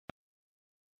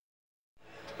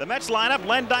The Mets lineup,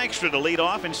 Len Dykstra to lead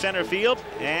off in center field,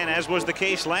 and as was the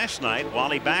case last night,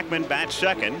 Wally Backman bats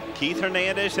second. Keith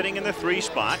Hernandez hitting in the 3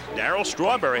 spot. Darryl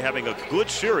Strawberry having a good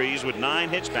series with 9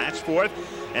 hits, bats fourth,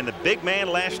 and the big man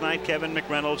last night, Kevin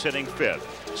McReynolds, hitting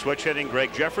 5th. Switch hitting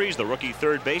Greg Jeffries, the rookie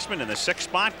 3rd baseman, in the 6th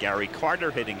spot. Gary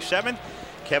Carter hitting 7th.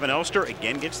 Kevin Elster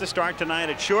again gets the start tonight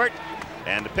at short,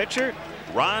 and the pitcher,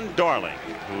 Ron Darling,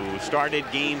 who started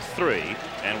game 3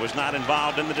 and was not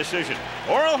involved in the decision.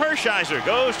 Orel Hershiser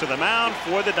goes to the mound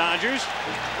for the Dodgers,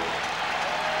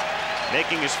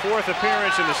 making his 4th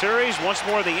appearance in the series. Once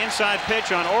more the inside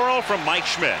pitch on Orel from Mike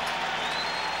Schmidt.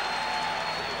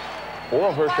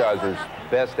 Orel Hershiser's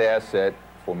best asset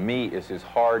for me is his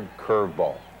hard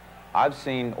curveball. I've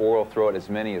seen Orel throw it as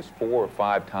many as 4 or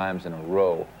 5 times in a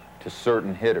row to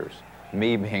certain hitters,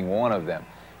 me being one of them.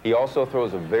 He also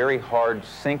throws a very hard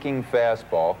sinking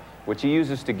fastball, which he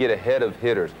uses to get ahead of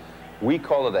hitters. We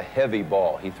call it a heavy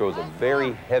ball. He throws a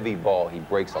very heavy ball. He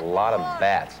breaks a lot of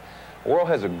bats. Orel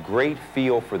has a great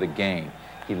feel for the game.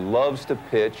 He loves to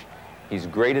pitch. He's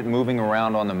great at moving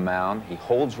around on the mound. He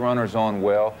holds runners on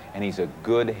well, and he's a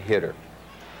good hitter.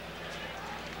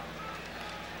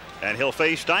 And he'll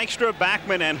face Dykstra,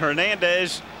 Backman, and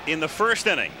Hernandez in the 1st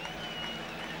inning.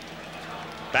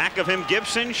 Back of him,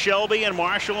 Gibson, Shelby, and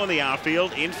Marshall in the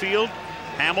outfield. Infield,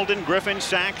 Hamilton, Griffin,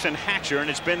 Sachs, and Hatcher, and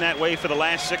it's been that way for the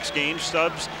last 6 games.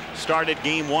 Stubbs started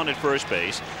game 1 at first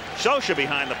base. Scioscia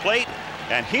behind the plate,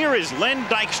 and here is Len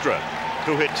Dykstra,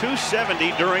 who hit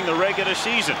 .270 during the regular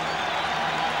season.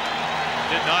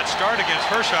 Did not start against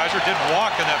Hershiser, did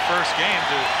walk in that first game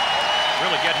to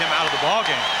really get him out of the ball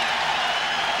game.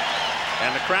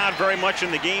 And the crowd very much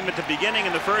in the game at the beginning,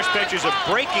 and the first pitch is a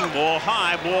breaking ball,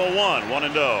 high, ball 1,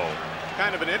 1-0.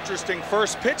 Kind of an interesting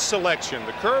first pitch selection,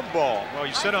 the curveball. Well,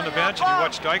 you sit on the bench and you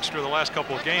watch Dykstra the last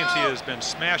couple of games. He has been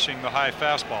smashing the high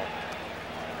fastball.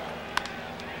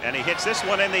 And he hits this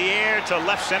one in the air to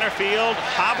left center field,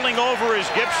 hobbling over is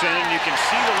Gibson. You can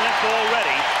see the limp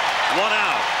already. 1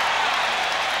 out.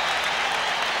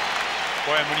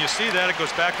 Boy, and when you see that, it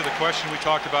goes back to the question we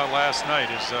talked about last night.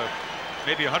 Is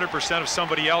maybe 100% of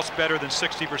somebody else better than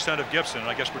 60% of Gibson? And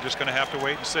I guess we're just going to have to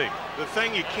wait and see. The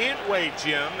thing you can't weigh,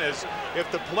 Jim, is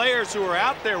if the players who are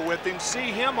out there with him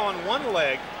see him on one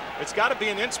leg, it's got to be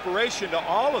an inspiration to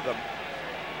all of them.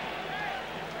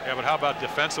 Yeah, but how about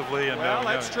defensively? And well,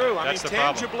 that's true. I mean,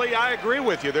 tangibly, problem. I agree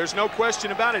with you. There's no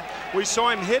question about it. We saw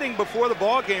him hitting before the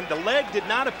ball game. The leg did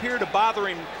not appear to bother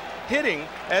him hitting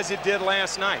as it did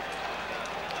last night.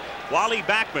 Wally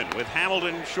Backman with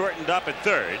Hamilton shortened up at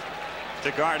 3rd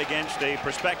to guard against a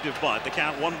prospective bunt. The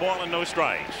count 1 ball and no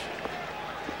strikes.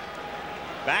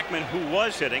 Backman, who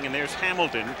was hitting, and there's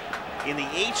Hamilton in the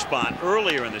 8th spot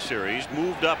earlier in the series,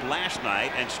 moved up last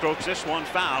night and strokes this one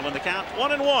foul, and the count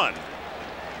 1-1.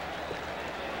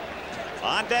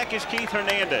 On deck is Keith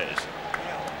Hernandez.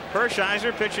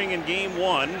 Hershiser pitching in game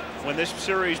 1 when this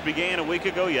series began a week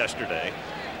ago yesterday.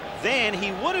 Then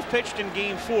he would have pitched in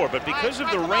game 4, but because of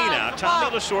the rainout,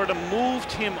 Tommy Lasorda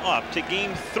moved him up to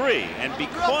game 3, and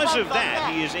because of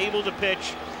that, he is able to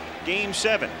pitch game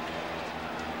 7.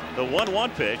 The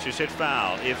 1-1 pitch is hit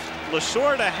foul. If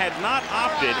Lasorda had not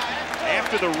opted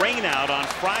after the rainout on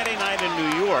Friday night in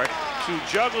New York to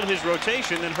juggle his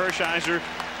rotation, then Hershiser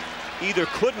either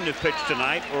couldn't have pitched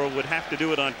tonight or would have to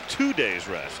do it on 2 days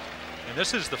rest. And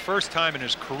this is the first time in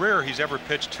his career he's ever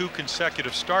pitched 2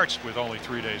 consecutive starts with only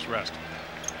 3 days rest.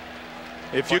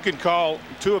 If you can call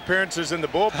 2 appearances in the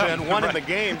bullpen, 1 in the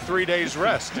game, 3 days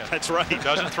rest. That's right. He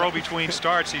doesn't throw between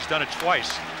starts. He's done it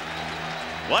twice.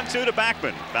 1-2 to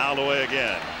Backman. Fouled away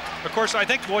again. Of course, I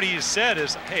think what he has said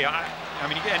is, hey, I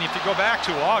mean, and if you go back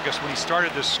to August when he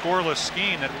started this scoreless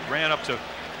scheme that ran up to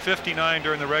 59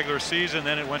 during the regular season,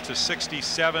 then it went to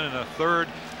 67 and a third.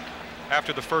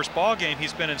 After the first ball game,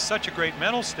 he's been in such a great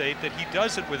mental state that he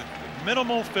does it with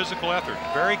minimal physical effort.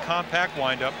 Very compact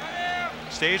windup,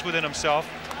 stays within himself,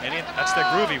 and that's the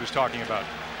groove he was talking about.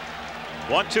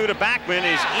 1-2 to Backman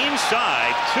is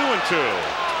inside, 2-2.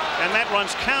 And that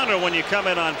runs counter when you come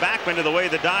in on Backman to the way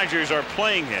the Dodgers are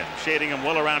playing him, shading him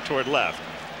well around toward left.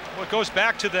 Well, it goes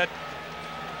back to the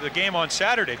game on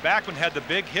Saturday. Backman had the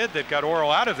big hit that got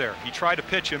Orel out of there. He tried to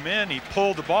pitch him in. He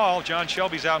pulled the ball. John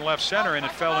Shelby's out in left center, and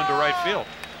it fell into right field.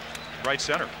 Right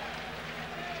center.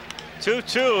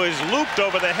 2-2 is looped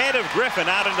over the head of Griffin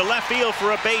out into left field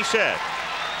for a base hit.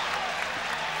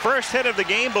 First hit of the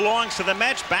game belongs to the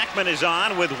Mets. Backman is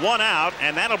on with 1 out,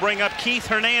 and that'll bring up Keith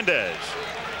Hernandez.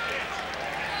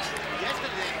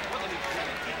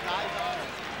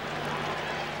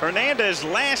 Hernandez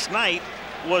last night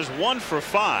was 1 for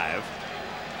 5.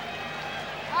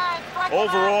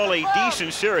 Overall, a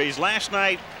decent series. Last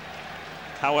night,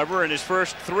 However, in his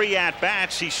first 3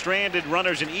 at-bats, he stranded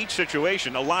runners in each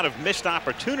situation. A lot of missed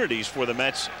opportunities for the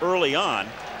Mets early on,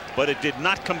 but it did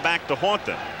not come back to haunt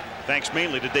them, thanks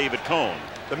mainly to David Cone.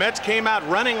 The Mets came out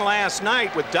running last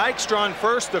night with Dykstra on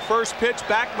first. The first pitch,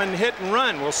 Backman hit and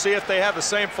run. We'll see if they have the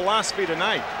same philosophy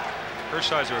tonight.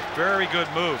 Hershiser, a very good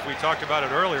move. We talked about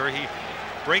it earlier. He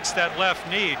breaks that left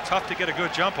knee. Tough to get a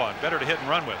good jump on. Better to hit and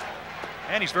run with.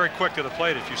 And he's very quick to the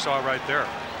plate, if you saw right there.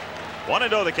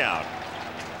 1-0 the count.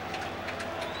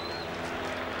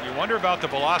 You wonder about the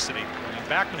velocity. I mean,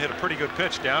 Backman hit a pretty good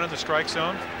pitch down in the strike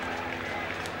zone.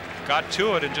 Got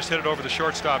to it and just hit it over the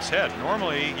shortstop's head.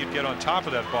 Normally, you'd get on top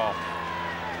of that ball.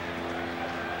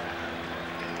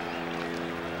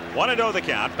 1-0 the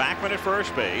count. Backman at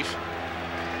first base.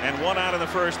 And 1 out in the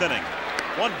first inning.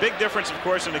 One big difference, of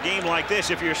course, in a game like this,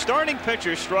 if your starting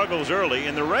pitcher struggles early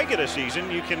in the regular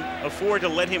season, you can afford to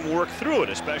let him work through it,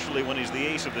 especially when he's the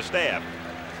ace of the staff.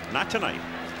 Not tonight.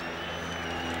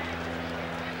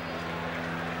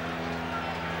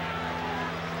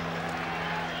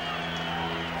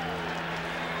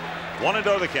 One and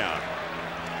 0 the count.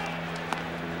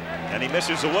 And he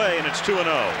misses away, and it's 2-0.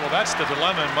 Well, that's the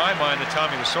dilemma in my mind that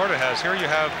Tommy Lasorda has. Here you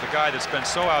have the guy that's been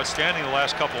so outstanding the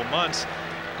last couple of months.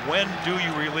 When do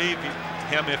you relieve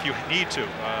him if you need to?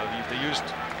 They used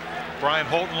Brian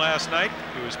Holton last night,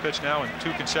 who has pitched now in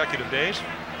 2 consecutive days.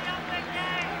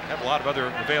 Have a lot of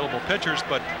other available pitchers,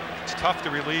 but it's tough to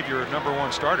relieve your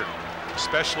 #1 starter,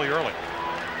 especially early.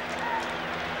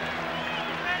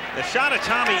 The shot of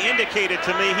Tommy indicated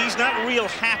to me he's not real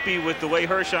happy with the way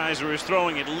Hershiser is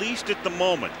throwing, at least at the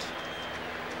moment.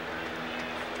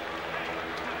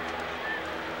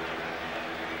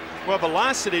 Well,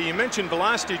 velocity, you mentioned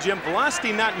velocity, Jim.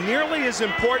 Velocity not nearly as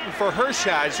important for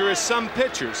Hershiser as some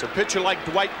pitchers. A pitcher like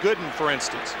Dwight Gooden, for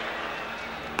instance.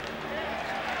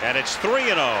 And it's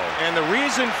 3-0. And the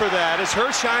reason for that is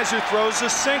Hershiser throws a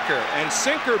sinker, and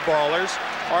sinker ballers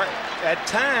are at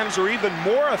times are even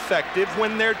more effective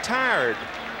when they're tired.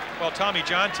 Well, Tommy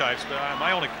John types, but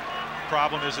my only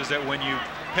problem is that when you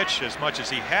pitch as much as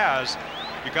he has,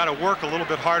 you got to work a little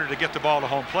bit harder to get the ball to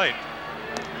home plate.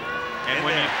 And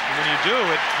when you do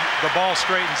it, the ball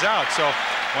straightens out. So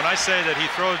when I say that he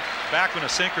throws Backman a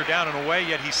sinker down and away,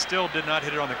 yet he still did not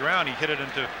hit it on the ground, he hit it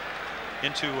into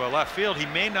left field, he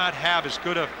may not have as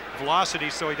good a velocity,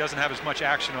 so he doesn't have as much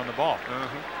action on the ball.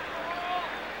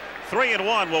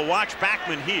 3-1. We'll watch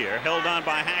Backman here, held on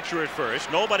by Hatcher at first.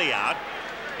 Nobody out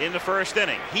in the first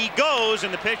inning. He goes,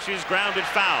 and the pitch is grounded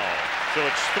foul. So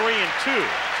it's 3-2.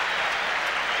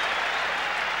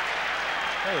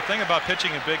 Hey, the thing about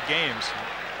pitching in big games,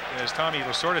 as Tommy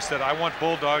Lasorda said, I want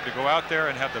Bulldog to go out there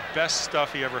and have the best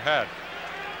stuff he ever had.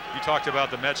 You talked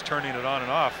about the Mets turning it on and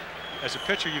off. As a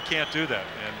pitcher, you can't do that.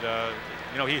 And,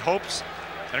 you know, he hopes.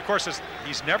 And, of course,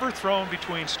 he's never thrown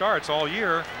between starts all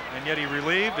year, and yet he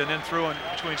relieved and then threw in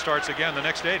between starts again the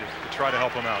next day to try to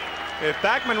help him out. If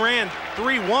Backman ran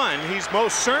 3-1, he's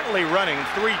most certainly running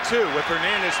 3-2 with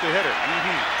Hernandez the hitter.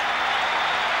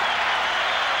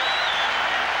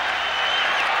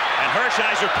 And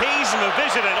Hershiser pays him a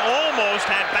visit and almost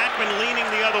had Backman leaning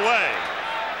the other way.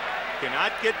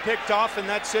 Cannot get picked off in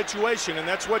that situation, and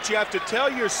that's what you have to tell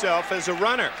yourself as a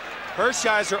runner.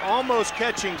 Hershiser almost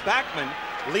catching Backman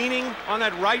leaning on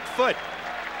that right foot.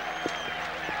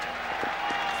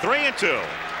 3-2.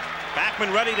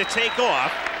 Backman ready to take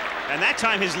off, and that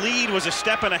time his lead was a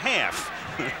step and a half.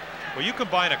 Well, you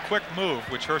combine a quick move,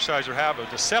 which Hershiser have, a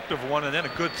deceptive one, and then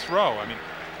a good throw. I mean,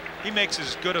 he makes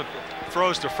as good of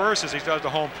throws to first as he does to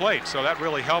home plate, so that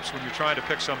really helps when you're trying to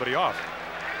pick somebody off.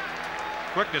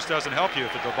 Quickness doesn't help you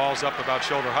if the ball's up about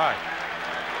shoulder high.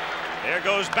 There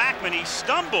goes Backman. He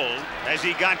stumbled as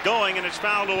he got going, and it's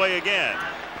fouled away again.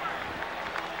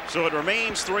 So it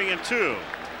remains 3-2.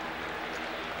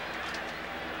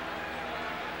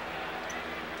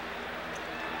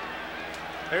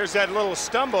 There's that little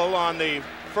stumble on the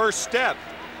first step.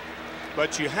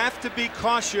 But you have to be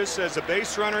cautious as a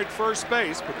base runner at first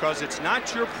base, because it's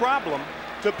not your problem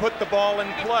to put the ball in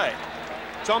play.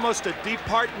 It's almost a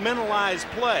departmentalized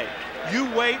play. You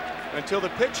wait until the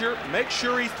pitcher makes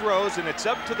sure he throws, and it's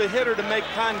up to the hitter to make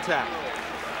contact.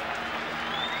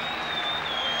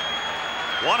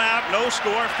 1 out, no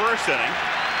score, first inning.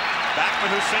 Backman,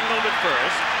 who singled at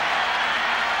first.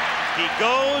 He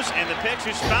goes, and the pitch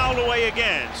is fouled away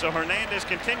again. So Hernandez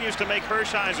continues to make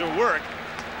Hershiser work.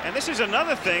 And this is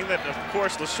another thing that, of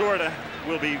course, Lasorda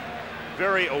will be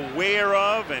very aware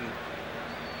of and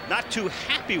not too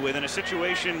happy with in a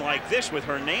situation like this, with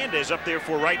Hernandez up there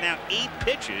for right now 8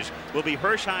 pitches will be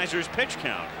Hershiser's pitch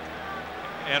count.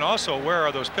 And also, where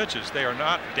are those pitches? They are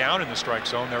not down in the strike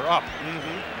zone, they're up.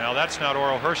 Now that's not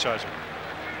Orel Hershiser.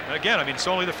 Again, I mean, it's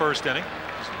only the first inning.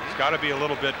 He's got to be a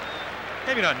little bit,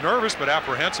 maybe not nervous, but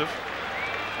apprehensive.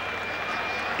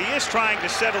 He is trying to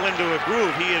settle into a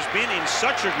groove. He has been in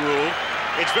such a groove.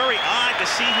 It's very odd to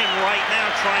see him right now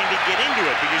trying to get into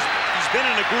it because he's been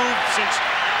in a groove since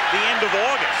the end of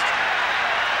August.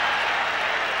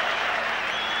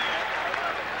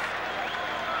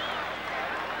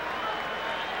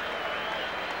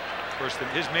 Of course,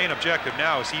 his main objective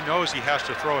now is he knows he has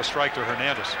to throw a strike to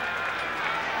Hernandez.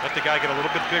 Let the guy get a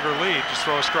little bit bigger lead, just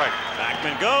throw a strike.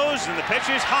 Backman goes, and the pitch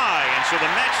is high, and so the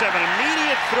Mets have an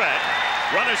immediate threat.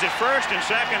 Runners at first and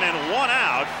second and one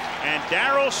out, and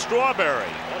Darryl Strawberry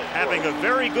having a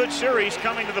very good series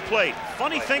coming to the plate.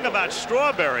 Funny thing about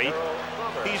Strawberry,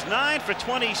 he's 9 for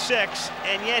 26,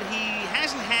 and yet he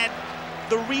hasn't had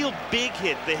the real big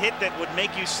hit, the hit that would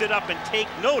make you sit up and take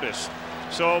notice.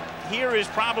 So here is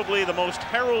probably the most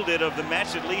heralded of the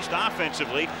Mets, at least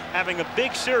offensively, having a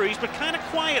big series, but kind of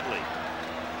quietly.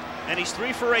 And he's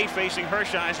 3 for 8 facing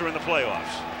Hershiser in the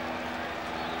playoffs.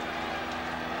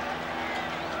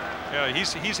 Yeah,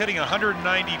 he's hitting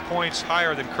 190 points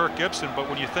higher than Kirk Gibson, but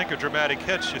when you think of dramatic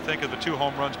hits, you think of the 2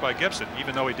 home runs by Gibson,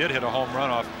 even though he did hit a home run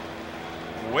off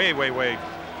way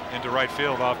into right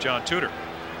field off John Tudor.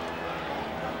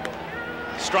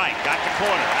 Strike, got the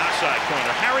corner, outside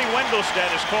corner. Harry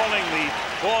Wendelstedt is calling the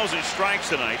balls and strikes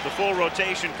tonight. The full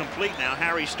rotation complete now.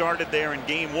 Harry started there in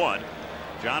game 1.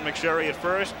 John McSherry at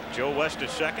first, Joe West at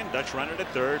second, Dutch Rennert at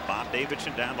third, Bob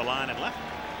Davidson down the line and left,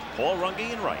 Paul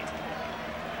Runge in right.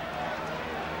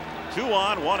 2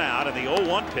 on, 1 out, and the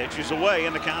 0-1 pitch is away,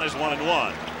 and the count is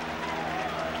 1-1.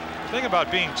 The thing about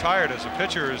being tired as a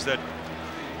pitcher is that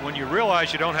when you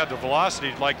realize you don't have the velocity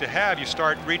you'd like to have, you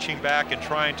start reaching back and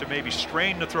trying to maybe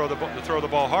strain to throw the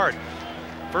ball hard.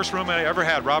 First roommate I ever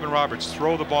had, Robin Roberts,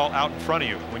 throw the ball out in front of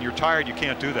you. When you're tired, you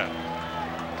can't do that.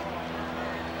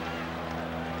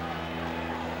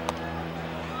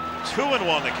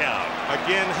 2-1 the count.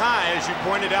 Again high, as you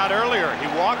pointed out earlier. He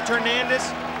walked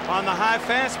Hernandez on the high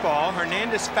fastball.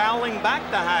 Hernandez fouling back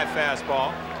the high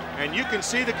fastball. And you can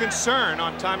see the concern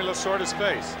on Tommy Lasorda's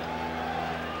face.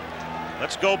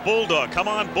 Let's go Bulldog. Come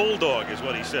on, Bulldog, is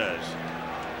what he says.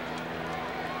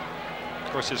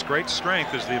 Of course, his great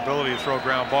strength is the ability to throw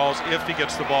ground balls if he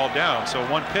gets the ball down. So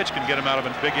one pitch can get him out of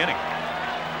a big inning.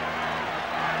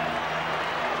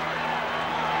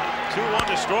 2-1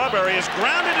 to Strawberry is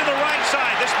grounded to the right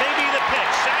side. This may be the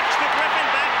pitch. Sacks to Griffin,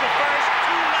 back to first.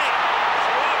 Too late.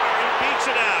 Strawberry beats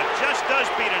it out. Just does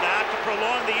beat it out to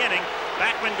prolong the inning.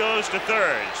 Backman goes to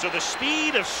third. So the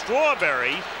speed of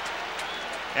Strawberry,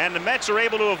 and the Mets are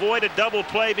able to avoid a double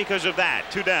play because of that.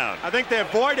 2 down. I think they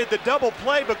avoided the double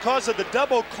play because of the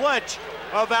double clutch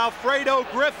of Alfredo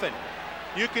Griffin.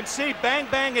 You can see bang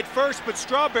bang at first, but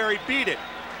Strawberry beat it.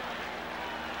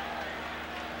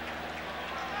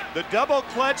 The double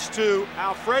clutch to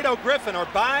Alfredo Griffin, or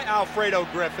by Alfredo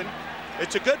Griffin.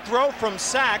 It's a good throw from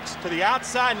Sachs to the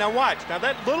outside. Now watch. Now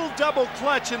that little double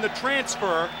clutch in the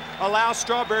transfer allows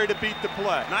Strawberry to beat the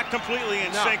play. Not completely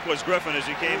in sync was Griffin as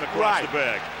he came across the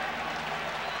bag.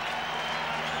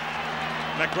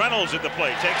 McReynolds at the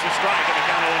plate takes a strike at the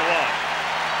count of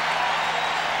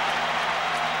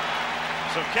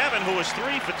 1-1. So Kevin, who was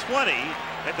 3 for 20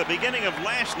 at the beginning of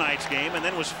last night's game and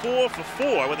then was 4 for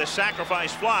 4 with a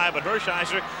sacrifice fly, but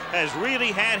Hershiser has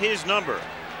really had his number.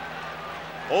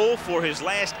 0 for his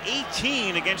last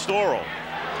 18 against Orel.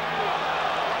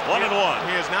 1-1.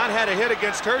 He has not had a hit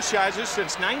against Hershiser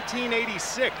since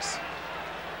 1986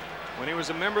 when he was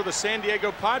a member of the San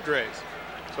Diego Padres.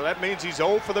 So that means he's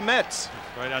 0 for the Mets.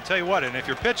 Right, I'll tell you what, and if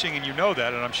you're pitching and you know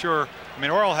that, and I'm sure, I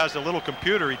mean, Orel has a little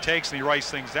computer he takes and he writes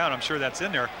things down. I'm sure that's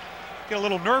in there. You get a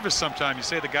little nervous sometimes. You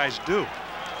say the guy's due.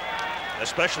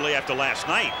 Especially after last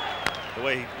night, the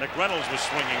way McReynolds was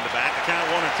swinging the bat. The count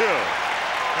 1-2.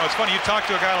 Well, it's funny, you talk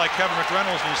to a guy like Kevin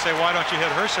McReynolds and you say, why don't you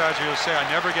hit Hershiser? He'll say, I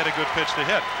never get a good pitch to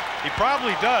hit. He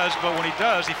probably does, but when he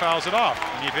does, he fouls it off.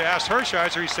 And if you ask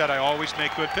Hershiser, he said, I always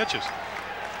make good pitches.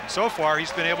 And so far,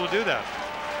 he's been able to do that.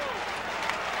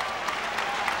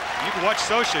 You can watch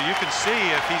Scioscia. You can see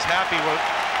if he's happy with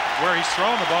where he's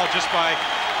throwing the ball just by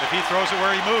if he throws it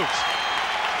where he moves.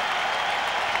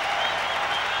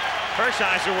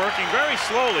 Hershiser working very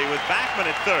slowly with Backman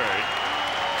at third,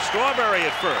 Strawberry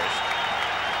at first.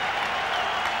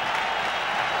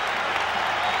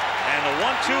 And the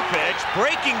 1-2 pitch,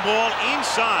 breaking ball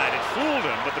inside. It fooled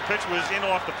him, but the pitch was in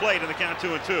off the plate, and the count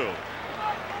 2-2.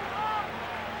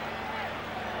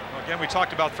 Again, we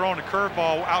talked about throwing a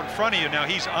curveball out in front of you. Now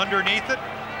he's underneath it.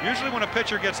 Usually when a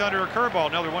pitcher gets under a curveball,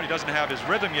 another one, he doesn't have his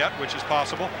rhythm yet, which is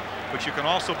possible, but you can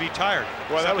also be tired.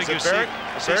 Well, that was a very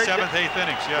 7th, 8th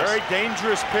innings. Yes. Very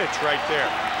dangerous pitch right there.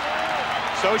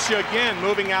 Socia again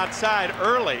moving outside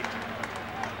early.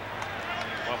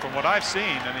 Well, from what I've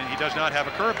seen, I mean, he does not have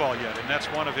a curveball yet, and that's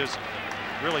one of his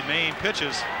really main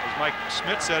pitches. As Mike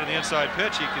Schmidt said in the inside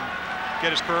pitch, he can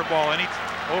get his curveball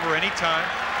over any time,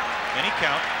 any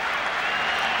count.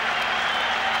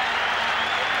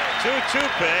 2-2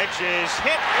 pitch is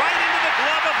hit right into the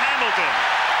glove of Hamilton.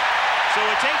 So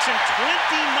it takes him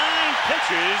 29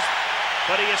 pitches,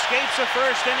 but he escapes a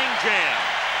first inning jam.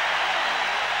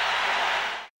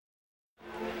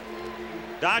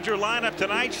 Dodger lineup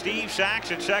tonight: Steve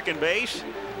Sax at second base,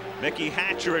 Mickey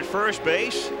Hatcher at first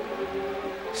base.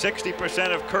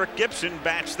 60% of Kirk Gibson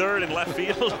bats third and left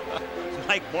field.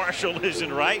 Mike Marshall is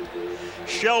in right.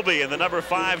 Shelby in the number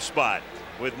 5 spot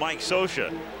with Mike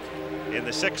Socia in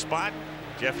the 6th spot.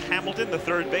 Jeff Hamilton, the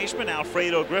third baseman.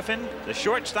 Alfredo Griffin, the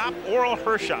shortstop. Oral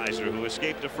Hershiser, who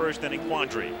escaped a first inning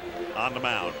quandary, on the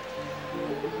mound.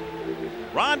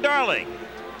 Ron Darling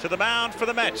to the mound for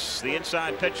the Mets. The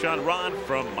inside pitch on Ron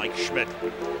from Mike Schmidt.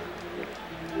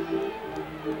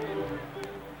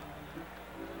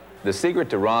 The secret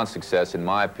to Ron's success, in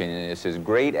my opinion, is his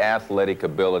great athletic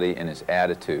ability and his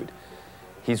attitude.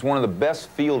 He's one of the best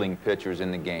fielding pitchers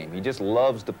in the game. He just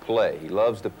loves to play. He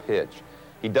loves to pitch.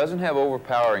 He doesn't have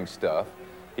overpowering stuff.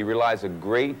 He relies a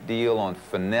great deal on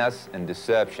finesse and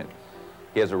deception.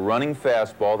 He has a running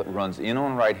fastball that runs in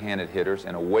on right-handed hitters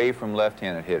and away from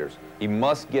left-handed hitters. He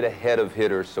must get ahead of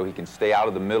hitters so he can stay out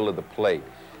of the middle of the plate.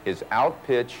 His out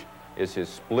pitch is his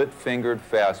split-fingered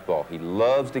fastball. He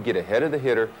loves to get ahead of the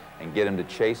hitter and get him to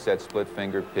chase that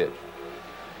split-fingered pitch.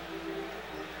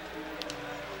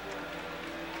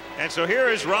 And so here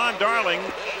is Ron Darling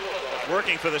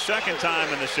working for the second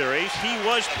time in the series. He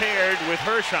was paired with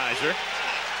Hershiser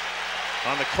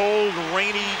on the cold,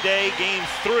 rainy day, Game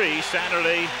 3,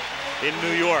 Saturday in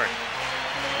New York.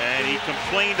 And he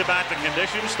complained about the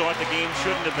conditions, thought the game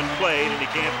shouldn't have been played, and he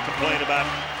can't complain about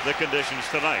the conditions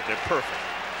tonight. They're perfect.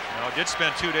 Well, he did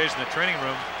spend 2 days in the training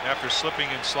room after slipping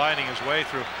and sliding his way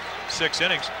through 6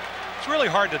 innings. It's really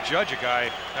hard to judge a guy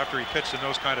after he pitched in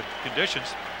those kind of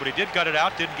conditions, but he did gut it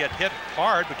out, didn't get hit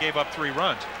hard, but gave up 3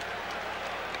 runs.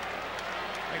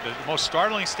 I think the most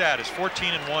startling stat is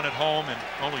 14-1 at home and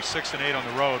only 6-8 on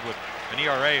the road, with an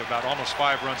ERA of about almost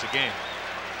 5 runs a game.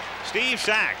 Steve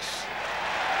Sax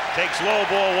takes low,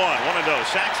 ball 1-0.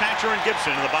 Sax, Hatcher, and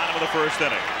Gibson in the bottom of the first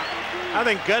inning. I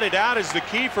think gut it out is the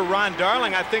key for Ron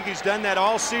Darling. I think he's done that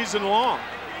all season long.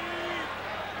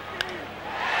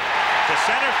 To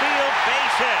center field,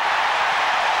 base hit.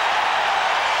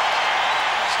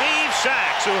 Steve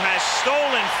Sax, who has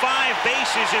stolen 5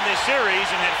 bases in this series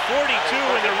and had 42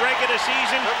 in the regular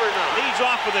season, leads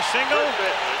off with a single.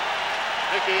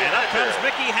 And up comes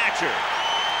Mickey Hatcher.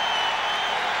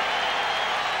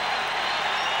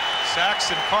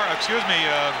 Sax and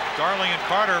Darling and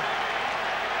Carter,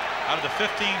 out of the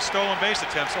 15 stolen base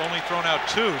attempts, only thrown out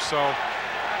 2. So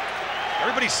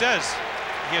everybody says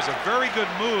he has a very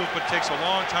good move, but takes a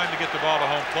long time to get the ball to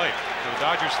home plate. So the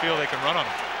Dodgers feel they can run on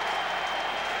him.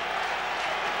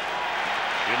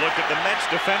 You look at the Mets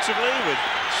defensively with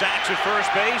Sax at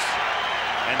first base,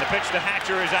 and the pitch to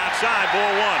Hatcher is outside, ball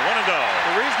 1-0.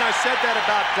 The reason I said that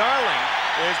about Darling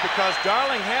is because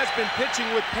Darling has been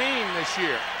pitching with pain this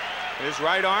year. His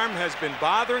right arm has been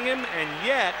bothering him, and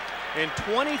yet in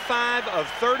 25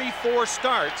 of 34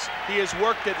 starts, he has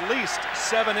worked at least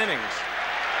 7 innings.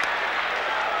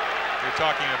 We're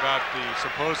talking about the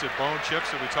supposed bone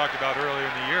chips that we talked about earlier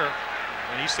in the year.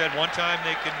 And he said one time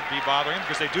they can be bothering him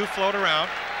because they do float around.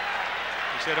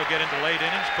 He said he'll get into late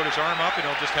innings, put his arm up, and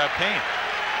he'll just have pain.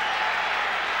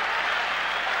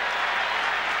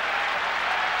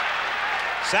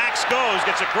 Sax goes,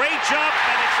 gets a great jump,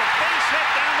 and it's a base hit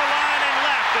down the line and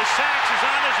left as Sax is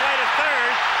on his way to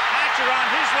third. Hatcher on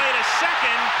his way to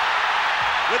second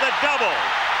with a double.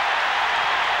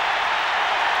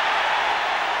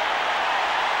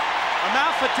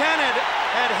 Amalfitani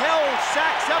had held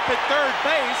Sax up at third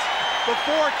base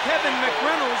before Kevin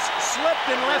McReynolds slipped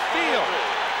in left field.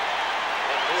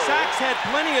 Sax had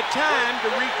plenty of time to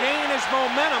regain his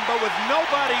momentum, but with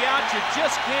nobody out, you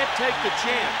just can't take the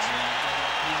chance.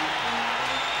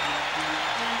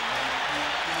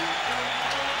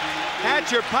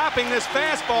 Hatcher popping this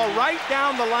fastball right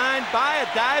down the line by a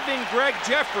diving Greg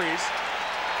Jeffries.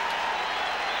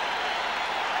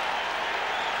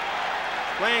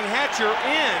 Playing Hatcher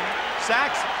in.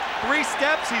 Sax 3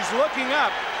 steps, he's looking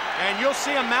up, and you'll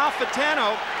see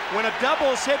Amalfitani. When a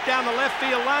double's hit down the left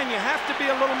field line, you have to be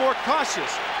a little more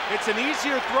cautious. It's an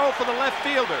easier throw for the left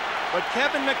fielder, but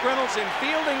Kevin McReynolds, in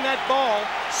fielding that ball,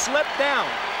 slipped down.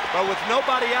 But with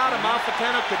nobody out,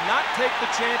 Amalfitani could not take the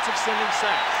chance of sending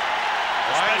Sax.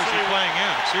 Why was he playing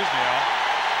in? Excuse me, Al.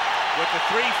 with the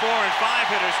 3, 4, and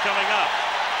 5 hitters coming up.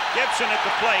 Gibson at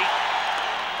the plate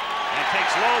and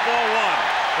takes low ball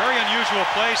 1. Very unusual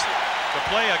place to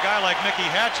play a guy like Mickey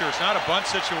Hatcher. It's not a bunt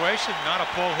situation, not a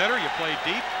pull hitter. You play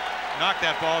deep, knock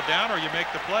that ball down, or you make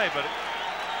the play. But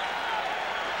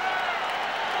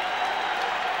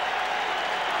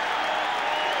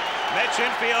Mets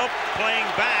infield playing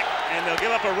back, and they'll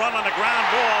give up a run on a ground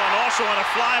ball and also on a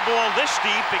fly ball this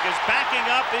deep because backing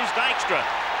up is Dykstra.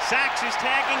 Sachs is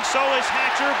tagging, so is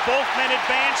Hatcher. Both men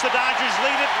advance. The Dodgers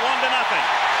lead it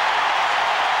 1-0.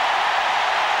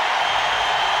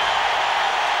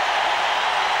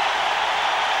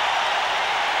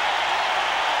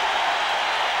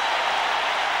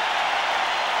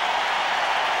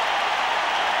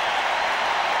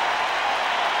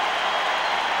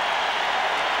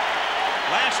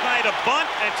 Last night a bunt,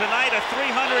 and tonight a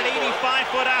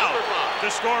 385-foot out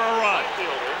to score a run.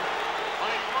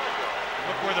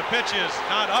 Look where the pitch is,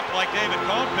 not up like David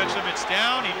Cohn pitched him. It's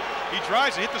down. He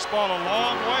tries to hit this ball a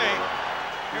long way.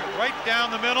 Right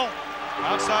down the middle,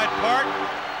 outside part.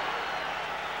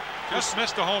 Just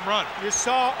missed a home run. You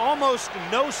saw almost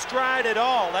no stride at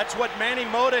all. That's what Manny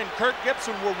Mota and Kirk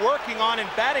Gibson were working on in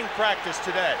batting practice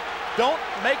today. Don't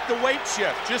make the weight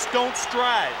shift, just don't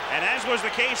stride. And as was the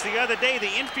case the other day,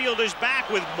 the infield is back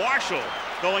with Marshall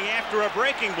going after a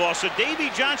breaking ball. So Davy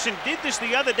Johnson did this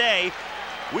the other day.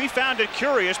 We found it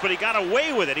curious, but he got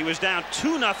away with it. He was down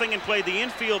 2-0 and played the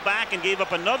infield back and gave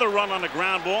up another run on a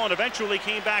ground ball and eventually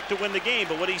came back to win the game.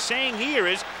 But what he's saying here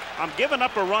is, I'm giving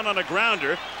up a run on a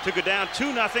grounder to go down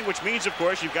 2-0, which means, of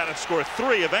course, you've got to score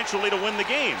 3 eventually to win the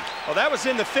game. Well, that was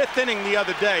in the 5th inning the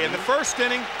other day. In the 1st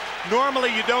inning,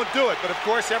 normally you don't do it, but of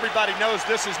course everybody knows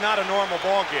this is not a normal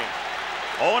ball game.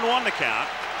 0-1 the count.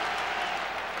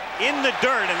 In the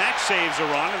dirt, and that saves a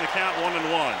run, and the count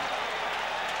 1-1.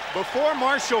 Before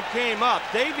Marshall came up,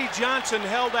 Davy Johnson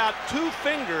held out 2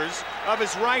 fingers of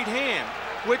his right hand,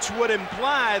 which would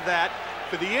imply that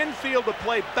for the infield to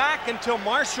play back until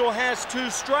Marshall has 2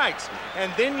 strikes,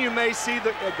 and then you may see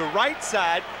the right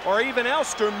side or even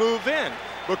Elster move in,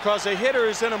 because a hitter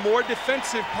is in a more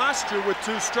defensive posture with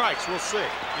 2 strikes. We'll see.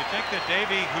 You think that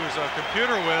Davy, who's a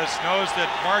computer whiz, knows that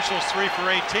Marshall's 3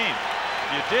 for 18.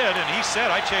 You did, and he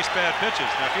said, I chase bad pitches.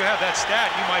 Now, if you have that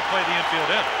stat, you might play the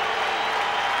infield in.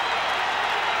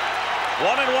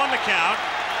 1-1 the count.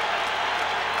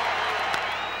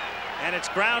 And it's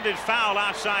grounded foul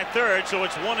outside third, so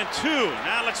it's 1-2.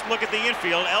 Now let's look at the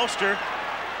infield.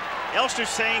 Elster's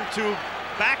saying to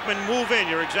Backman, move in.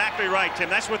 You're exactly right, Tim.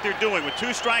 That's what they're doing. With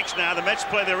 2 strikes now, the Mets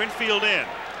play their infield in.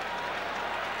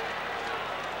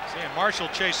 See, and Marshall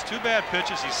chased 2 bad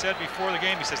pitches. He said before the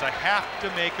game, he says, I have to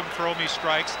make him throw me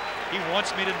strikes. He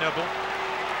wants me to nibble.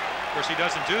 Of course, he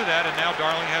doesn't do that, and now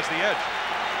Darling has the edge.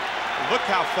 Look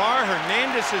how far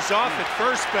Hernandez is off at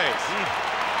first base.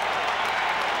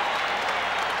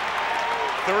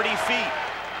 30 feet.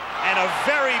 And a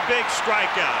very big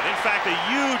strikeout. In fact, a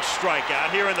huge strikeout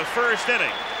here in the 1st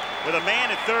inning. With a man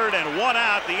at third and 1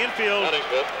 out, the infield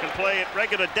can play at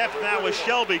regular depth now with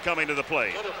Shelby coming to the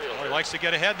plate. Well, he likes to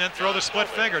get ahead and then throw the split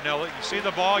finger. Now, you see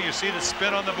the ball, you see the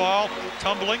spin on the ball,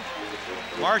 tumbling.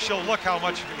 Marshall, look how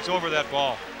much he's over that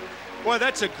ball. Boy,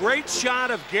 that's a great shot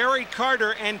of Gary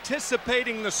Carter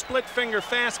anticipating the split finger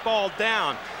fastball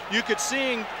down. You could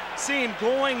see him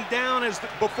going down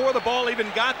before the ball even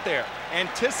got there,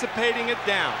 anticipating it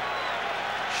down.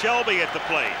 Shelby at the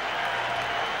plate.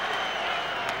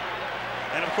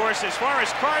 And of course, as far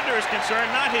as Carter is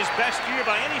concerned, not his best year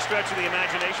by any stretch of the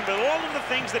imagination, but all of the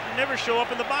things that never show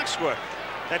up in the box score.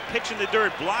 That pitch in the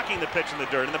dirt, blocking the pitch in the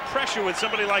dirt, and the pressure with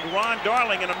somebody like Ron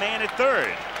Darling and a man at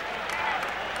third.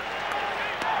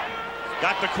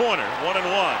 Got the corner,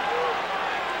 1-1.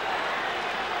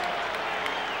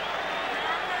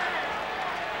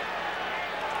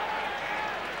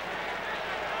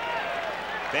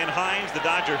 Ben Hines, the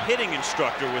Dodger hitting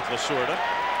instructor with Lasorda.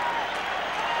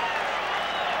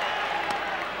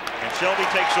 And Shelby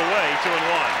takes away 2-1.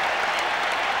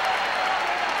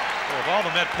 Well, of all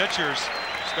the Met pitchers,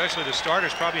 especially the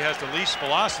starters, probably has the least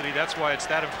velocity. That's why it's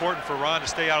that important for Ron to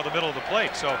stay out of the middle of the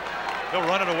plate. So he'll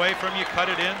run it away from you, cut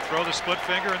it in, throw the split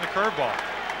finger and the curveball.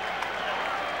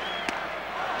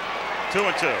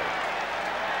 2-2.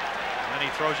 And then he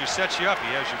throws you, sets you up.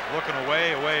 He has you looking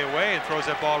away, and throws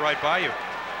that ball right by you.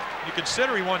 You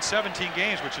consider he won 17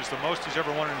 games, which is the most he's ever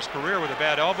won in his career with a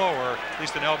bad elbow, or at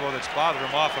least an elbow that's bothered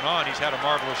him off and on. He's had a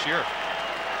marvelous year.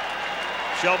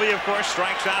 Shelby, of course,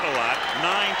 strikes out a lot,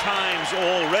 9 times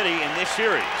already in this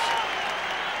series.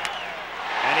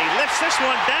 And he lifts this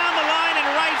one down the line in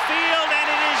right field, and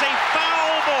it is a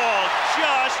foul ball,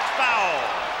 just foul.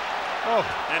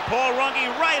 Oh. And Paul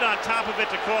Runge right on top of it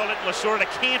to call it. Lasorda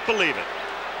can't believe it.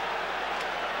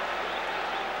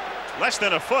 Less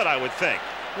than a foot, I would think.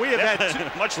 We have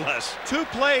had much less. 2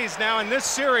 plays now in this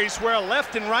series where a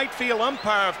left and right field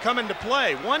umpire have come into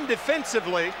play. One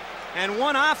defensively and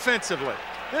one offensively.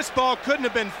 This ball couldn't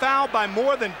have been fouled by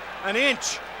more than an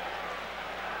inch.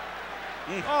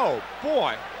 Oh,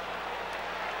 boy.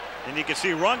 And you can see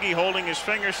Runge holding his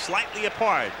fingers slightly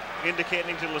apart,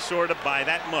 indicating to Lasorda by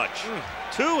that much.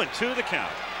 2-2 the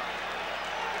count.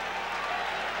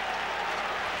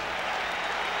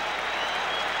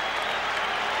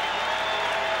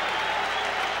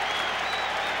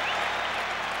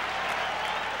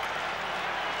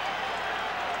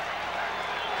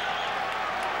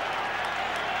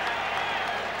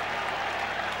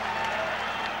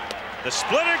 The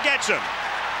splitter gets him.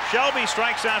 Shelby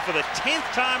strikes out for the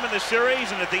 10th time in the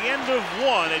series, and at the end of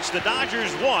 1, it's the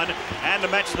Dodgers 1 and the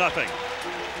Mets nothing.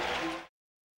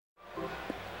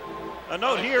 A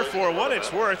note here for what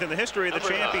it's worth in the history of the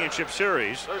championship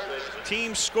series.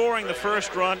 Teams scoring the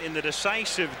first run in the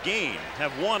decisive game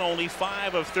have won only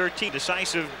 5 of 13.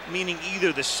 Decisive meaning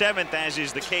either the 7th, as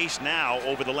is the case now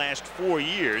over the last 4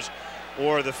 years,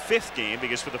 or the 5th game,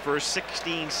 because for the first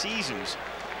 16 seasons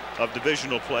of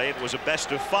divisional play it was a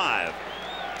best of 5.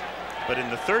 But in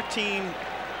the 13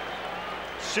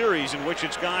 series in which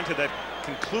it's gone to that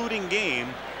concluding game,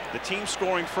 the team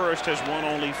scoring first has won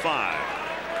only 5.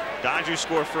 Dodgers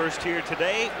score first here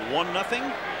today,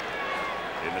 1-0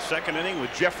 in the second inning,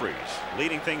 with Jeffries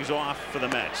leading things off for the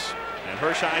Mets. And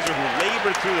Hershiser, who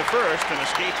labored through the first and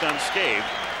escaped unscathed,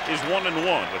 is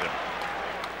 1-1 with him.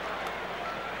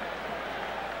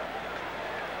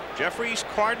 Jeffries,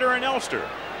 Carter, and Elster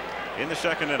in the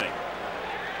second inning.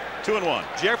 2-1.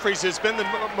 Jeffries has been the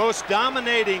most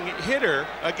dominating hitter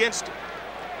against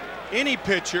any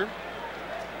pitcher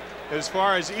as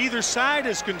far as either side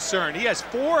is concerned. He has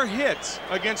 4 hits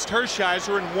against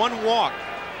Hershiser and 1 walk.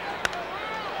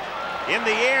 In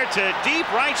the air to deep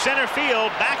right center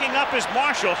field. Backing up is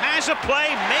Marshall. Has a play.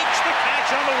 Makes the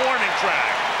catch on the warning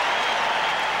track.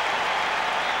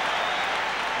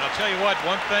 And I'll tell you what,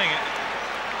 one thing.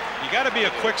 You got to be a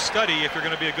quick study if you're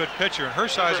going to be a good pitcher. And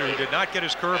Hershiser, who did not get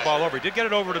his curveball over, he did get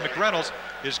it over to McReynolds,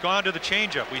 is gone to the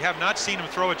changeup. We have not seen him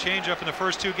throw a changeup in the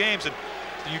first 2 games, and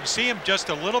you can see him just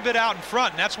a little bit out in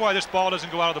front, and that's why this ball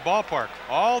doesn't go out of the ballpark.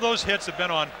 All those hits have been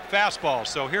on fastballs.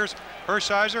 So here's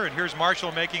Hershiser, and here's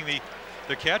Marshall making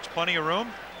the catch. Plenty of room.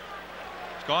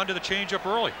 He's gone to the changeup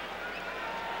early.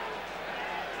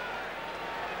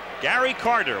 Gary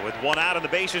Carter with 1 out and the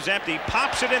bases empty,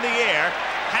 pops it in the air.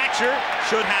 Hatcher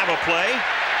should have a play.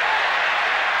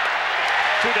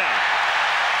 2 down.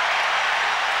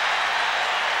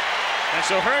 And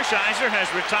so Hershiser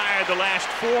has retired the last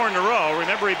 4 in a row.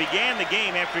 Remember, he began the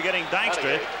game after getting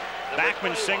Dykstra.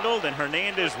 Backman singled and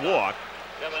Hernandez walked.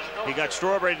 He got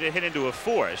Strawberry to hit into a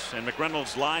force, and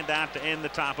McReynolds lined out to end the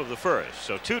top of the first.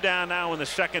 So 2 down now in the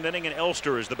second inning, and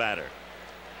Elster is the batter.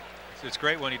 It's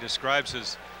great when he describes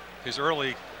his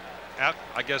early,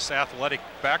 I guess, athletic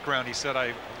background. He said,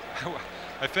 I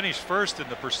finished first in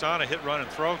the Persona hit, run, and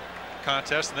throw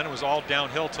contest, and then it was all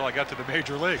downhill till I got to the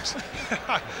major leagues.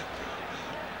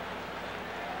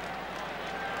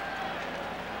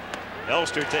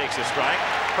 Elster takes a strike.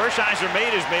 Hershiser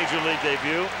made his major league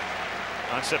debut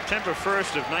on September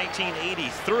 1st of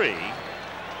 1983.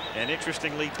 And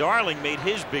interestingly, Darling made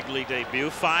his big league debut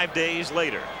 5 days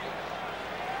later.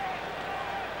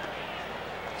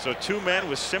 So 2 men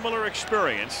with similar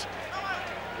experience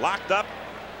locked up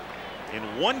in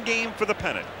 1 game for the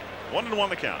pennant. 1-1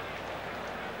 the count.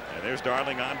 And there's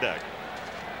Darling on deck.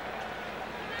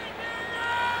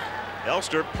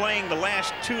 Elster playing the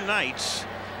last 2 nights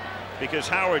because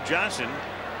Howard Johnson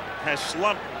has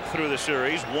slumped through the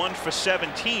series, 1 for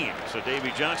 17. So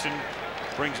Davey Johnson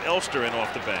brings Elster in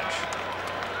off the bench.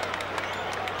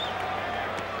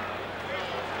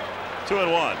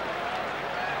 2-1.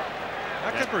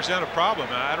 That could present a problem.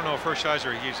 I don't know if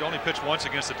Hershiser, he's only pitched once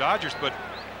against the Dodgers, but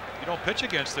you don't pitch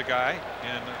against the guy.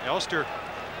 And Elster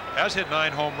has hit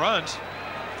 9 home runs.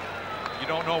 You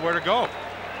don't know where to go.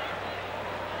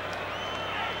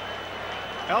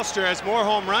 Elster has more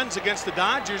home runs against the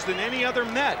Dodgers than any other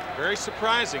Met. Very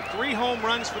surprising. 3 home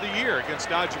runs for the year against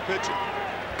Dodger pitching.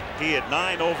 He had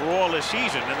 9 overall this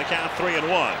season, and the count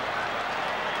 3-1.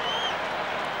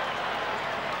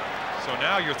 So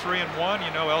now you're 3-1.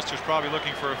 You know Elster's probably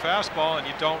looking for a fastball, and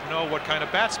you don't know what kind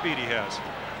of bat speed he has.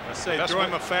 Let's say throw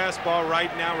him a fastball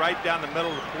right now, right down the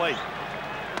middle of the plate.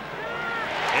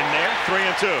 In there,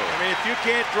 3-2. I mean, if you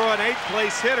can't throw an 8th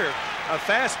place hitter a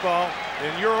fastball,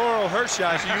 In your Oral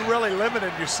Hershiser, you really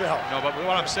limited yourself. No, but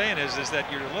what I'm saying is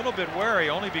that you're a little bit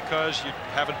wary only because you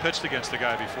haven't pitched against the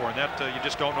guy before, and that you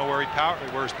just don't know where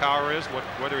his power is,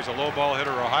 whether he's a low ball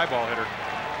hitter or a high ball hitter.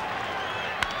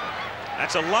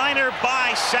 That's a liner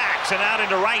by Sachs and out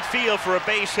into right field for a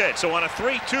base hit. So on a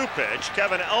 3-2 pitch,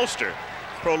 Kevin Elster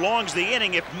prolongs the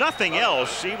inning. If nothing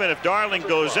else, even if Darling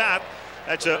goes out,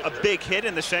 that's a big hit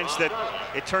in the sense that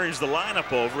it turns the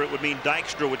lineup over. It would mean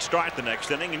Dykstra would start the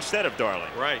next inning instead of Darling.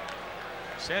 Right.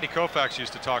 Sandy Koufax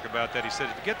used to talk about that. He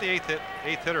said if you get the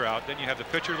eighth hitter out, then you have the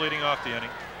pitcher leading off the inning,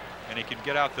 and he can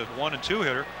get out the 1 and 2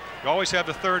 hitter. You always have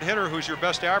the third hitter, who's your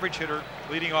best average hitter,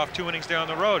 leading off 2 innings down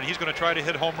the road, and he's going to try to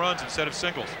hit home runs instead of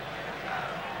singles.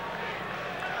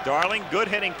 Darling, good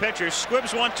hitting pitcher,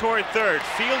 squibs one toward third,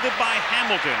 fielded by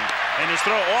Hamilton, and his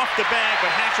throw off the bag, but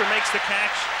Hatcher makes the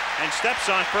catch and steps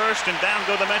on first, and down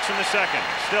go the Mets in the second.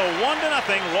 Still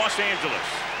 1-0 Los Angeles.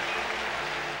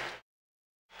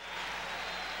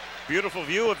 Beautiful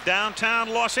view of downtown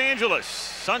Los Angeles,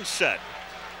 sunset,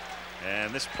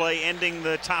 and this play ending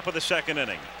the top of the second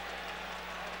inning.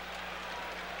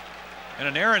 And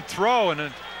an errant throw, and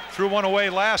then threw one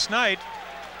away last night.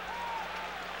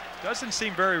 Doesn't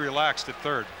seem very relaxed at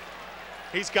third.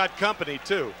 He's got company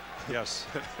too. Yes.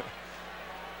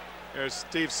 There's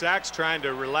Steve Sachs trying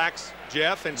to relax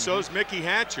Jeff, and so's Mickey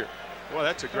Hatcher. Well,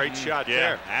 that's a great shot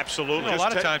there. Absolutely. You know, a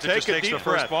lot of times it just takes the first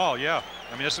breath. ball. Yeah.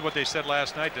 I mean, this is what they said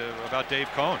last night about Dave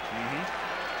Cohn.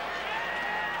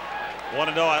 Want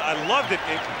to know, I loved it.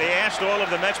 They asked all of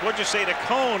the Mets, what'd you say to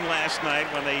Cohn last night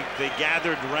when they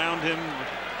gathered around him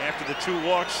after the 2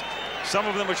 walks? Some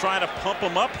of them were trying to pump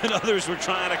him up, and others were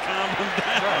trying to calm him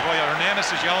down. Right. Well, yeah,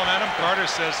 Hernandez is yelling at him. Carter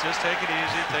says, just take it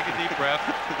easy, take a deep breath.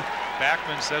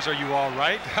 Backman says, are you all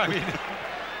right? I mean,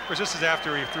 of course, this is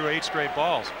after he threw 8 straight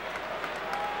balls.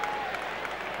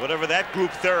 Whatever that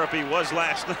group therapy was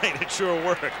last night, it sure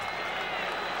worked.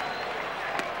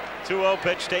 2-0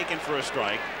 pitch taken for a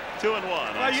strike. 2-1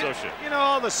 on Socha. You know,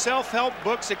 all the self-help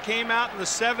books that came out in the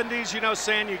 70s, you know,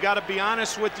 saying you got to be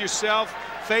honest with yourself,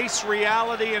 face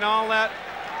reality and all that.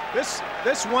 This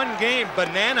one game,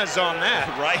 bananas on that.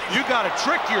 Right. You got to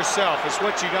trick yourself is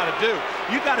what you got to do.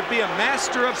 You got to be a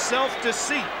master of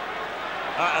self-deceit.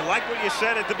 I like what you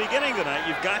said at the beginning tonight.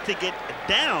 You've got to get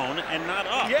down and not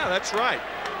up. Yeah, that's right.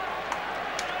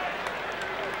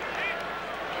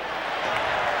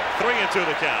 3-2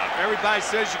 the count. Everybody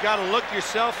says you got to look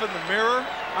yourself in the mirror.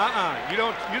 You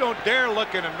don't dare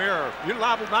look in a mirror. You're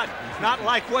liable not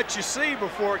like what you see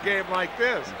before a game like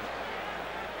this.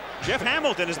 Jeff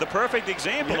Hamilton is the perfect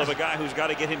example of a guy who's got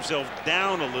to get himself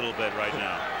down a little bit right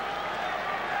now.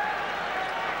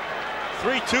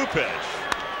 3-2 pitch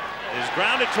is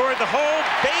grounded toward the hole,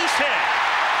 base hit.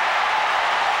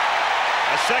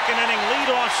 A second inning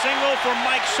leadoff single for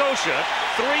Mike Socha.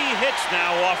 3 hits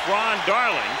now off Ron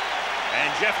Darling,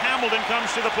 and Jeff Hamilton comes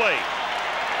to the plate.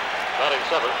 Batting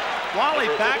 7. Wally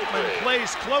Backman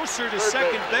plays closer to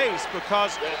second base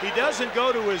because he doesn't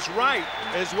go to his right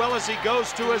as well as he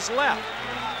goes to his left.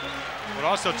 But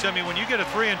also, Timmy, when you get a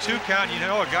 3-2 count, you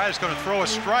know a guy's going to throw a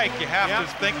strike. You have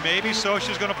to think maybe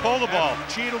Socha's going to pull the ball.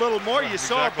 Cheat a little more. You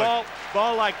saw a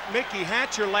ball like Mickey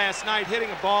Hatcher last night hitting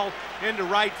a ball into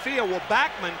right field. Well,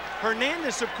 Backman,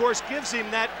 Hernandez, of course, gives him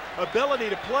that ability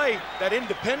to play, that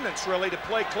independence really, to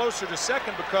play closer to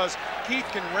second because Keith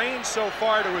can range so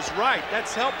far to his right.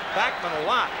 That's helped Backman a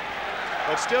lot.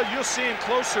 But still, you'll see him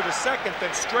closer to second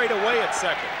than straight away at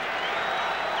second.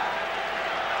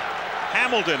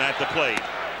 Hamilton at the plate.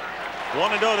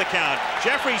 1-0 the count.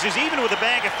 Jeffries is even with the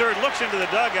bag at third, looks into the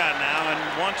dugout now and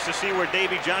wants to see where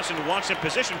Davey Johnson wants him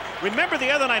positioned. Remember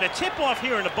the other night, a tip-off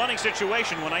here in a bunting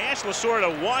situation when I asked Lasorda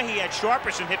why he had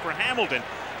Sharperson hit for Hamilton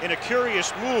in a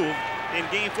curious move in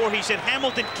Game 4. He said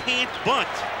Hamilton can't bunt,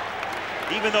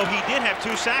 even though he did have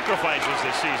 2 sacrifices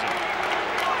this season.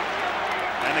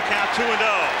 And the count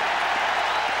 2-0.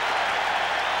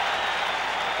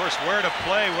 Of course, where to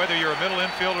play, whether you're a middle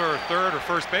infielder or third or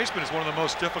first baseman, is one of the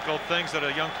most difficult things that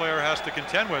a young player has to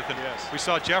contend with. And we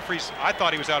saw Jeffries, I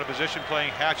thought he was out of position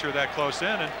playing Hatcher that close in.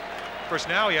 And of course,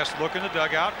 now he has to look in the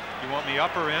dugout. You want me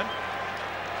up or in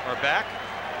or back?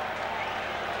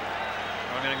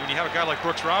 I mean, when you have a guy like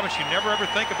Brooks Robbins, you never ever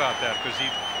think about that because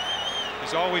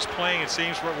he's always playing, it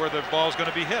seems, where the ball's going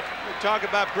to be hit. We talk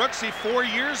about Brooksy 4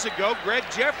 years ago. Greg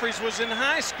Jeffries was in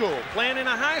high school, playing in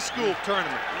a high school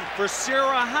tournament for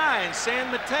Sierra High in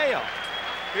San Mateo.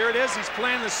 Here it is, he's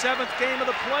playing the 7th game of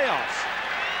the playoffs.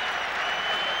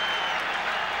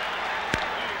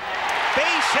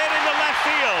 Base hit into left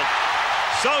field.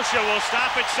 Socha will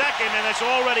stop at second, and it's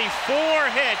already 4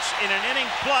 hits in an inning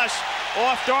plus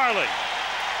off Darling.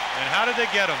 And how did they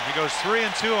get him? He goes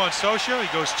 3-2 on Socha. He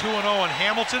goes 2-0 on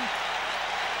Hamilton.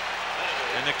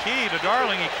 And the key to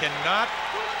Darling, he cannot.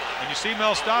 And you see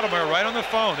Mel Stottlemyre right on the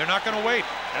phone. They're not going to wait.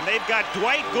 And they've got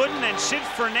Dwight Gooden and Sid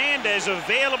Fernandez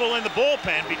available in the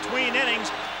bullpen. Between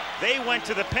innings, they went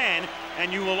to the pen,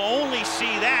 and you will only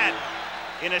see that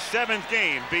in a 7th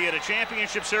game, be it a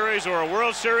championship series or a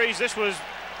World Series. This was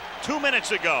 2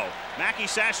 minutes ago. Mackey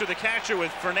Sasser, the catcher,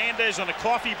 with Fernandez on a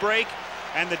coffee break,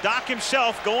 and the doc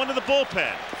himself going to the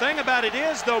bullpen. Thing about it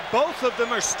is, though, both of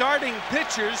them are starting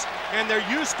pitchers, and they're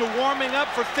used to warming up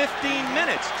for 15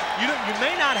 minutes. You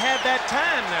may not have that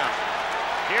time now.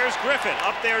 Here's Griffin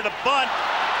up there to bunt,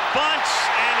 bunts,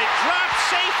 and it drops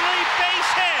safely,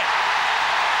 base hit.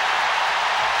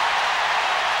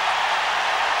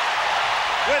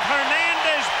 With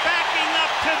Hernandez backing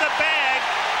up to the bag,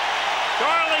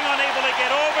 Darling unable to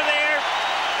get over there.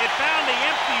 It found the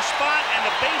empty spot, and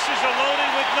the bases are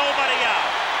loaded with nobody out.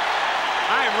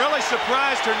 I am really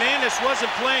surprised Hernandez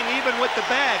wasn't playing even with the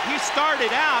bag. He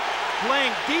started out playing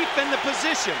deep in the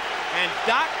position, and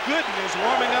Doc Gooden is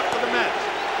warming up for the Mets.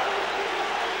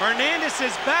 Hernandez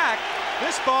is back.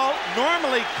 This ball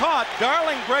normally caught.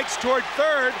 Darling breaks toward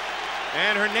third,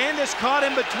 and Hernandez caught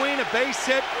in between, a base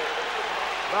hit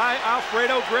by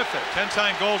Alfredo Griffin.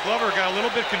 10-time Gold Glover got a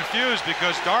little bit confused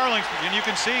because Darling, and you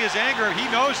can see his anger, he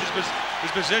knows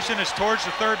his position is towards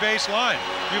the third base line.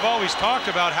 You've always talked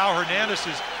about how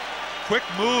Hernandez's quick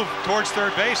move towards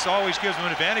third base always gives him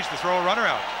an advantage to throw a runner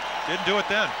out. Didn't do it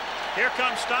then. Here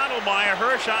comes Stottlemyre,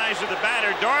 Hershiser the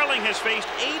batter. Darling has faced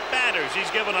 8 batters.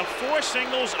 He's given up 4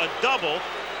 singles, a double,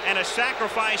 and a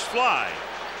sacrifice fly.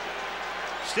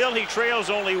 Still, he trails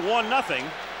only 1-0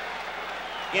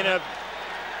 in a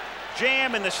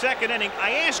jam in the 2nd inning.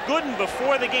 I asked Gooden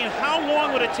before the game, how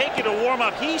long would it take you to warm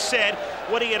up? He said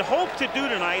what he had hoped to do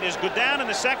tonight is go down in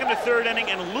the 2nd or 3rd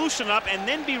inning and loosen up and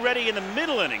then be ready in the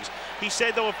middle innings. He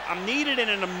said, though, if I'm needed in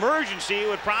an emergency, it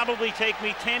would probably take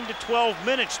me 10 to 12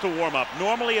 minutes to warm up.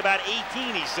 Normally about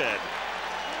 18, he said.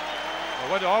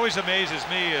 Well, what always amazes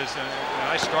me is, and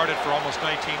I started for almost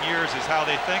 19 years, is how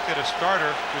they think that a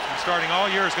starter who's been starting all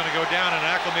year is going to go down and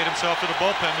acclimate himself to the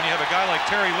bullpen when you have a guy like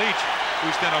Terry Leach,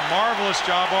 who's done a marvelous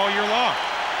job all year long.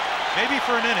 Maybe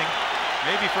for an inning,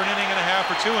 maybe for an inning and a half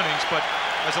or 2 innings, but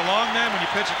as a long man, when you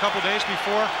pitch a couple days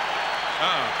before,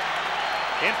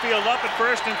 Infield up at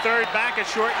 1st and 3rd, back at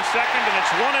short and 2nd, and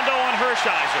it's 1-0 on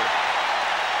Hershiser.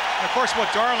 And of course, what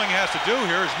Darling has to do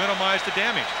here is minimize the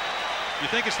damage. You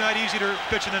think it's not easy to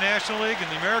pitch in the National League? In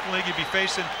the American League, you'd be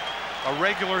facing a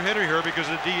regular hitter here because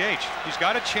of the DH. He's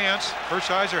got a chance.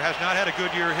 Hershiser has not had a good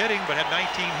year hitting, but had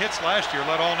 19 hits last year,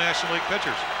 led all National League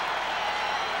pitchers.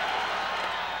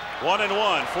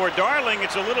 1-1. For Darling,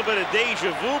 it's a little bit of deja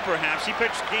vu, perhaps. He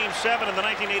pitched Game 7 in the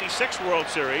 1986 World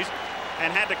Series and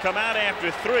had to come out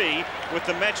after 3 with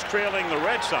the Mets trailing the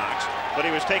Red Sox. But he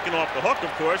was taken off the hook,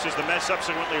 of course, as the Mets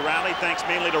subsequently rallied, thanks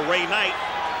mainly to Ray Knight,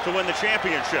 to win the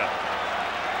championship.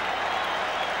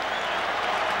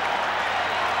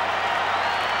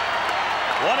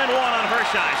 1-1 on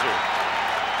Hershiser.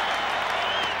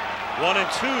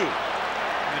 1-2.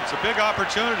 It's a big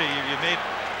opportunity. You made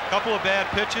a couple of bad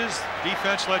pitches.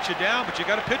 Defense let you down, but you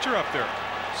got a pitcher up there.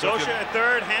 Socha at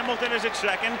 3rd, Hamilton is at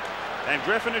 2nd, and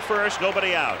Griffin at 1st,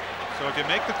 nobody out. So if you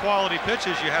make the quality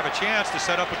pitches, you have a chance to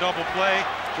set up a double play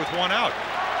with 1 out.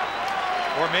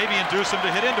 Or maybe induce him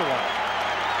to hit into 1.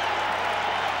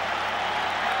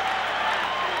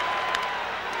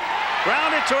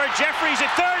 Grounded toward Jeffries at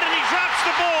 3rd, and he drops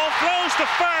the ball, throws to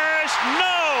 1st.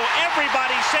 No!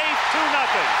 Everybody safe, 2-0.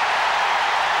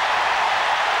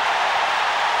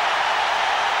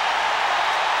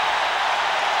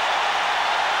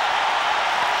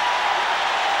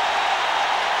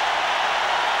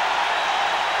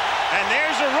 And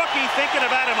there's a rookie thinking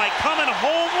about, am I coming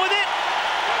home with it?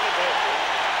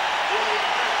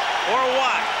 Or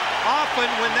what? Often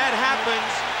when that happens,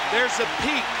 there's a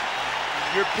peak.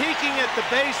 You're peeking at the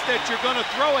base that you're going to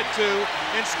throw it to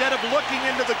instead of looking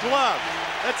into the glove.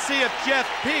 Let's see if Jeff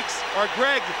peeks or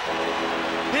Greg.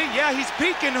 Yeah, he's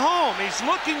peeking home. He's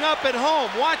looking up at home.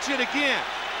 Watch it again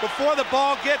before the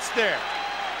ball gets there.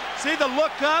 See the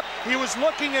look up? He was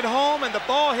looking at home and the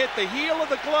ball hit the heel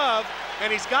of the glove,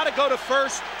 and he's got to go to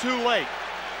 1st too late.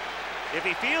 If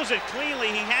he feels it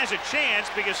cleanly, he has a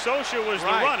chance because Socha was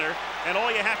the runner, and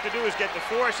all you have to do is get the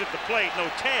force at the plate,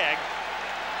 no tag.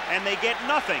 And they get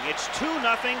nothing. It's 2-0.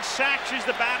 Sachs is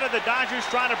the batter. The Dodgers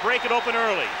trying to break it open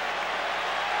early.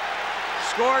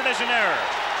 Scored as an error.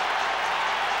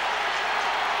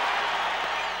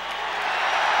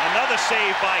 Another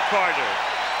save by Carter.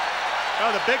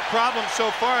 Oh, the big problem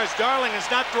so far is Darling is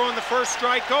not throwing the first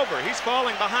strike over. He's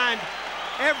falling behind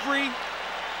every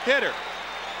hitter.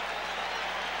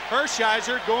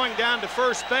 Hershiser going down to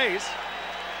first base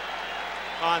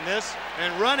on this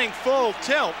and running full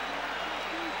tilt.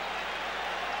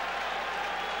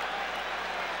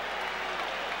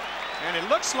 And it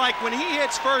looks like when he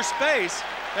hits first base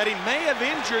that he may have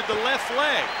injured the left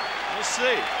leg. We'll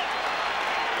see.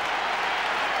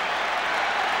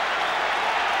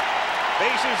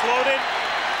 Bases loaded.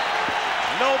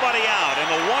 Nobody out. And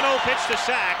the 1-0 pitch to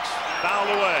Sachs. Fouled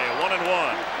away. 1-1.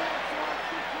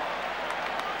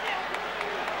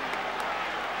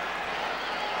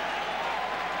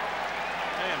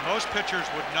 And most pitchers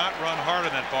would not run hard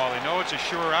on that ball. They know it's a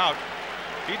sure out.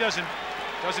 If he doesn't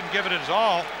give it his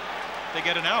all, they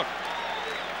get an out.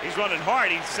 He's running hard.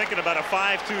 He's thinking about a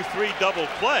 5-2-3 double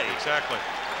play. Exactly.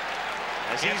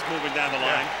 As he's moving down the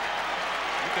line.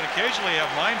 You can occasionally have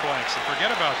mind blanks and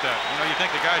forget about that. You know, you think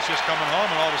the guy's just coming home,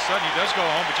 and all of a sudden he does go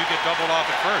home, but you get doubled off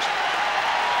at first.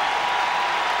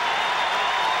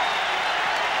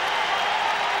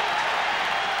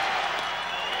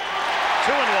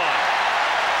 Two and one.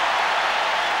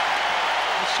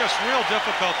 It's just real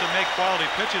difficult to make quality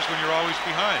pitches when you're always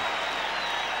behind.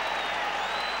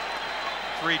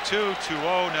 3-2,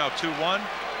 2-0, now 2-1.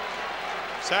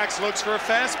 Sachs looks for a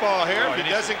fastball here. If he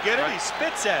doesn't get it, he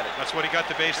spits at it. That's what he got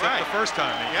the base hit the first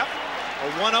time. Yep. A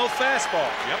 1-0 fastball.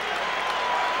 Yep.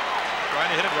 Trying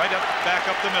to hit it right up, back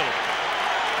up the middle.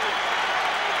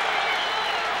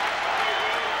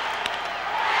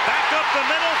 Back up the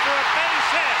middle for a base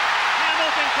hit.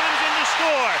 Hamilton comes in to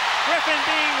score. Griffin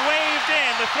being waved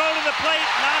in. The throw to the plate,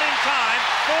 not in time.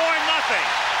 4-0.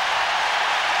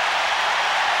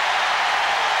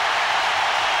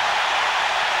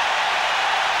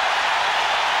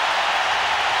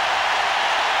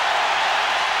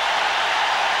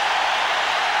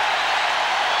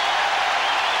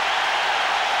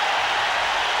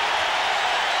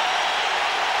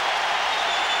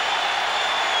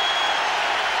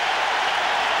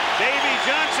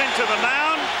 To the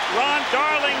mound, Ron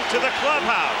Darling to the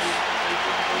clubhouse.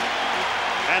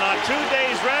 And on 2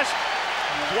 days rest,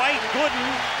 Dwight Gooden,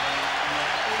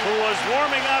 who was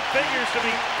warming up, figures to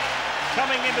be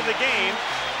coming into the game.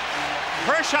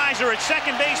 Hershiser at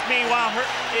second base. Meanwhile,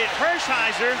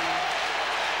 Hershiser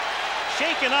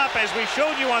shaken up as we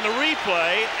showed you on the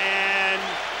replay, and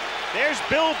there's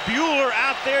Bill Bueller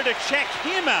out there to check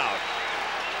him out.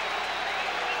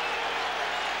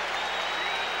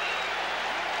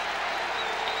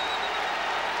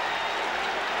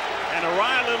 And a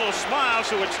wry little smile,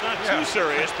 so it's not too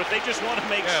serious, but they just want to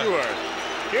make sure.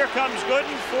 Here comes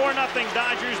Gooden, 4-0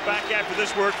 Dodgers. Back after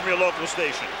this word from your local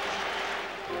station.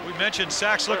 We mentioned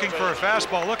Sachs looking for a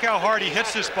fastball. Look how hard he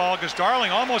hits this ball, because Darling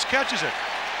almost catches it.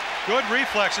 Good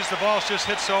reflexes. The ball's just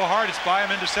hit so hard it's by him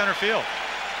into center field.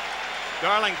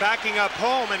 Darling backing up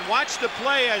home, and watch the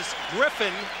play as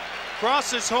Griffin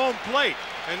crosses home plate.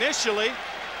 Initially,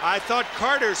 I thought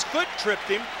Carter's foot tripped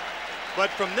him. But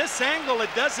from this angle, it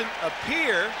doesn't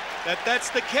appear that that's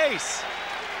the case.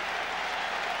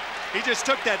 He just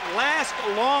took that last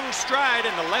long stride,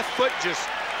 and the left foot just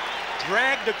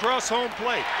dragged across home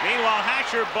plate. Meanwhile,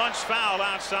 Hatcher bunts foul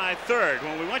outside third.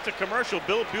 When we went to commercial,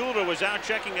 Bill Bueller was out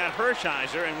checking out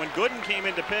Hershiser, and when Gooden came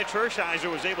in to pitch,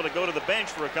 Hershiser was able to go to the bench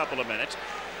for a couple of minutes.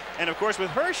 And of course,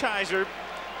 with Hershiser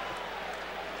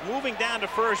moving down to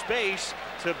first base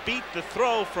to beat the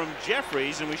throw from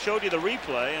Jeffries, and we showed you the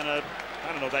replay, and I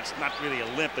don't know, that's not really a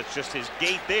limp, that's just his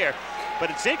gait there.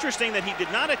 But it's interesting that he did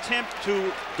not attempt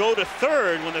to go to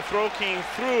third when the throw came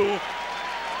through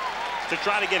to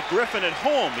try to get Griffin at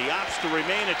home. He opts to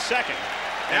remain at second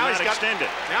and now not extend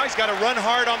it. Now he's got to run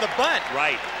hard on the bunt.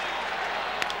 Right.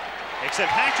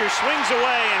 Except Hatcher swings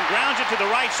away and grounds it to the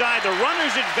right side. The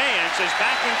runners advance as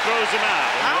Backman throws him out.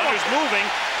 And the runners moving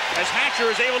as Hatcher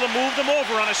is able to move them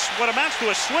over on what amounts to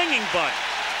a swinging bunt.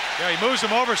 Yeah, he moves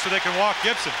them over so they can walk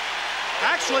Gibson.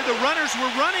 Actually, the runners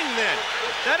were running then.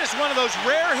 That is one of those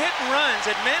rare hit and runs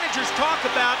that managers talk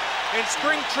about in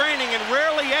spring training and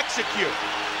rarely execute.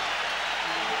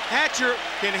 Hatcher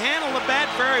can handle the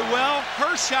bat very well.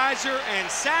 Hershiser and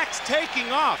Sachs taking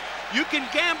off. You can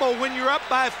gamble when you're up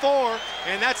by 4,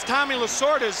 and that's Tommy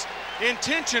Lasorda's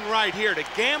intention right here, to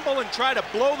gamble and try to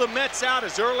blow the Mets out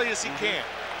as early as he can.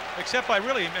 Except I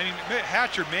mean,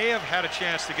 Hatcher may have had a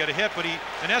chance to get a hit, but he,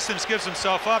 in essence, gives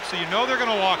himself up, so you know they're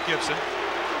going to walk Gibson.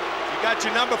 You got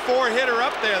your number 4 hitter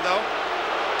up there, though.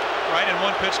 Right, and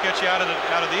one pitch gets you out of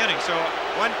the inning. So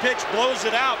one pitch blows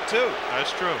it out, too.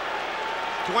 That's true.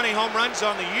 20 home runs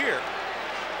on the year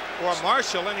for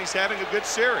Marshall, and he's having a good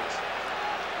series.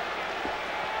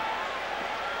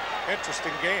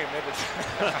 Interesting game.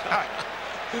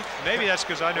 Maybe that's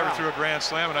because I never threw a grand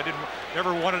slam and I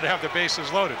never wanted to have the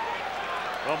bases loaded.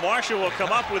 Well, Marshall will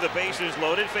come up with the bases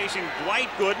loaded, facing Dwight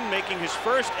Gooden, making his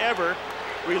first ever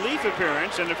relief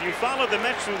appearance. And if you follow the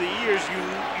Mets through the years, you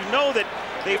know that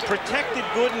they protected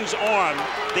Gooden's arm.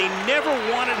 They never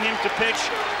wanted him to pitch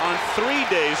on 3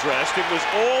 days rest. It was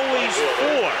always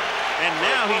 4. And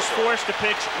now he's forced to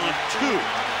pitch on 2.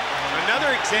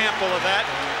 Another example of that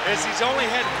is he's only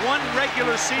had 1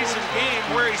 regular season game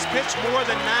where he's pitched more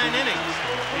than 9 innings.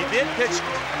 He did pitch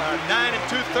 9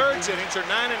 2/3 innings, or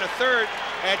 9 1/3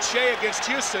 at Shea against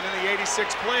Houston in the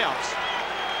 '86 playoffs.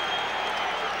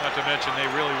 Not to mention they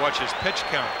really watch his pitch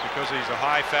count because he's a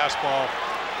high fastball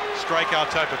strikeout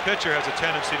type of pitcher, has a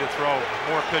tendency to throw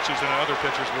more pitches than other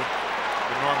pitchers would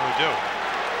normally do.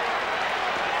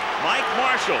 Mike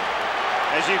Marshall,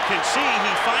 as you can see,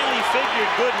 he finally figured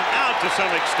Gooden out to some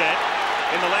extent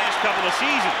in the last couple of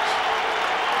seasons.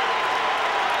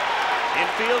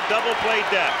 Infield double play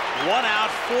depth. 1 out,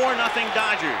 4-0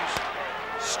 Dodgers.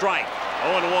 Strike.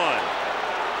 0-1.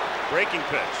 Breaking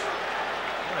pitch.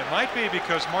 It might be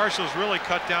because Marshall's really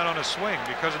cut down on his swing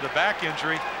because of the back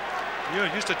injury. You know,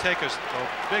 he used to take a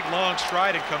big long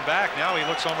stride and come back. Now he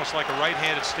looks almost like a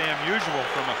right-handed Stan Musial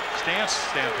from a stance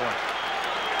standpoint.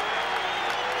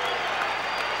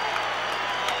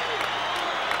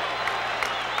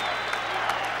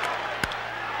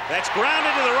 That's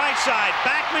grounded to the right side.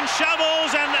 Backman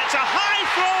shovels, and it's a high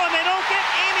throw, and they don't get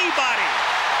anybody.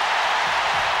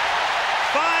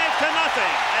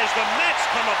 5-0 as the Mets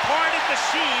come apart at the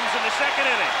seams in the second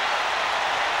inning.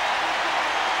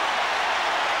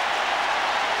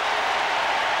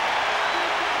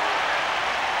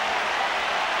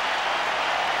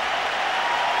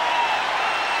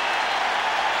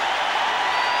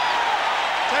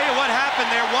 Tell you what happened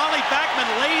there. Wally Backman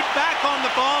laid back on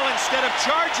the ball instead of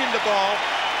charging the ball,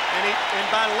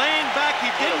 and by laying back, he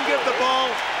didn't give the ball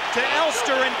to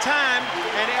Elster in time,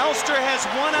 and Elster has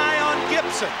one eye on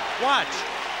Gibson. Watch.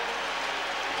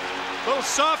 Little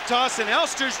soft toss, and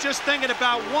Elster's just thinking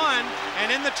about one,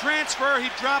 and in the transfer, he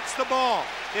drops the ball.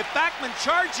 If Backman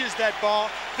charges that ball,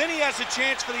 then he has a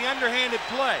chance for the underhanded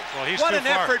play. Well, he's what too an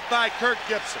far. effort by Kirk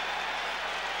Gibson.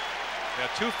 Yeah,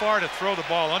 too far to throw the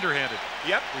ball underhanded.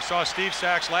 Yep. We saw Steve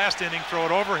Sachs last inning throw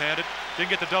it overhanded. Didn't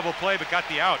get the double play, but got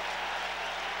the out.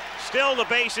 Still the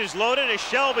bases loaded as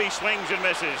Shelby swings and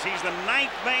misses. He's the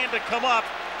 9th man to come up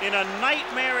in a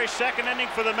nightmarish second inning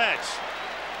for the Mets.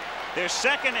 Their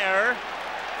second error.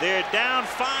 They're down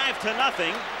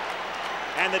 5-0.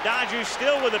 And the Dodgers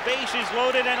still with the bases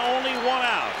loaded and only 1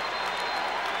 out.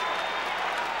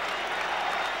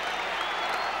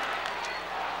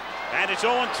 And it's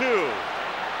 0-2.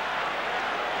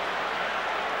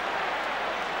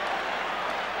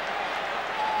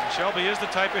 Shelby is the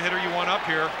type of hitter you want up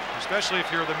here, especially if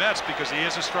you're the Mets, because he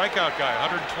is a strikeout guy.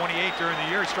 128 during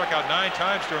the year. He struck out 9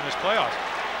 times during this playoffs.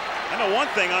 I know one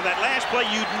thing on that last play,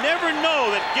 you'd never know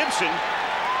that Gibson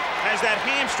has that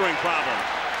hamstring problem.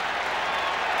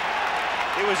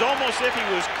 It was almost as if he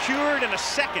was cured in a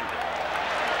second.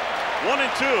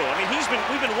 1-2. I mean,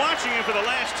 we've been watching him for the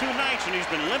last 2 nights, and he's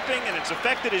been limping, and it's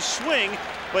affected his swing,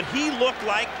 but he looked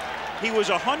like he was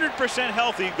 100%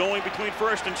 healthy going between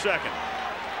first and second.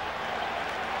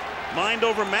 Mind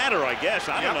over matter, I guess.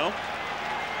 I don't know.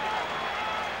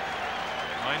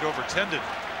 Mind over tendon.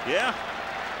 Yeah.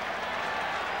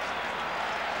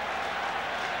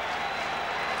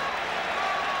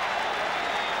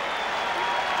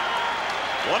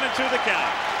 One and 2 the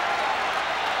count.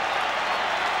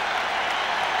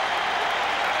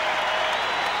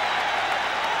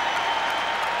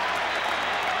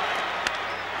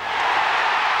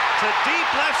 To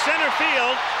deep left center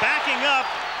field, backing up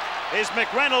is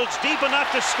McReynolds, deep enough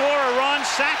to score a run.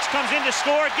 Sachs comes in to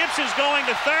score. Gibson's going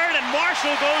to third, and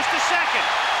Marshall goes to second.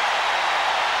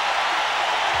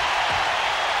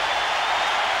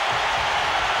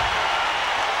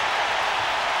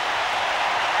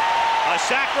 A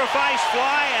sacrifice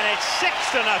fly, and it's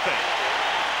 6-0.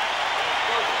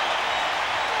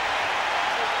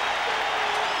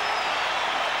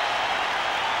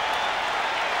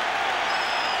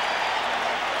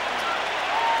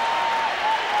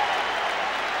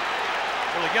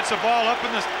 Gets the ball up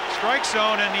in the strike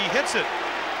zone, and he hits it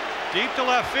deep to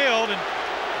left field, and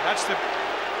that's the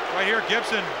right here.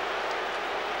 Gibson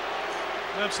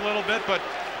limps a little bit, but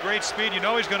great speed. You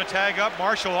know he's going to tag up.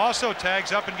 Marshall also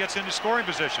tags up and gets into scoring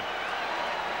position.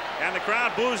 And the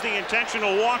crowd boos the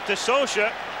intentional walk to Socha,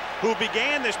 who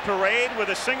began this parade with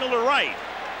a single to right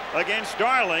against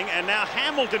Darling, and now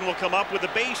Hamilton will come up with the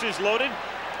bases loaded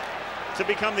to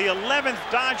become the 11th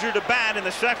Dodger to bat in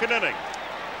the second inning.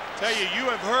 Tell you, you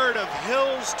have heard of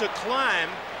hills to climb.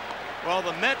 Well,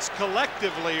 the Mets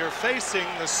collectively are facing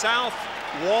the south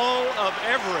wall of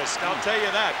Everest. I'll tell you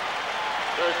that.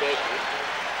 Third baseman,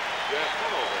 Jeff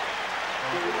Hanover.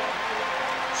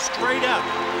 Straight up.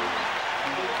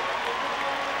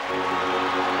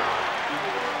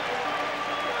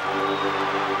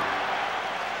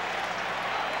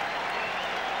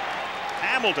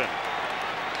 Hamilton.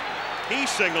 He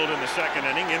singled in the second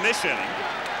inning. In this inning,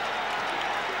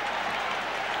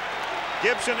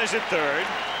 Gibson is at third.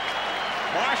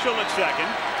 Marshall at second.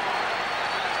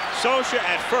 Socha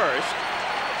at first.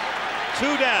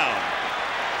 2 down.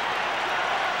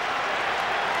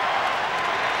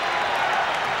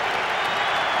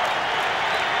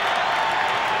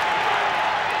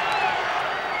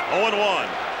 Oh and 1.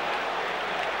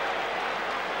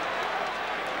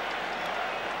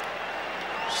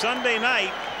 Sunday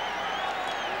night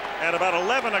at about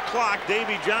 11 o'clock,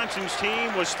 Davy Johnson's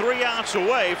team was 3 outs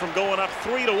away from going up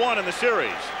 3-1 in the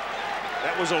series.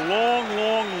 That was a long,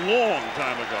 long, long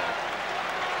time ago.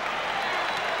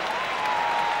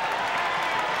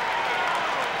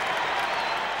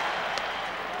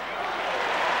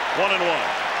 One and 1.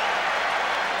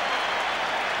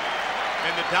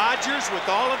 And the Dodgers, with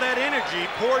all of that energy,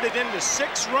 poured it into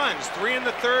 6 runs, 3 in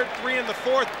the third, 3 in the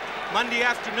fourth, Monday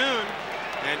afternoon,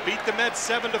 and beat the Mets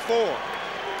 7-4.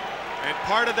 And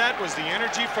part of that was the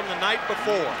energy from the night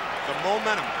before, the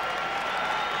momentum.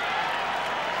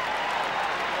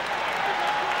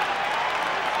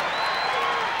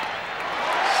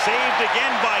 Saved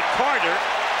again by Carter.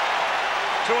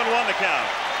 2-1 the count.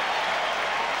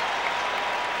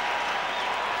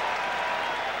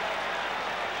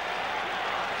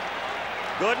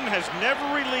 Gooden has never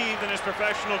relieved in his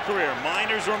professional career,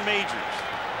 minors or majors.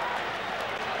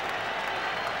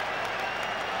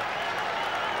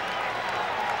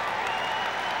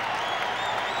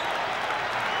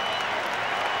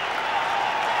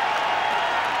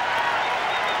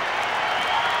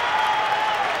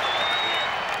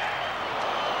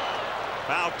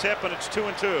 Foul tip, and it's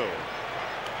 2-2.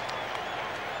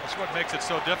 That's what makes it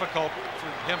so difficult for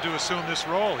him to assume this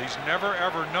role. He's never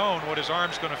ever known what his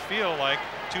arm's going to feel like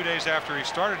 2 days after he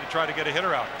started to try to get a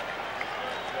hitter out.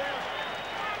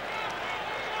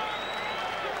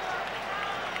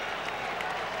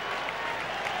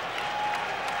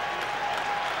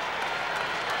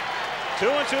 Two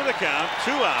and 2 the count,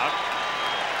 2 out.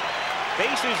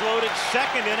 Bases loaded,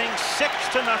 second inning,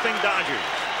 6-0 Dodgers.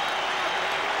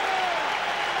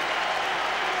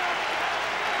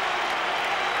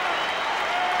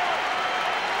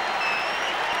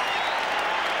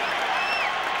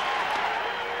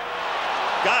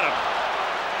 Got him.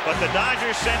 But the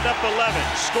Dodgers send up 11.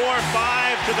 Score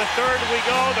 5 to the third we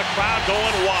go. The crowd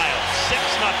going wild.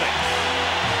 6-0.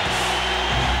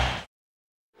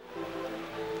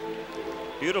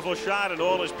 Beautiful shot, and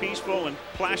all is peaceful and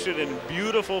placid and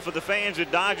beautiful for the fans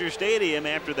at Dodger Stadium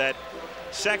after that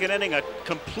second inning. A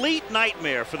complete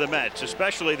nightmare for the Mets,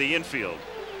 especially the infield.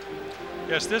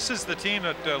 Yes, this is the team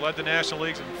that led the National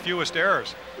League's in fewest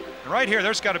errors. And right here,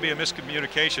 there's got to be a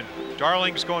miscommunication.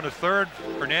 Darling's going to third.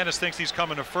 Hernandez thinks he's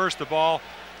coming to first. The ball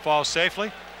falls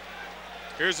safely.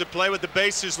 Here's the play with the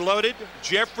bases loaded.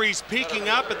 Jeffries peeking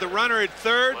up at the runner at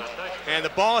third, and the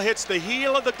ball hits the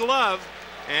heel of the glove,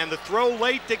 and the throw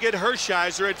late to get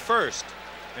Hershiser at first.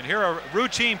 And here a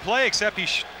routine play, except he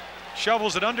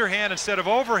shovels it underhand instead of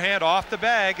overhand off the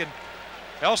bag. And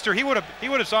Elster, he would have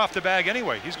off the bag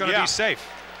anyway. He's going to be safe.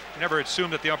 Never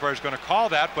assumed that the umpire was going to call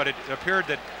that, but it appeared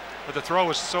that the throw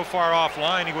was so far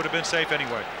offline, he would have been safe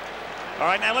anyway. All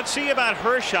right, now let's see about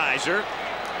Hershiser.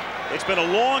 It's been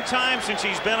a long time since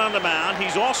he's been on the mound.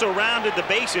 He's also rounded the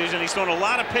bases, and he's thrown a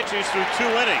lot of pitches through 2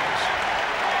 innings.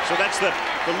 So that's the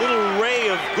little ray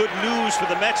of good news for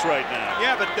the Mets right now.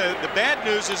 Yeah, but the bad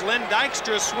news is Len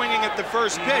Dykstra swinging at the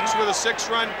first pitch with a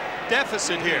 6-run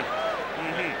deficit here.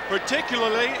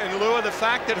 Particularly in lieu of the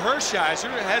fact that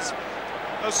Hershiser has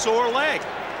a sore leg.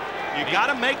 You got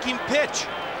to make him pitch.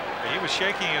 He was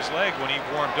shaking his leg when he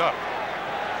warmed up.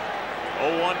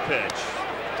 0-1 pitch.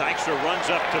 Dykstra runs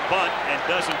up to bunt and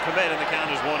doesn't commit, and the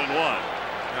count is 1-1.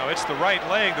 Now it's the right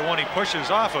leg, the one he pushes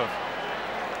off of.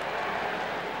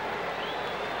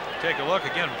 Take a look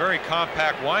again, very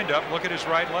compact windup. Look at his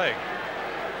right leg.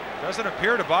 Doesn't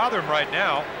appear to bother him right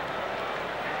now.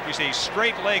 He's a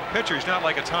straight leg pitcher. He's not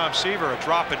like a Tom Seaver, a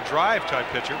drop and drive type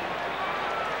pitcher.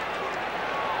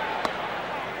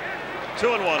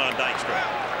 2-1 on Dykstra.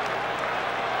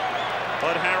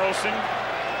 Bud Harrelson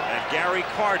and Gary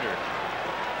Carter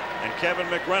and Kevin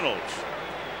McReynolds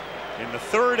in the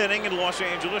third inning in Los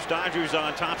Angeles. Dodgers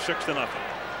on top 6-0.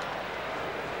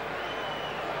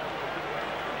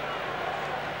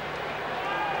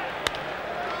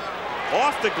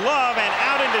 Off the glove and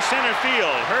out into center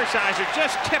field. Hershiser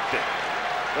just tipped it,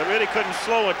 but really couldn't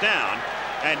slow it down.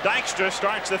 And Dykstra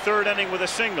starts the third inning with a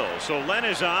single. So Len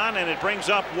is on, and it brings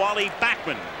up Wally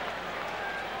Backman.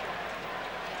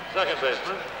 Second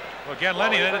baseman. Well, again,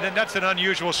 Lenny, that's an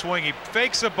unusual swing. He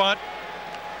fakes a bunt.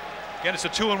 Again, it's a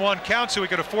 2-1 count, so he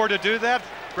could afford to do that.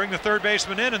 Bring the third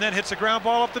baseman in, and then hits a ground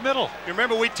ball up the middle. You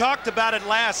remember we talked about it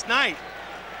last night,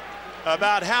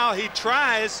 about how he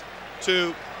tries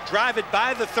to drive it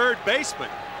by the third baseman.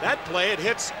 That play, it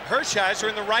hits Hershiser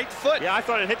in the right foot. Yeah, I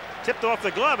thought it tipped off the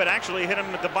glove. It actually hit him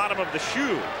at the bottom of the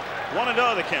shoe.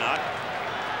 1-0 the count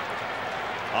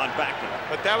on Backman.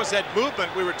 But that was that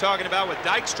movement we were talking about with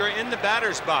Dykstra in the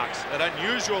batter's box. That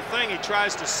unusual thing. He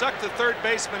tries to suck the third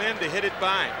baseman in to hit it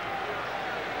by him.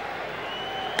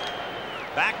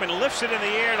 Backman lifts it in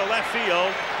the air to left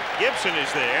field. Gibson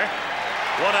is there.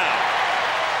 1 out.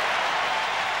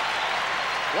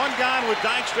 One gone with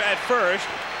Dykstra at first.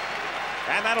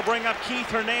 And that'll bring up Keith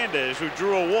Hernandez, who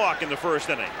drew a walk in the first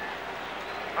inning.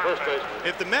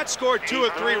 If the Mets score 2 or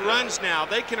 3 runs now,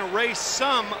 they can erase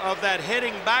some of that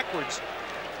heading backwards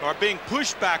or being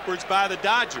pushed backwards by the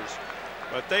Dodgers.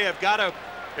 But they have got to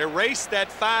erase that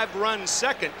 5-run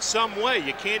second some way.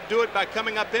 You can't do it by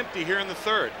coming up empty here in the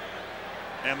third.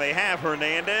 And they have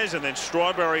Hernandez, and then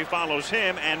Strawberry follows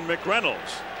him, and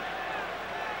McReynolds.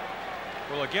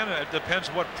 Well, again, it depends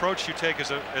what approach you take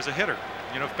as a hitter.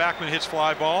 You know, if Backman hits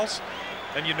fly balls,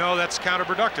 then you know that's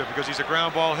counterproductive because he's a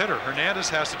ground ball hitter. Hernandez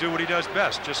has to do what he does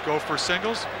best, just go for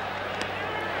singles.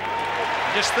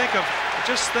 And just think of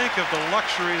the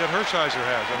luxury that Hershiser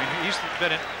has. I mean, he's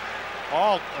been in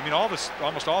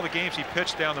almost all the games he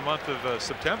pitched down the month of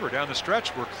September, down the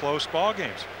stretch, were close ball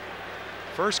games.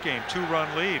 First game,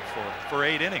 2-run lead for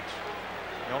 8 innings.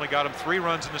 He only got him 3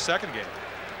 runs in the second game.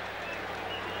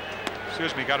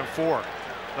 Excuse me, got him 4.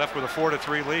 Left with a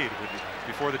 4-3 lead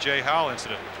before the Jay Howell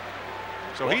incident.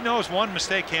 So he knows one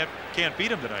mistake can't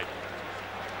beat him tonight.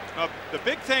 The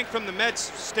big thing from the Mets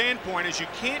standpoint is you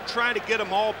can't try to get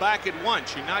them all back at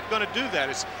once. You're not going to do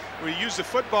that. We used the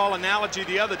football analogy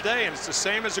the other day, and it's the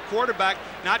same as a quarterback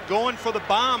not going for the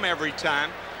bomb every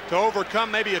time to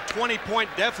overcome maybe a 20-point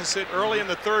deficit early in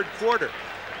the third quarter.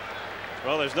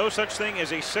 Well, there's no such thing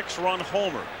as a 6-run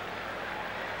homer.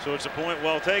 So it's a point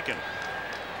well taken.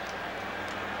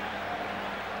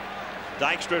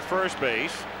 Dykstra at first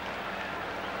base.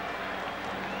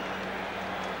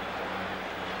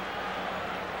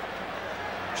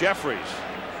 Jeffries.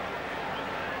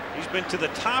 He's been to the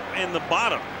top and the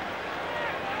bottom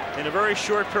in a very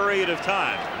short period of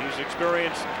time. He's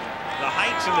experienced the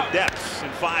heights and the depths in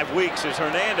 5 weeks as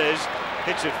Hernandez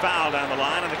hits it foul down the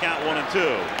line, and the count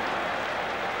 1-2.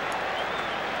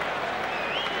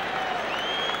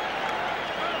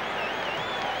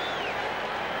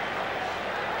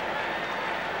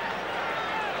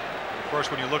 Of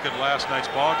course, when you look at last night's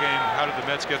ball game, how did the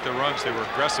Mets get their runs? They were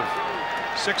aggressive.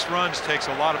 6 runs takes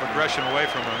a lot of aggression away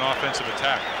from an offensive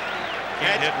attack.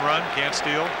 Can't hit and run, can't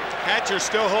steal. Hatcher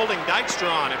still holding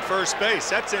Dykstra on at first base.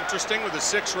 That's interesting with a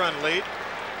 6-run lead.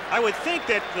 I would think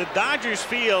that the Dodgers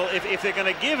feel if they're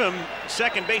going to give him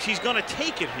second base, he's going to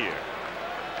take it here.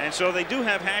 And so they do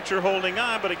have Hatcher holding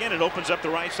on, but again, it opens up the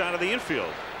right side of the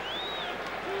infield.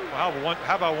 Well,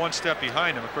 how about one step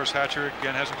behind him? Of course, Hatcher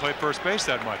again hasn't played first base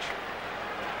that much.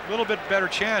 A little bit better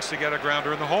chance to get a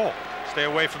grounder in the hole. Stay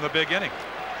away from the big inning.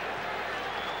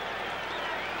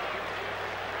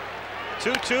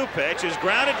 2-2 pitch is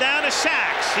grounded down to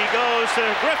Sachs. He goes to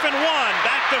Griffin 1,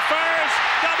 back to first,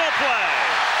 double play.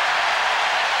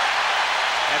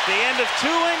 At the end of 2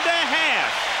 1/2,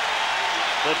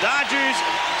 the Dodgers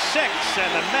 6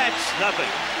 and the Mets nothing.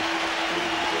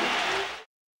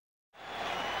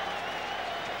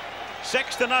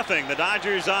 6-0. The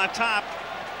Dodgers on top.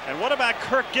 And what about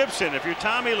Kirk Gibson? If you're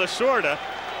Tommy Lasorda,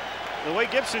 the way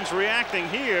Gibson's reacting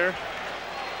here,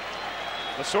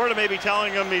 Lasorda may be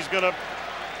telling him he's going to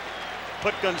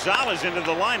put Gonzalez into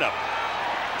the lineup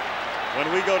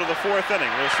when we go to the 4th inning.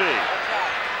 We'll see.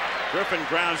 Griffin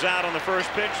grounds out on the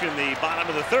first pitch in the bottom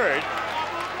of the 3rd.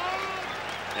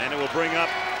 And it will bring up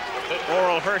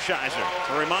Oral Hershiser.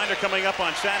 A reminder coming up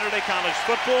on Saturday, college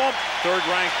football.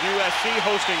 3rd-ranked USC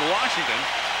hosting Washington.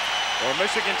 Or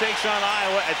Michigan takes on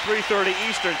Iowa at 3:30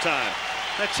 Eastern time.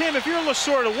 Now, Tim, if you're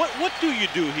Lasorda, what do you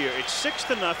do here? It's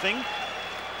 6-0.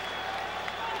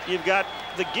 You've got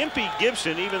the gimpy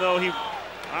Gibson, even though he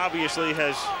obviously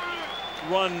has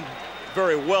run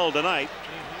very well tonight.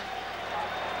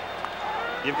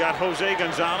 You've got Jose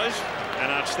Gonzalez, an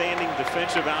outstanding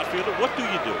defensive outfielder. What do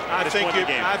you do?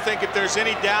 I think if there's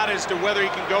any doubt as to whether he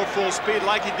can go full speed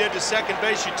like he did to second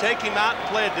base, you take him out and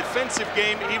play a defensive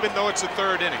game even though it's a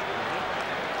 3rd inning.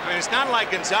 I mean, it's not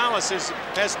like Gonzalez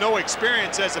has no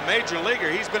experience as a major leaguer.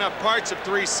 He's been up parts of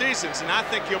 3 seasons, and I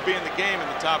think he'll be in the game in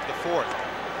the top of the 4th.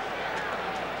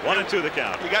 1-2 the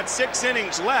count. You got 6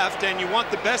 innings left, and you want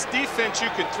the best defense you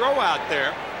can throw out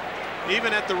there,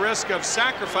 even at the risk of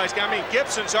sacrifice. I mean,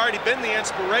 Gibson's already been the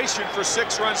inspiration for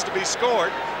 6 runs to be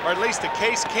scored, or at least a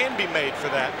case can be made for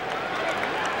that.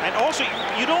 And also,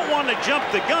 you don't want to jump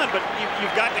the gun, but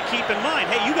you've got to keep in mind,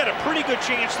 hey, you got a pretty good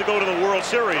chance to go to the World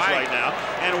Series right now,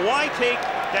 and why take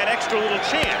that extra little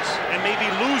chance and maybe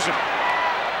lose him?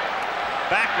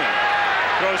 Backman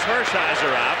throws Hershiser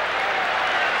out.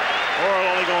 Orel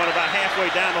only going about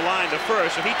halfway down the line to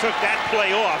first, so he took that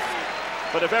play off.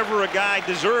 But if ever a guy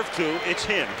deserved to, it's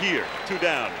him here. 2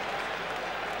 down.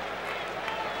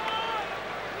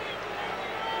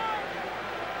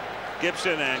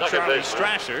 Gibson and Charlie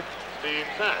Strasser.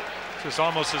 This is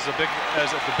almost as big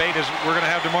as a debate as we're going to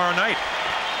have tomorrow night.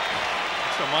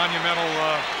 It's a monumental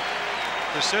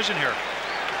decision here.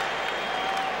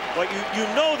 Well, you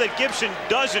know that Gibson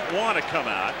doesn't want to come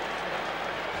out.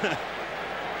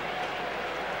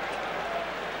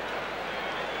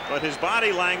 But his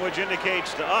body language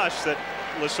indicates to us that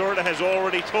Lasorda has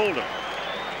already told him.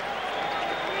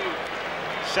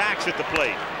 Sacks at the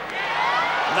plate.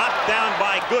 Knocked down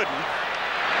by Gooden.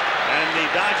 And the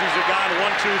Dodgers are gone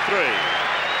 1-2-3.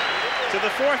 To the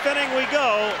 4th inning we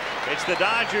go. It's the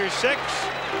Dodgers 6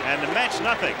 and the Mets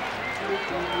nothing.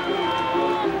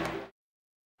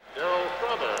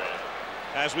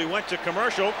 As we went to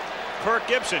commercial, Kirk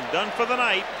Gibson done for the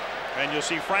night. And you'll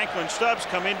see Franklin Stubbs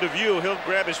come into view. He'll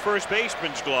grab his first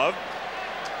baseman's glove.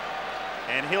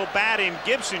 And he'll bat in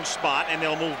Gibson's spot, and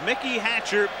they'll move Mickey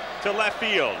Hatcher to left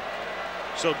field.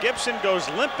 So Gibson goes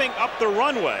limping up the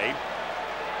runway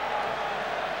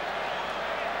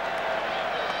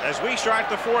as we start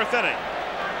the 4th inning.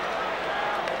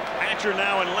 Hatcher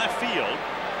now in left field.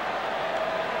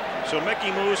 So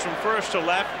Mickey moves from first to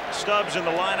left. Stubbs in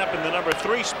the lineup in the number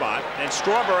 3 spot. And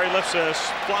Strawberry lifts a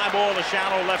fly ball to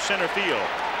shallow left center field.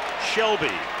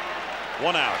 Shelby,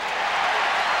 1 out.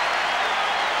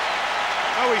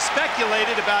 Oh, we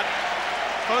speculated about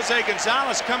Jose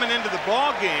Gonzalez coming into the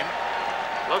ball game.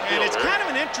 And it's kind of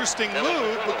an interesting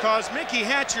move because Mickey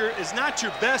Hatcher is not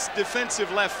your best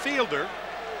defensive left fielder.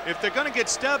 If they're going to get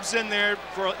Stubbs in there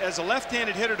as a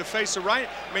left-handed hitter to face a right,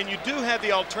 I mean, you do have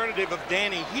the alternative of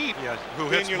Danny Heap. Yeah, who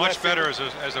hits much better as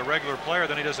a regular player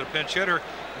than he does a pinch hitter.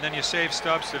 And then you save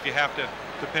Stubbs if you have to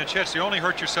pinch hit. So you only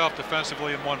hurt yourself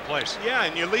defensively in one place. Yeah,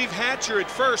 and you leave Hatcher at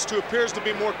first, who appears to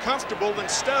be more comfortable than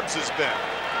Stubbs has been.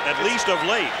 At least of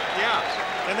late. Yeah.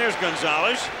 And there's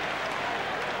Gonzalez,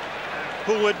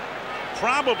 who would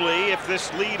probably, if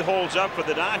this lead holds up for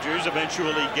the Dodgers,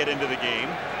 eventually get into the game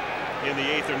in the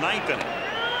 8th or 9th inning.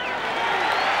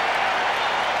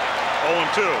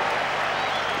 0-2.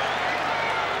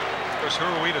 Of course, who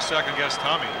are we to second guess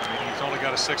Tommy? I mean, he's only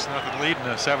got a 6-0 lead in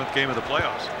the 7th game of the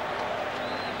playoffs.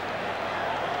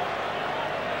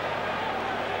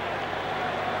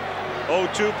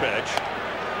 (0-2) pitch.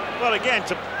 Well, again,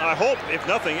 I hope, if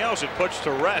nothing else, it puts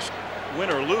to rest,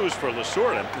 win or lose, for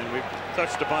Lasorda. And we've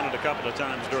touched upon it a couple of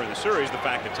times during the series, the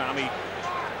fact that Tommy,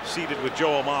 seated with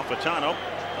Joe Amalfitano,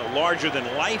 a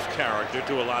larger-than-life character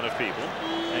to a lot of people,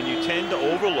 and you tend to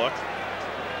overlook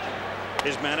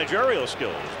his managerial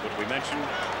skills. But we mentioned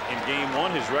in Game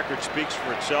 1, his record speaks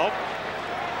for itself.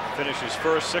 Finishes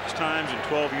first 6 times in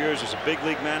 12 years as a big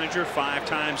league manager, 5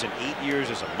 times in 8 years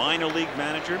as a minor league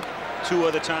manager. 2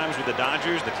 other times with the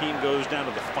Dodgers. The team goes down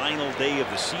to the final day of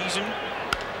the season.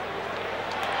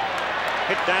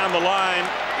 Hit down the line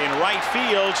in right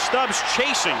field. Stubbs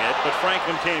chasing it, but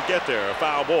Franklin can't get there. A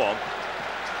foul ball.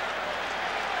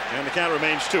 And the count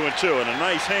remains 2-2, and a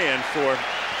nice hand for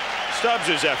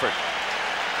Stubbs' effort.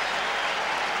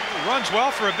 He runs well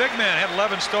for a big man. Had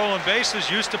 11 stolen bases.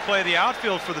 Used to play the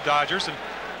outfield for the Dodgers, and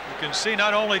you can see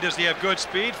not only does he have good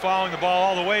speed, following the ball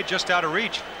all the way just out of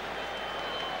reach.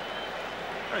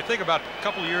 I think about a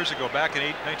couple of years ago, back in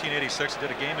 1986, I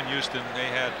did a game in Houston. They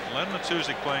had Len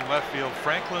Matuzik playing left field,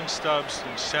 Franklin Stubbs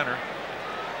in center.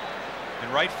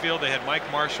 In right field, they had Mike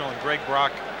Marshall and Greg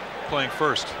Brock playing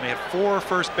first. And they had 4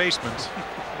 first basemen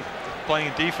playing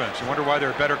in defense. You wonder why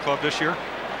they're a better club this year?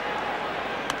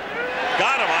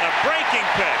 Got him on a breaking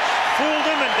pitch. Fooled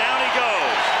him, and down he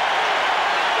goes.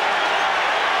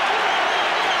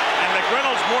 And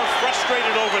McReynolds more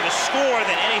frustrated over the score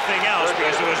than anything else,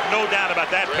 because there was no doubt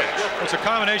about that pitch. It's a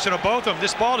combination of both of them.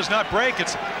 This ball does not break.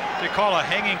 It's they call a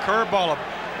hanging curveball,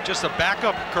 just a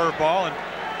backup curveball, and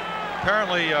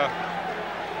apparently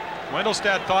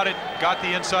Wendelstedt thought it got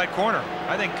the inside corner.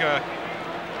 I think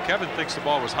Kevin thinks the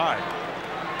ball was high.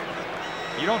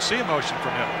 You don't see emotion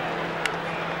from him.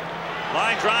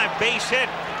 Line drive, base hit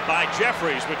by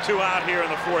Jeffries with 2 out here in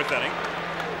the 4th inning.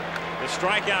 The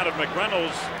strikeout of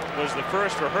McReynolds was the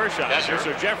first for Hershiser,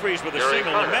 so Jeffries with a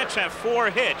single. The Mets have 4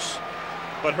 hits,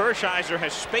 but Hershiser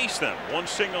has spaced them. 1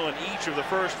 single in each of the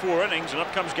first 4 innings, and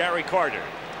up comes Gary Carter.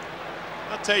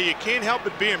 I'll tell you can't help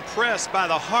but be impressed by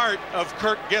the heart of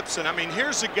Kirk Gibson. I mean,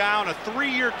 here's a guy on a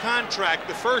 3-year contract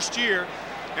the first year,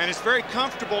 and it's very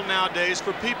comfortable nowadays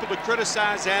for people to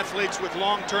criticize athletes with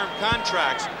long-term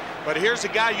contracts. But here's a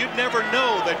guy you'd never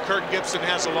know that Kirk Gibson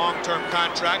has a long-term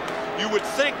contract. You would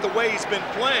think the way he's been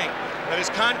playing that his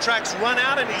contract's run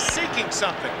out and he's seeking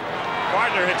something.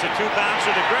 Gardner hits a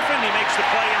 2-bouncer to Griffin. He makes the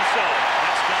play himself.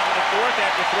 That's down to the 4th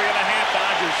after 3.5.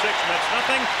 Dodgers 6, Mets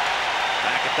nothing.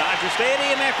 Back at Dodger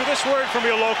Stadium after this word from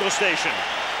your local station.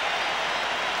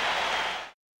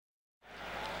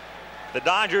 The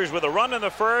Dodgers with a run in the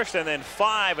 1st and then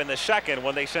 5 in the 2nd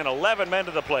when they sent 11 men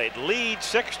to the plate. Lead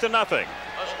 6-0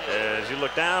 as you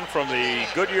look down from the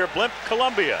Goodyear Blimp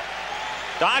Columbia.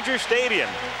 Dodger Stadium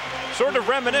sort of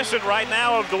reminiscent right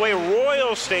now of the way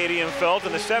Royal Stadium felt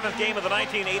in the 7th game of the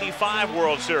 1985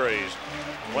 World Series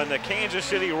when the Kansas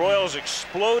City Royals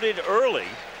exploded early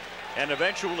and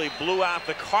eventually blew out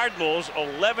the Cardinals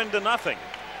 11-0.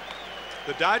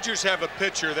 The Dodgers have a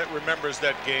pitcher that remembers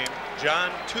that game,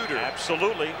 John Tudor.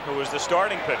 Absolutely, who was the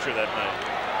starting pitcher that night.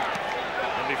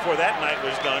 And before that night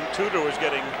was done, Tudor was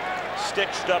getting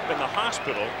stitched up in the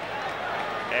hospital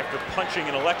after punching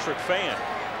an electric fan.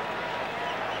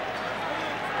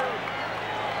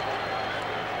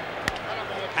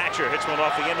 Hatcher hits one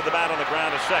off the end of the bat on the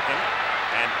ground to second,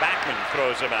 and Backman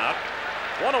throws him out.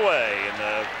 1 away in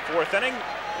the 4th inning,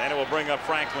 and it will bring up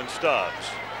Franklin Stubbs.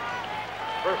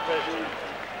 First baseman,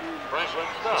 Franklin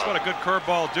Stubbs. That's what a good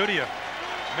curveball do to you.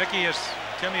 Timmy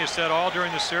has said all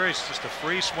during the series, just a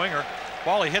free swinger.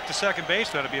 Ball he hit the second base,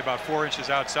 that'd be about 4 inches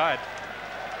outside.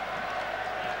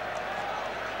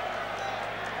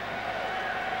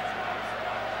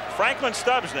 Franklin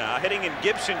Stubbs now hitting in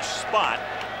Gibson's spot.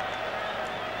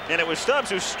 And it was Stubbs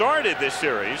who started this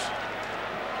series.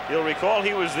 You'll recall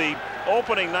he was the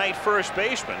opening night first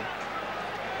baseman.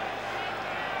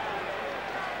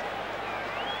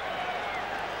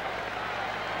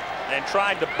 And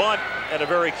tried to bunt at a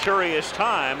very curious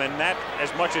time, and that,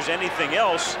 as much as anything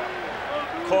else,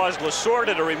 caused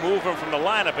Lasorda to remove him from the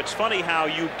lineup. It's funny how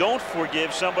you don't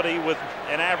forgive somebody with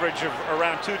an average of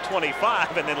around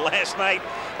 225, and then last night,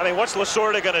 I mean, what's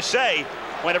Lasorda going to say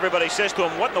when everybody says to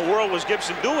him, what in the world was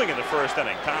Gibson doing in the 1st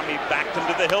inning? Tommy backed him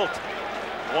to the hilt.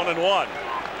 1-1.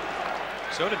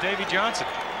 So did Davey Johnson.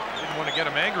 He didn't want to get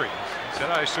him angry. He said,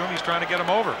 I assume he's trying to get him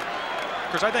over.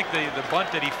 Because I think the bunt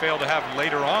that he failed to have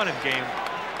later on in game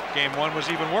 1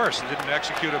 was even worse. He didn't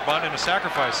execute a bunt in a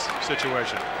sacrifice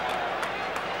situation.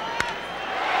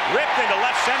 Ripped into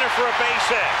left center for a base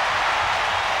hit.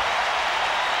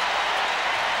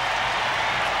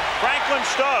 Franklin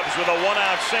Stubbs with a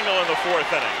 1-out single in the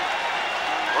 4th inning.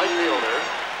 Right fielder,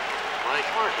 Mike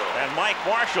Marshall. And Mike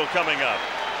Marshall coming up.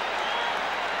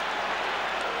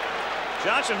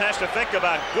 Johnson has to think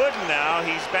about Gooden now.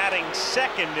 He's batting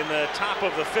 2nd in the top of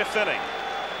the 5th inning.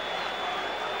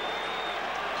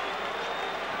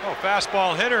 Oh,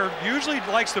 fastball hitter usually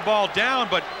likes the ball down,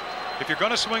 but if you're going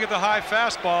to swing at the high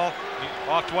fastball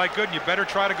off Dwight Gooden, you better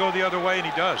try to go the other way, and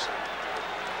he does.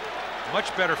 Much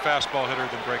better fastball hitter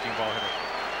than breaking ball hitter.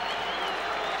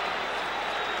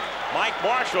 Mike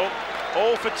Marshall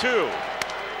 0 for 2.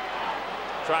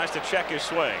 Tries to check his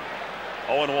swing.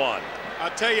 0-1. I'll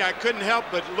tell you, I couldn't help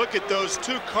but look at those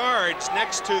 2 cards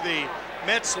next to the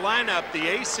Mets lineup, the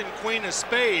ace and queen of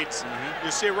spades.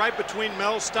 You see right between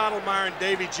Mel Stottlemyre and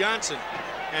Davey Johnson.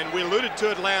 And we alluded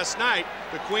to it last night,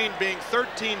 the queen being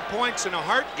 13 points in a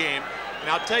Hart game. And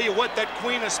I'll tell you what, that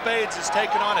queen of spades has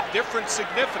taken on a different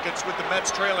significance with the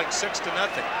Mets trailing 6-0.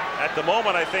 At the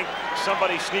moment, I think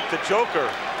somebody sneaked the joker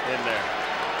in there.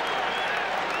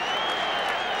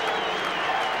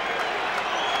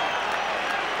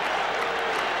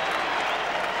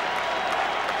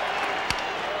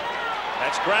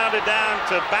 That's grounded down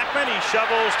to Backman. He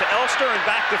shovels to Elster and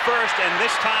back to first, and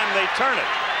this time they turn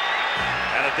it.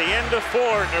 And at the end of 4,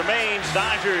 it remains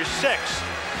Dodgers 6,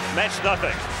 Mets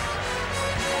nothing.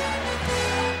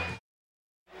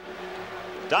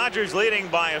 Dodgers leading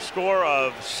by a score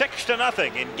of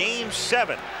 6-0 in Game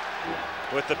 7,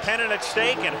 with the pennant at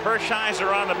stake and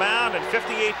Hershiser on the mound and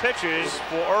 58 pitches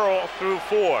for Earl through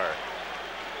 4.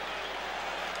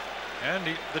 And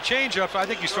the changeups, I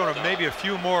think he's thrown maybe a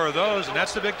few more of those, and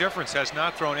that's the big difference. Has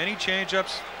not thrown any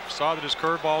changeups. Saw that his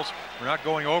curveballs were not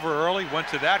going over early. Went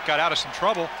to that, got out of some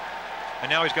trouble,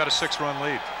 and now he's got a 6-run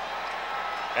lead.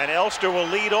 And Elster will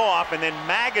lead off, and then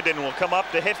Magadan will come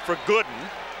up to hit for Gooden.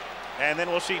 And then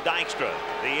we'll see Dykstra,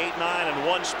 the 8, 9, and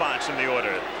 1 spots in the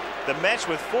order. The Mets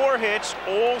with 4 hits,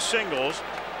 all singles,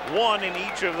 1 in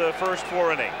each of the first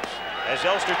 4 innings. As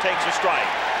Elster takes a strike.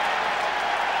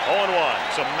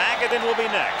 0-1. So Magadan will be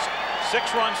next.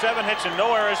 6 runs, 7 hits, and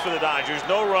no errors for the Dodgers.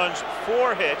 No runs,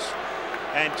 4 hits,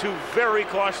 and 2 very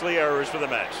costly errors for the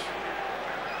Mets.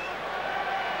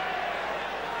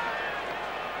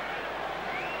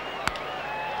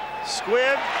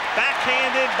 Squibb,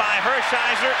 backhanded by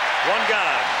Hershiser, 1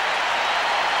 gone.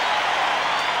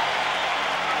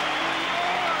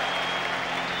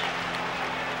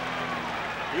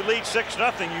 You lead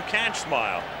 6-0, you can't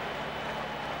smile.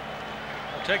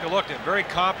 Take a look at very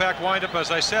compact windup.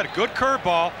 As I said, a good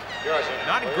curveball.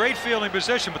 Not in great fielding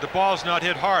position, but the ball's not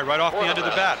hit hard right off the end of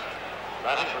the bat.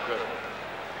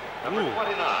 Ooh,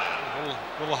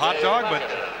 little hot dog, but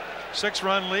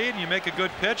 6-run lead, and you make a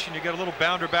good pitch, and you get a little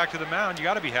bounder back to the mound. You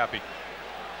got to be happy.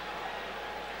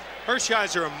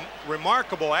 Hershiser, a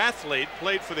remarkable athlete,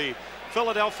 played for the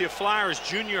Philadelphia Flyers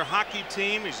junior hockey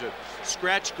team. He's a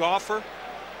scratch golfer.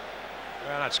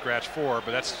 Well, not scratch 4,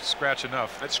 but that's scratch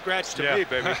enough. That's scratch to me,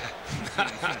 baby.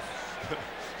 Well,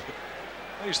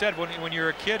 he said when you're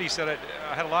a kid, he said,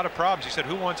 I had a lot of problems. He said,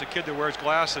 who wants a kid that wears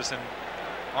glasses and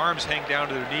arms hang down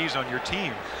to their knees on your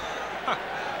team?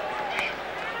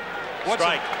 What's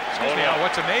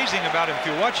amazing about him, if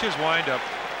you watch his windup,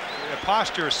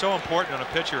 posture is so important on a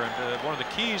pitcher, and one of the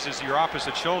keys is your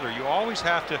opposite shoulder. You always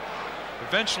have to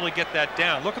eventually get that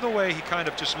down. Look at the way he kind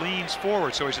of just leans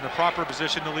forward, so he's in the proper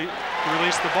position to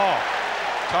release the ball.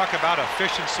 Talk about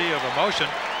efficiency of emotion.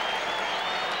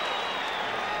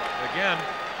 Again,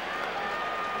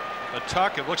 a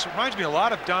tuck. It reminds me a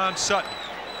lot of Don Sutton.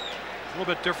 A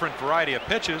little bit different variety of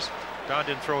pitches. Don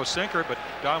didn't throw a sinker, but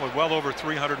Don with well over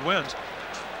 300 wins.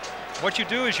 What you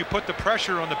do is you put the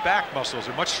pressure on the back muscles.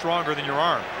 They're much stronger than your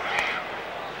arm.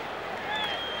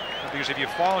 Because if you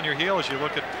fall on your heels, you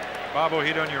look at Bob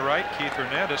Ojeda on your right, Keith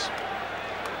Hernandez.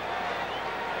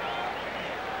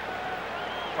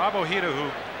 Bob Ojeda, who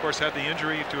of course had the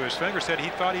injury to his finger, said he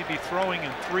thought he'd be throwing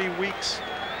in 3 weeks.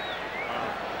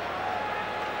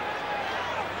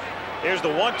 Here's the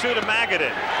 1-2 to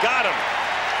Magadan. Got him.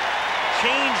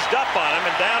 Changed up on him,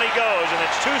 and down he goes, and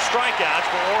it's 2 strikeouts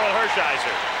for Orel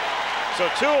Hershiser. So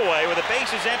 2 away with the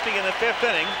bases empty in the 5th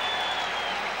inning.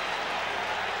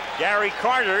 Gary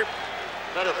Carter,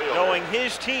 knowing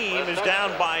his team is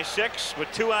down by 6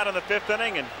 with 2 out in the 5th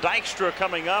inning, and Dykstra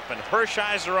coming up, and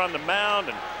Hershiser on the mound,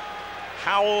 and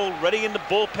Howell ready in the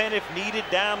bullpen if needed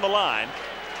down the line.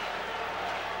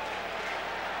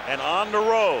 And on the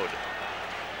road.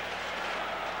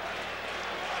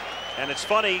 And it's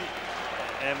funny,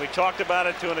 and we talked about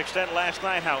it to an extent last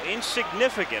night, how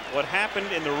insignificant what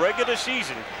happened in the regular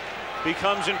season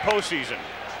becomes in postseason.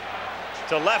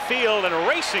 To left field and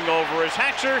racing over is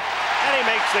Hatcher, and he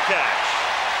makes the catch.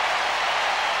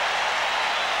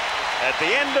 At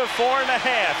the end of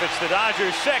 4½, it's the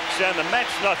Dodgers 6 and the Mets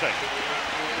nothing.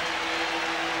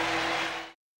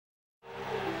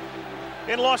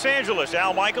 In Los Angeles,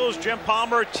 Al Michaels, Jim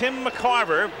Palmer, Tim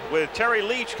McCarver, with Terry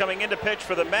Leach coming in to pitch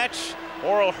for the Mets.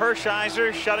 Orel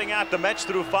Hershiser shutting out the Mets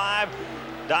through 5.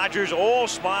 Dodgers all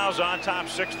smiles on top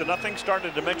 6-0.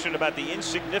 Started to mention about the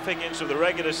insignificance of the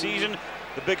regular season.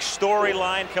 The big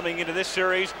storyline coming into this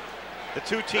series. The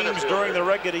 2 teams during the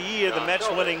regular year, the Mets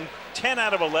winning 10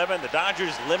 out of 11. The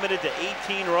Dodgers limited to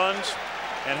 18 runs.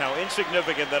 And how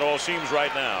insignificant that all seems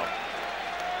right now.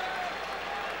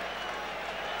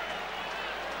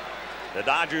 The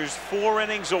Dodgers 4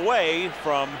 innings away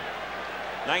from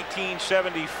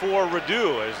 1974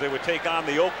 redo as they would take on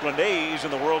the Oakland A's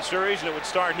in the World Series, and it would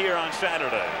start here on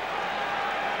Saturday.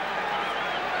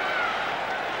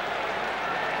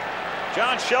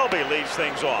 John Shelby leads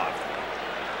things off.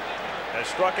 Has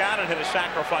struck out and hit a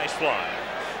sacrifice fly.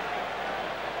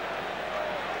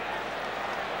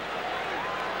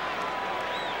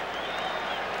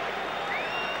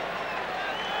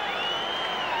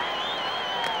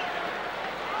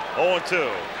 Oh,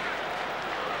 2.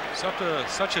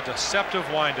 Such a deceptive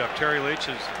windup. Terry Leach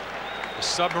is a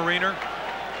submariner.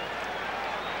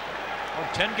 Won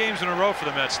 10 games in a row for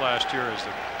the Mets last year as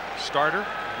the starter.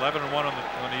 11-1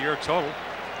 on the year total.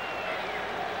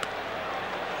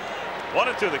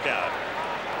 1-2 the count.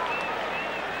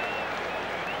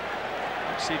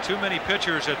 See too many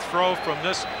pitchers that throw from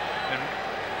this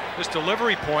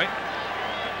delivery point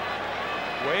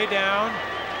way down.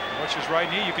 Watch his right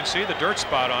knee. You can see the dirt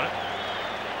spot on it.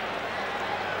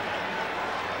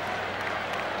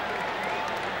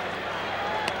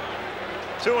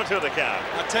 2-2 the count.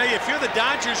 I'll tell you, if you're the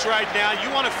Dodgers right now, you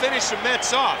want to finish the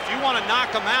Mets off. You want to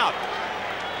knock them out.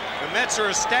 The Mets are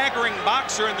a staggering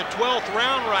boxer in the 12th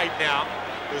round right now.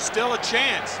 There's still a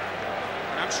chance.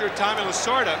 And I'm sure Tommy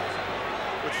Lasorda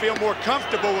would feel more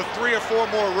comfortable with 3 or 4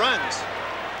 more runs.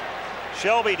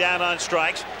 Shelby down on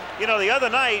strikes. You know, the other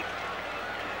night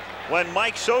when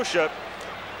Mike Scioscia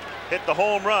hit the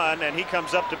home run and he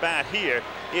comes up to bat here,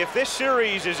 if this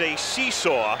series is a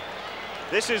seesaw,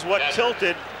 this is what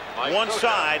tilted one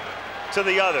side to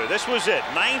the other. This was it.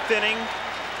 9th inning,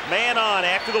 man on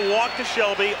after the walk to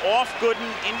Shelby, off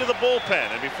Gooden into the bullpen.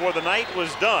 And before the night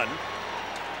was done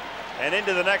and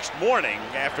into the next morning,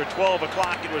 after 12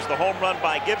 o'clock, it was the home run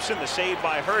by Gibson, the save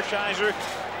by Hershiser,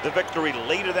 the victory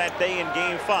later that day in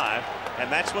Game 5,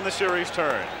 and that's when the series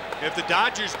turned. If the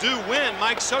Dodgers do win,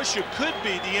 Mike Scioscia could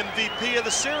be the MVP of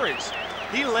the series.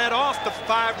 He led off the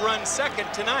 5-run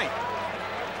second tonight.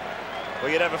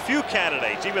 Well, you'd have a few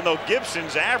candidates, even though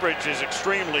Gibson's average is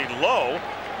extremely low.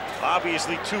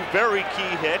 Obviously, 2 very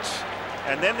key hits,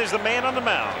 and then there's the man on the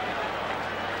mound.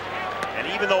 And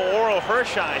even though Orel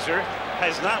Hershiser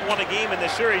has not won a game in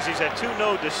this series, he's had 2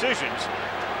 no decisions.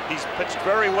 He's pitched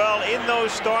very well in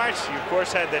those starts. He, of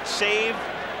course, had that save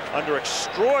under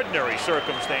extraordinary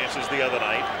circumstances the other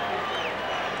night.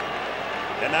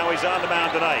 And now he's on the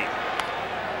mound tonight.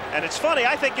 And it's funny,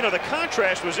 I think, you know, the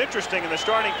contrast was interesting in the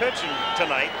starting pitching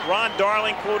tonight. Ron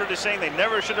Darling quoted as saying they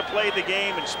never should have played the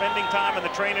game and spending time in the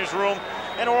trainer's room.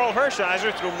 And Orel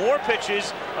Hershiser threw more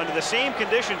pitches under the same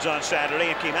conditions on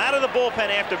Saturday and came out of the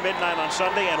bullpen after midnight on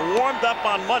Sunday and warmed up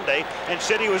on Monday and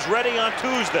said he was ready on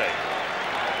Tuesday.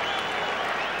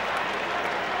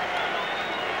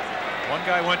 One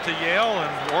guy went to Yale,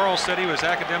 and Orel said he was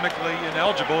academically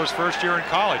ineligible his first year in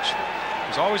college.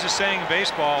 There's always a saying in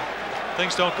baseball,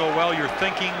 things don't go well, you're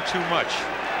thinking too much.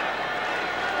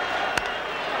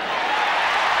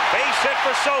 Base hit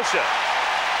for Scioscia.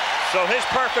 So his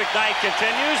perfect night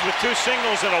continues with 2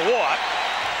 singles and a walk.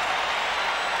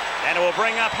 And it will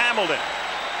bring up Hamilton.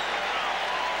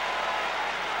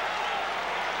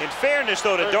 In fairness,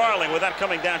 though, to Darling, without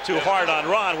coming down too hard on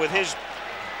Ron, with his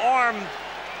arm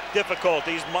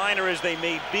difficulties, minor as they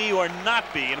may be or not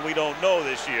be, and we don't know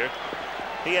this year,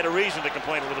 he had a reason to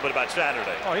complain a little bit about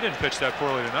Saturday. Oh, he didn't pitch that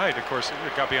poorly tonight. Of course,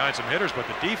 it got behind some hitters, but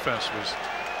the defense was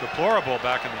deplorable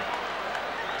back in the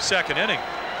 2nd inning.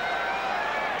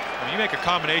 I mean, you make a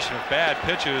combination of bad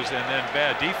pitches and then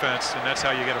bad defense, and that's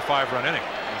how you get a 5-run inning.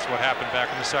 That's what happened back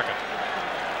in the 2nd.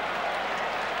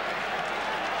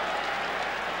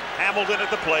 Hamilton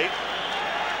at the plate.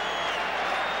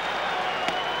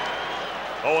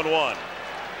 0-1.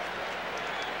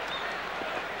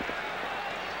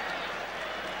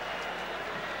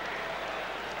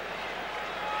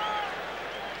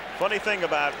 Funny thing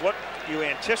about what you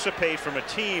anticipate from a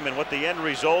team and what the end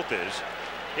result is,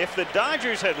 if the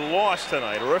Dodgers had lost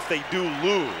tonight, or if they do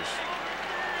lose,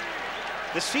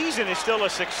 the season is still a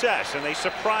success, and they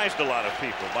surprised a lot of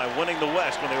people by winning the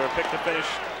West when they were picked to finish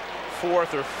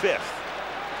 4th or 5th.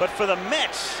 But for the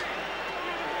Mets,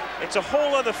 it's a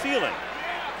whole other feeling,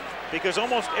 because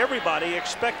almost everybody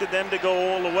expected them to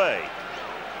go all the way.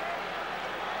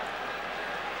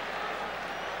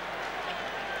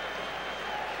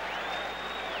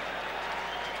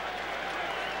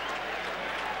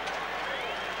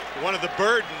 One of the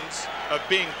burdens of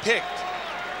being picked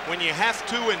when you have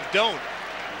to and don't.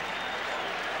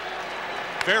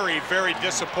 Very, very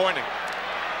disappointing.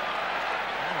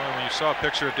 Well, when you saw a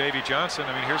picture of Davey Johnson,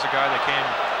 I mean, here's a guy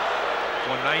that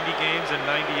won 90 games in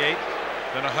 '98,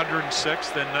 then 106,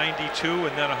 then 92,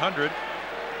 and then 100.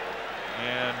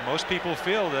 And most people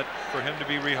feel that for him to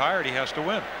be rehired, he has to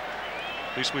win.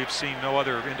 At least we've seen no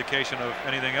other indication of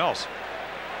anything else.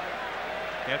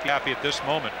 Can't be happy at this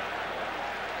moment.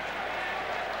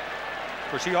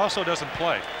 Of course, he also doesn't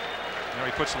play. You know,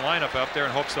 he puts the lineup out there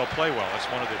and hopes they'll play well. That's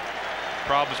one of the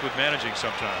problems with managing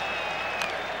sometimes.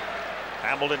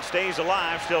 Hamilton stays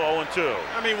alive, still 0-2.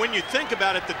 I mean, when you think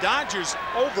about it, the Dodgers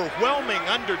overwhelming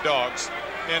underdogs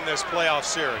in this playoff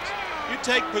series. You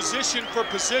take position for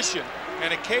position,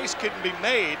 and a case can be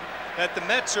made that the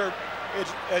Mets are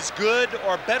as good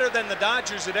or better than the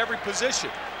Dodgers at every position.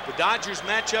 The Dodgers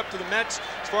match up to the Mets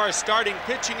as far as starting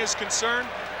pitching is concerned,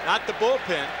 not the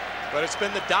bullpen, but it's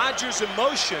been the Dodgers'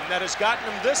 emotion that has gotten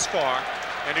them this far,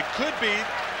 and it could be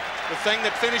the thing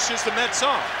that finishes the Mets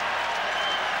off.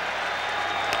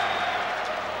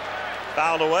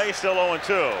 Fouled away, still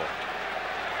 0-2.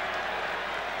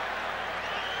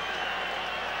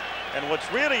 And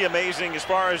what's really amazing as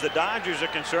far as the Dodgers are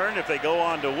concerned, if they go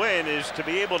on to win, is to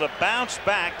be able to bounce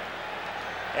back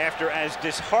after as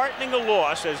disheartening a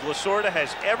loss as Lasorda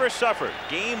has ever suffered.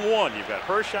 Game 1, you've got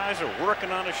Hershiser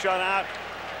working on a shutout.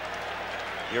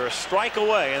 You're a strike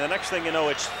away, and the next thing you know,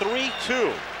 it's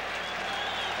 3-2.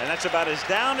 And that's about as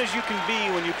down as you can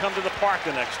be when you come to the park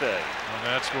the next day. And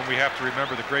that's when we have to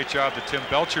remember the great job that Tim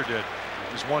Belcher did.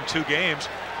 He's won 2 games.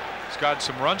 He's got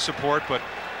some run support, but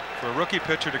for a rookie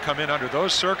pitcher to come in under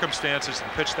those circumstances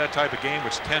and pitch that type of game,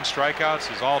 which 10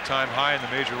 strikeouts is all-time high in the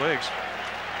major leagues,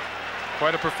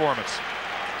 quite a performance.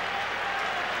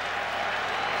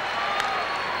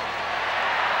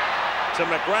 To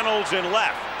McReynolds in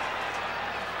left.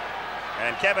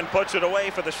 And Kevin puts it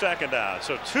away for the second out.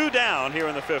 So 2 down here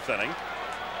in the 5th inning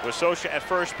with Socha at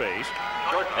first base.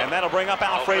 And that'll bring up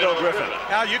Alfredo Griffin.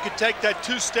 Now you could take that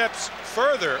 2 steps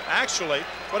further, actually.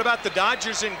 What about the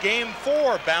Dodgers in Game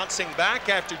 4, bouncing back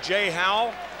after Jay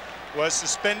Howell was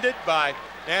suspended by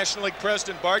National League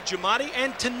President Bart Giamatti?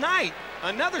 And tonight,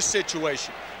 another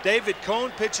situation. David Cone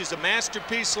pitches a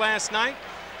masterpiece last night,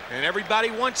 and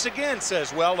everybody once again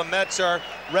says, well, the Mets are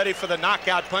ready for the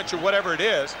knockout punch or whatever it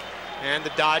is. And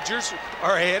the Dodgers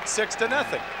are ahead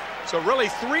 6-0. So really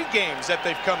 3 games that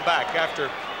they've come back after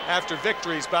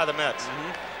victories by the Mets.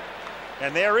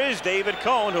 And there is David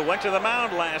Cone, who went to the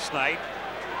mound last night,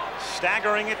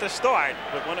 staggering at the start,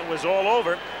 but when it was all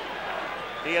over,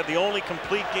 he had the only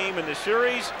complete game in the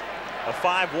series, a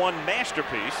 5-1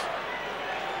 masterpiece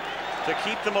to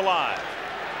keep them alive.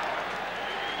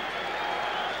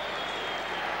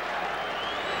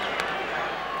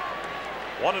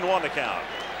 One and one the count.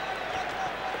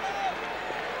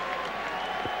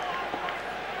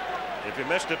 If you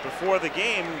missed it before the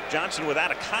game, Johnson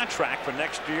without a contract for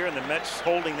next year, and the Mets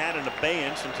holding that in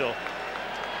abeyance until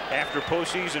after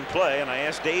postseason play. And I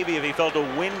asked Davey if he felt a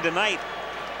win tonight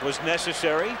was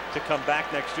necessary to come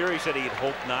back next year. He said he'd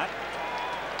hope not.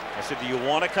 I said, do you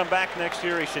want to come back next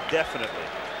year? He said, definitely.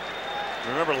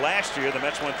 Remember last year, the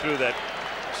Mets went through that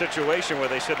situation where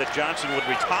they said that Johnson would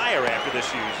retire after this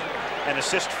season and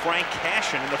assist Frank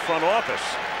Cashin in the front office,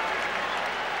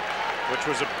 which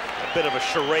was a bit of a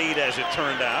charade as it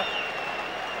turned out.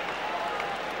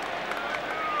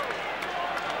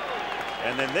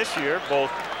 And then this year, both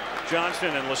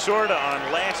Johnson and Lasorda on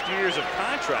last years of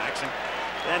contracts,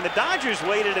 and the Dodgers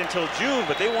waited until June,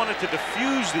 but they wanted to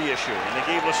defuse the issue, and they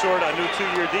gave Lasorda a new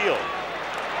 2-year deal.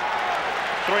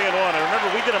 3-1. I remember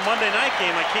we did a Monday night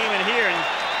game. I came in here and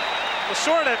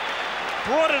Lasorda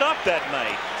brought it up that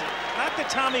night. Not that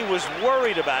Tommy was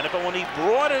worried about it, but when he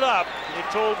brought it up, it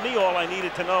told me all I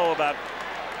needed to know about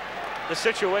the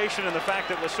situation and the fact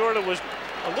that Lasorda was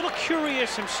a little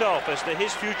curious himself as to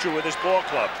his future with this ball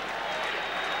club.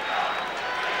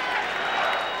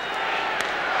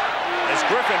 As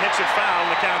Griffin hits it foul,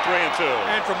 and the count 3-2.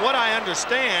 And from what I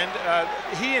understand,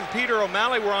 he and Peter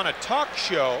O'Malley were on a talk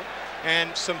show,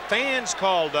 and some fans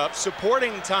called up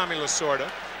supporting Tommy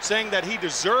Lasorda, saying that he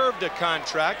deserved a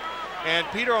contract. And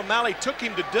Peter O'Malley took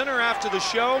him to dinner after the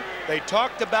show. They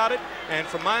talked about it, and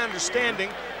from my understanding,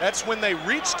 that's when they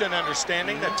reached an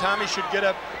understanding that Tommy should get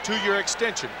a 2-year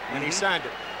extension, and he signed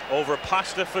it. Over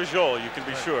pasta fagioli, you can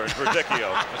be sure. It's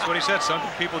Verdicchio. That's what he said. Some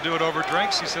people do it over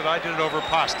drinks. He said, I did it over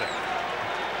pasta.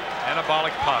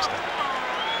 Anabolic pasta.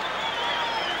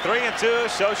 3-2.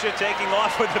 Socha taking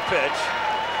off with the pitch.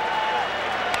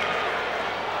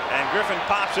 And Griffin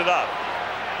pops it up.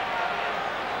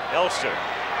 Elster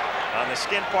on the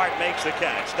skin part makes the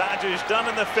catch. Dodgers done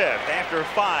in the 5th after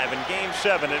 5 in Game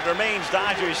 7. It remains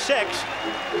Dodgers 6,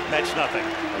 Mets nothing.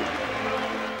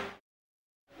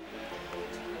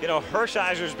 You know,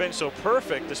 Hershiser's been so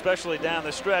perfect, especially down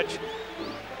the stretch.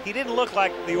 He didn't look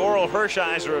like the Oral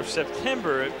Hershiser of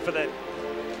September for that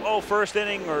first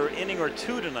inning or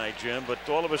 2 tonight, Jim, but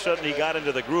all of a sudden he got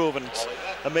into the groove, and it's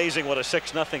amazing what a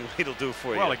 6-0 lead will do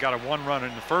for you. Well, he got a 1 run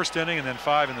in the first inning and then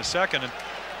 5 in the second, and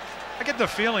I get the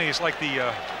feeling he's like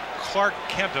the Clark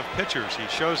Kent of pitchers. He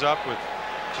shows up with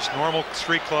just normal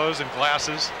street clothes and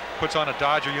glasses, puts on a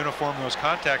Dodger uniform and those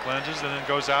contact lenses, and then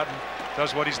goes out and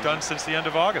does what he's done since the end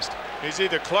of August. He's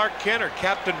either Clark Kent or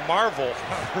Captain Marvel.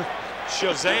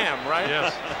 Shazam, right?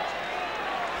 Yes.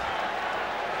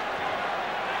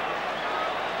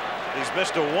 He's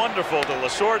Mr. Wonderful to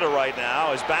Lasorda right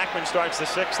now as Backman starts the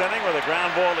 6th inning with a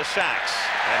ground ball to Sachs.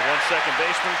 And one second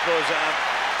baseman throws out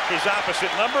his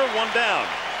opposite number, 1 down.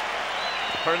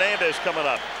 Hernandez coming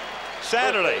up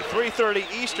Saturday, 3:30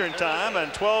 Eastern time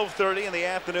and 12:30 in the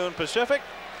afternoon Pacific.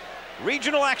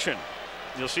 Regional action.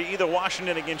 You'll see either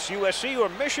Washington against USC or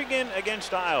Michigan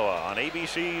against Iowa on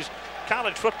ABC's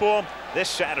College Football this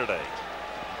Saturday.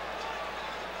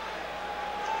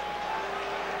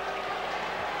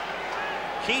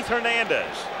 Keith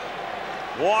Hernandez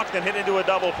walked and hit into a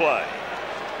double play.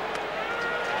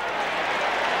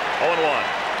 0-1.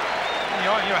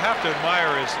 You have to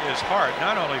admire his heart,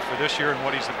 not only for this year and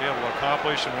what he's been able to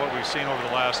accomplish and what we've seen over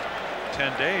the last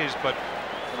 10 days, but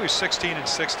he was 16-16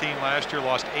 last year,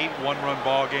 lost 8 one-run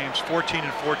ball games,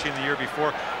 14-14 the year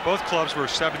before. Both clubs were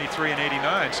 73 and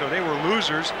 89, so they were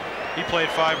losers. He played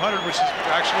 500, which is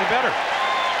actually better.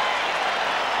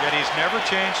 Yet he's never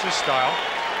changed his style.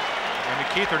 I mean,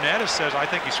 Keith Hernandez says, I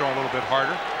think he's throwing a little bit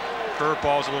harder.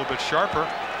 Curveball's a little bit sharper.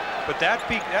 But that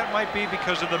might be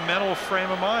because of the mental frame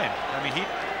of mind. I mean,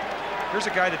 here's a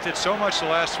guy that did so much the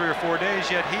last 3 or 4 days,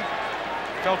 yet he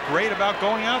felt great about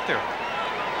going out there.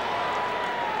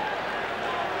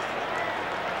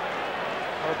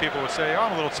 Other people would say, oh,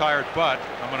 I'm a little tired, but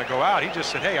I'm going to go out. He just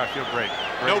said, hey, I feel great.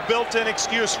 No built-in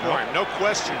excuse for him, no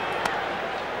question.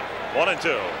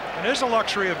 1-2. And there's a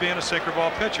luxury of being a sinker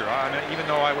ball pitcher. I mean, even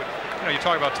though I would, you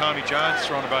talk about Tommy John's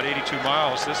throwing about 82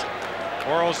 miles. This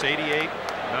Orel's 88,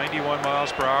 91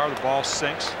 miles per hour. The ball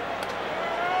sinks.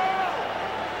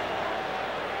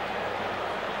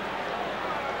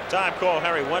 Time call.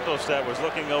 Harry Wendelstedt was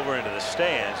looking over into the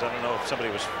stands. I don't know if somebody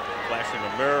was flashing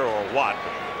a mirror or what,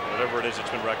 but whatever it is, it's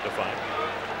been rectified.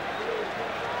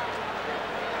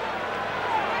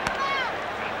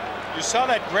 You saw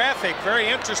that graphic, very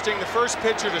interesting. The first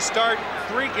pitcher to start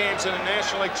 3 games in the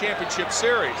National League Championship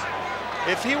Series.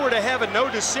 If he were to have a no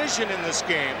decision in this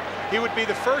game, he would be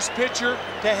the first pitcher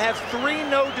to have 3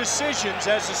 no decisions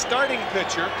as a starting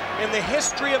pitcher in the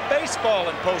history of baseball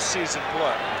in postseason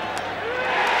play.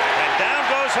 And down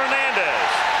goes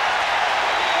Hernandez.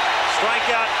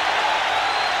 Strikeout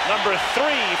number 3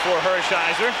 for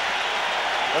Hershiser.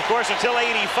 Of course, until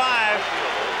 '85,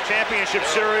 championship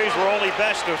series were only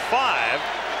best of 5.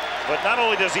 But not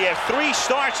only does he have 3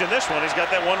 starts in this one, he's got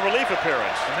that 1 relief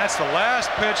appearance. And that's the last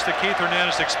pitch that Keith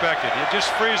Hernandez expected. It just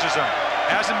freezes him.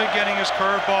 Hasn't been getting his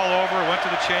curveball over. Went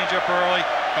to the changeup early.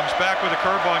 Comes back with a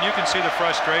curveball, and you can see the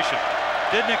frustration.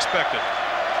 Didn't expect it.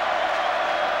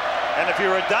 And if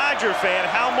you're a Dodger fan,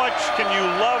 how much can you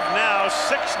love now?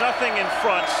 6-0 in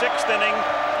front, 6th inning,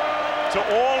 to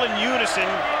all in unison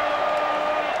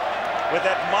with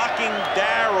that mocking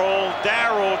Darryl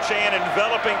chant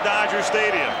enveloping Dodger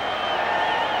Stadium.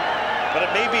 But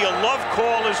it may be a love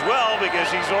call as well, because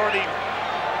he's already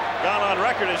gone on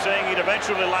record as saying he'd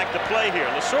eventually like to play here.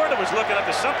 Lasorda was looking up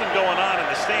to something going on in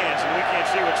the stands, and we can't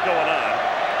see what's going on.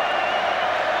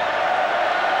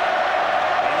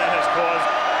 And that has caused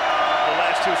the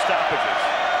last 2 stoppages.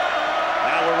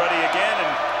 Now we're ready again,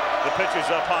 and the pitch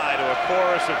is up high to a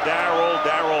chorus of Darryl,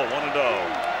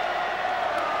 1-0.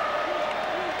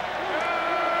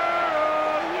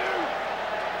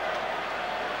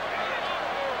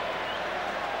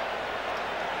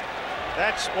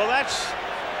 That's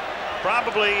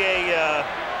probably a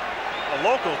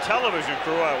local television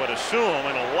crew, I would assume,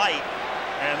 in a light,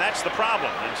 and that's the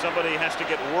problem. And somebody has to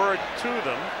get word to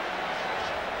them.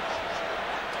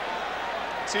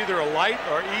 It's either a light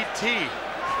or E.T.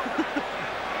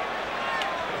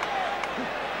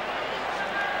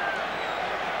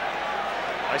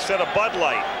 I said a Bud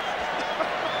Light.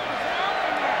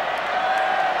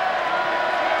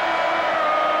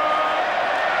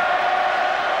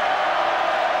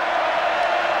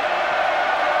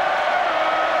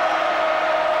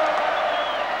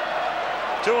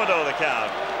 Two and 0 the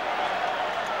count.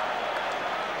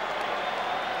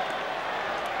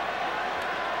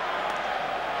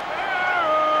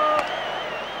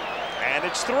 And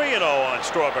it's 3-0 on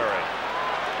Strawberry.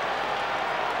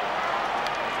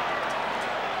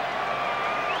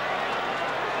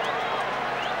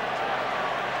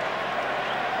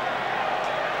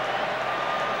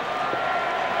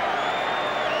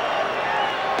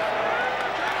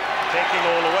 Taking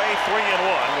all the way,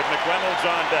 3-1 with McReynolds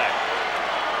on deck.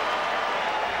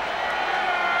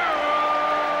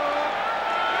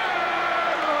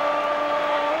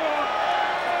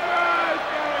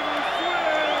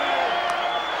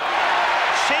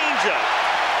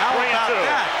 How about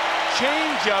that?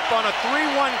 Change-up on a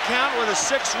 3-1 count with a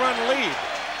 6-run lead.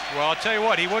 Well, I'll tell you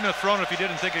what, he wouldn't have thrown it if he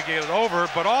didn't think he'd get it over,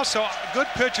 but also good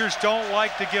pitchers don't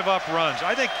like to give up runs.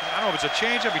 I don't know if it's a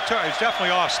change-up. He was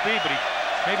definitely off speed, but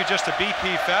maybe just a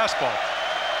BP fastball.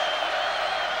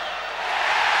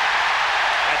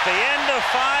 At the end of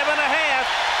 5 1/2,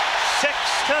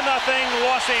 6-0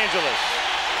 Los Angeles.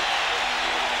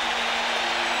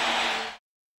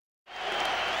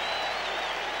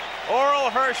 Orel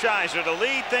Hershiser to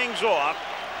lead things off.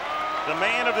 The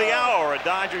man of the hour at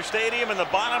Dodger Stadium in the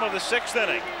bottom of the 6th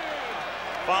inning.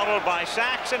 Followed by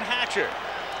Sachs and Hatcher.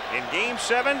 In Game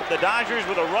 7, the Dodgers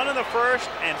with a run in the first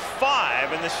and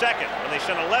 5 in the second, when they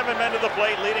sent 11 men to the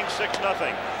plate, leading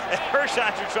 6-0. And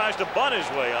Hershiser tries to bunt his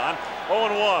way on,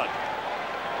 0-1.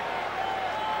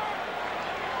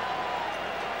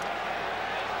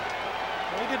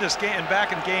 did this game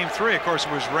back in Game 3. Of course,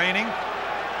 it was raining.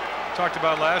 Talked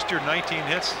about last year, 19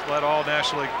 hits, led all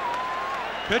National League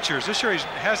pitchers. This year he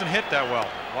hasn't hit that well.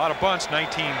 A lot of bunts, 19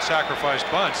 sacrificed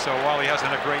bunts. So while he hasn't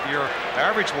had a great year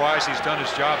average-wise, he's done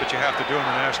his job that you have to do in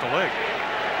the National League.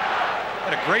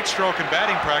 Had a great stroke in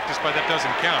batting practice, but that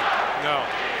doesn't count. No.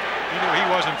 He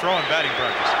wasn't throwing batting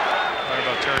practice. Talking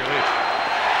about Terry Leach.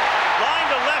 Line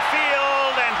to left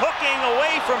field and hooking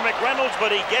away from McReynolds,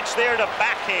 but he gets there to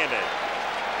backhand it.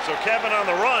 So Kevin on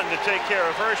the run to take care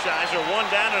of Hershiser. One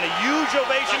down and a huge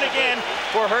ovation again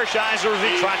for Hershiser as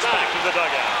he trots back to the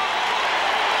dugout.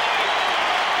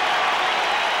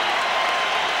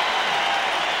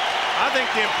 I think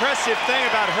the impressive thing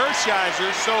about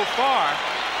Hershiser so far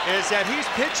is that he's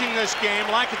pitching this game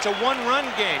like it's a one-run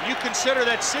game. You consider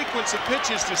that sequence of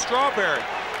pitches to Strawberry.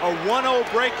 A 1-0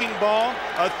 breaking ball,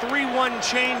 a 3-1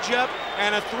 changeup,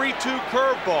 and a 3-2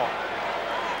 curveball.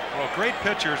 Well, great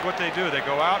pitchers, what they do, they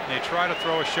go out and they try to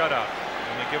throw a shutout.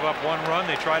 When they give up one run,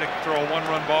 they try to throw a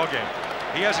one-run ball game.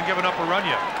 He hasn't given up a run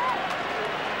yet.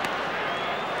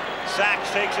 Sachs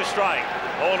takes a strike.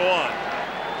 0-1.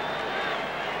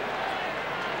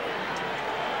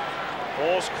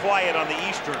 Ball's quiet on the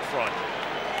Eastern Front.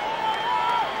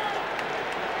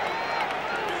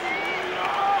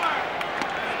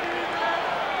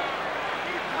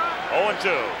 Oh, 2.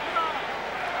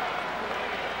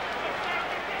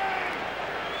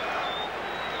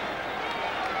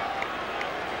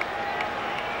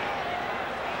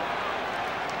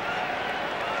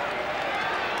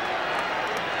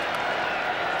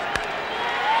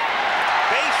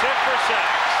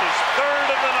 His third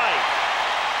of the night.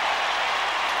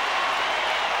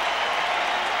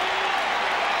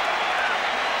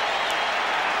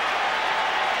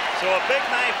 So a big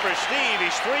night for Steve.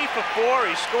 He's 3 for 4.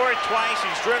 He scored twice.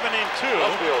 He's driven in 2.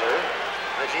 Left fielder,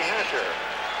 Ricky Hatcher.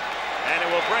 And it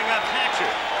will bring up Hatcher.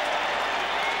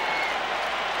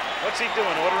 What's he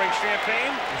doing? Ordering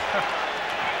champagne?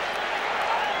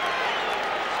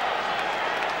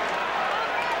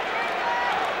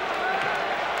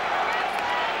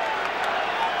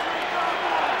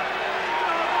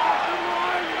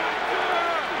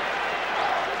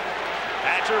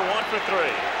 Hatcher 1 for 3.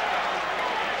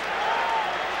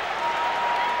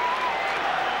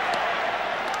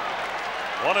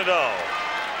 One and oh.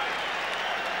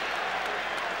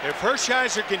 If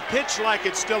Hershiser can pitch like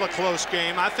it's still a close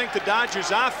game, I think the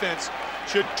Dodgers offense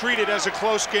should treat it as a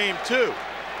close game too.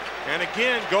 And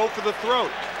again, go for the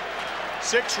throat.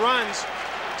 6 runs,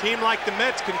 team like the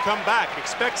Mets can come back.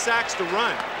 Expect Sachs to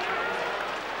run.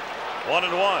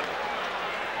 1-1.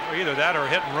 Well, either that or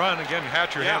hit and run. Again,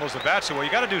 Hatcher handles the bat so well.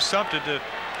 You got to do something to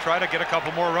try to get a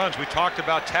couple more runs. We talked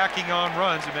about tacking on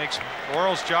runs. It makes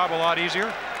Orel's job a lot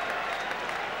easier.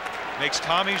 Makes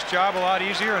Tommy's job a lot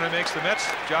easier, and it makes the Mets'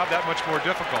 job that much more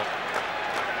difficult.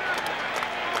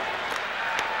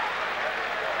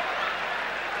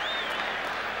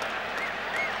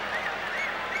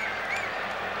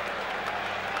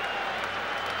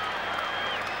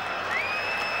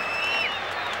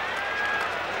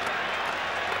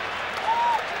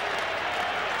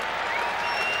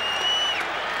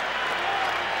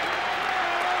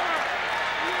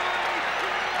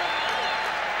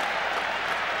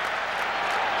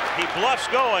 Bluffs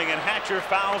going, and Hatcher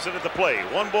fouls it at the plate.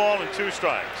 1 ball and 2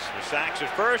 strikes. The Sachs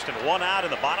at first and 1 out in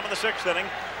the bottom of the 6th inning.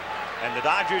 And the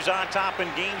Dodgers on top in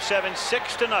Game 7,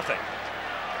 6-0.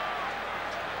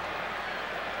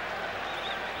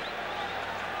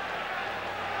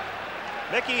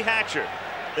 Mickey Hatcher.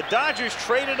 The Dodgers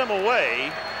traded him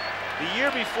away the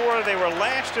year before. They were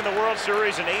last in the World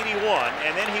Series in '81,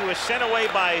 and then he was sent away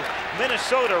by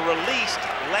Minnesota, released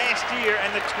last year,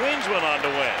 and the Twins went on to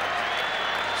win.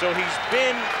 So he's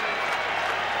been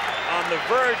on the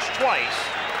verge twice,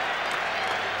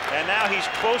 and now he's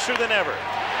closer than ever.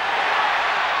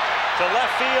 To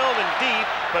left field and deep,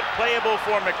 but playable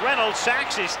for McReynolds.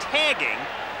 Sachs is tagging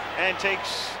and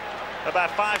takes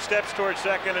about 5 steps towards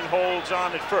second and holds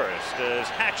on at first as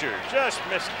Hatcher just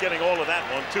missed getting all of that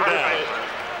one. 2 down.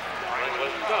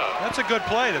 That's a good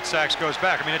play that Sachs goes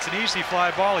back. I mean, it's an easy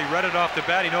fly ball. He read it off the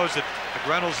bat. He knows that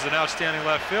McReynolds is an outstanding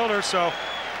left fielder, so.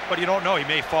 But you don't know. He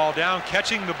may fall down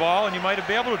catching the ball, and you might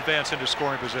be able to advance into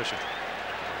scoring position.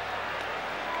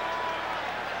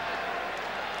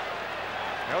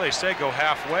 Well, they say go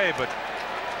halfway, but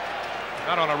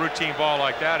not on a routine ball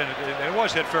like that. And it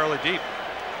was hit fairly deep,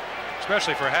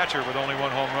 especially for Hatcher with only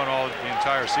 1 home run all the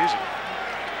entire season.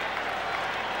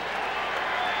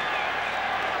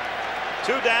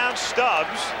 2 down,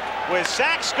 Stubbs with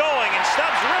Sachs going, and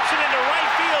Stubbs rips it into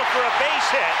right field for a base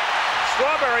hit.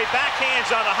 Strawberry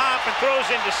backhands on the hop and throws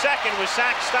into second with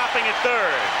Sachs stopping at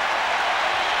third.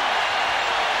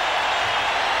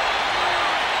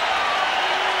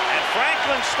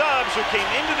 Franklin Stubbs, who came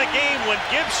into the game when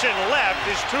Gibson left,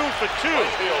 is 2 for 2.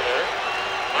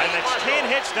 And that's 10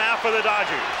 hits now for the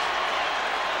Dodgers.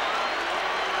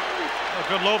 A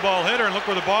good low ball hitter, and look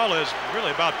where the ball is. Really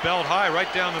about belt high,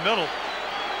 right down the middle.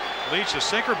 Leach, a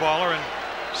sinker baller, and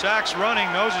Sachs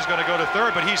running, knows he's going to go to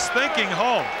third, but he's thinking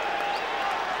home.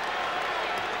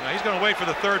 Now he's going to wait for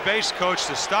the third base coach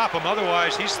to stop him.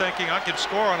 Otherwise, he's thinking I can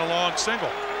score on a long single.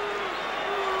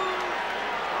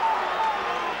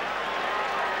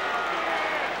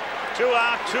 Two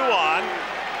out, 2 on.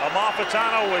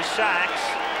 Amalfitano with Sachs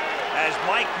as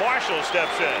Mike Marshall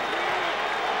steps in.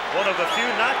 One of the few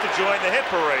not to join the hit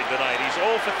parade tonight. He's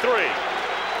 0 for 3.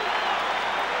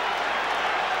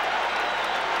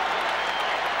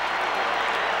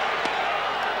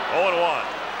 Oh and 1.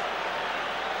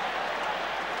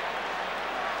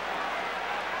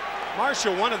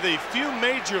 Marshall, one of the few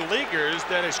major leaguers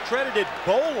that has credited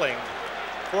bowling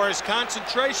for his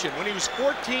concentration. When he was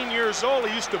 14 years old,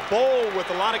 he used to bowl with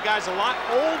a lot of guys a lot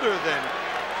older than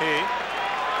he.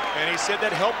 And he said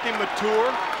that helped him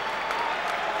mature.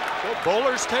 So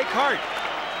bowlers take heart.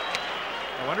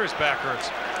 No wonder his back hurts.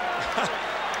 I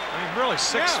mean, really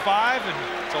 6'5", and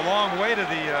it's a long way to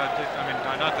the, I mean,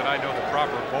 not that I know the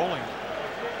proper bowling.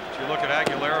 But you look at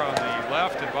Aguilera on the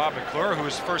left and Bob McClure, who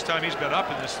is the first time he's been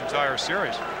up in this entire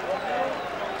series.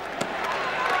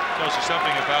 Tells you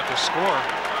something about the score.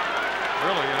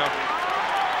 Really, you know.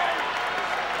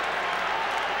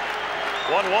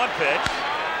 1-1 pitch.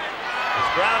 Is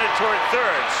grounded toward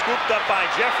third. Scooped up by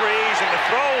Jeffries, and the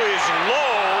throw is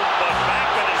low, but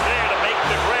Backman is there to make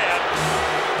the grab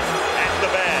at the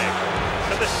bag.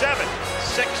 To the 7th,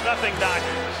 6-0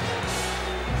 Dodgers.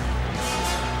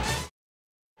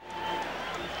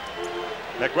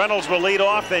 McReynolds will lead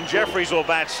off, then Jeffries will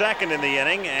bat second in the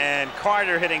inning, and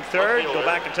Carter hitting third. Go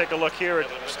back and take a look here at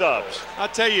Stubbs. I'll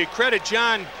tell you, credit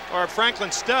John or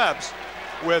Franklin Stubbs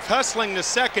with hustling to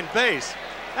second base.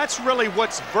 That's really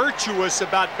what's virtuous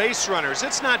about base runners.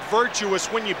 It's not virtuous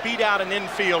when you beat out an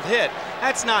infield hit.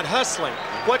 That's not hustling.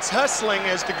 What's hustling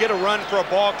is to get a run for a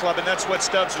ball club, and that's what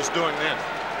Stubbs was doing then.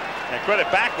 And credit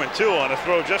Backman, too, on a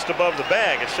throw just above the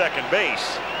bag at second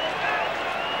base.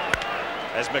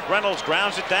 As McReynolds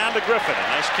grounds it down to Griffin. A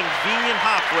nice convenient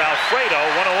hop for Alfredo,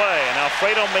 1 away. And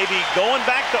Alfredo may be going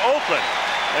back to Oakland.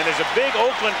 And there's a big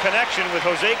Oakland connection with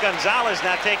Jose Gonzalez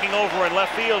now taking over in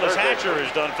left field as Hatcher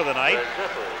is done for the night.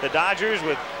 The Dodgers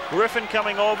with Griffin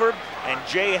coming over and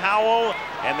Jay Howell,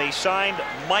 and they signed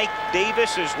Mike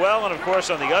Davis as well. And of course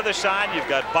on the other side you've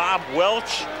got Bob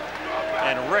Welch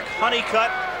and Rick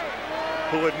Honeycutt,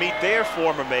 who would meet their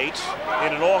former mates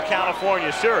in an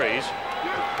all-California series,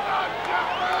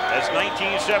 as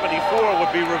 1974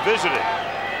 would be revisited.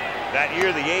 That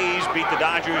year the A's beat the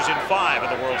Dodgers in 5 in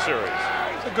the World Series.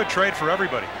 It's a good trade for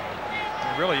everybody.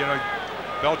 And really, you know,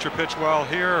 Belcher pitched well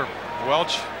here.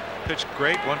 Welch pitched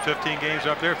great, won 15 games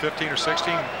up there, 15 or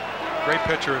 16. Great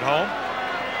pitcher at home.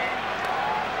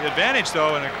 The advantage,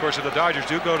 though, and of course if the Dodgers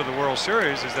do go to the World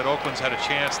Series, is that Oakland's had a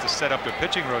chance to set up their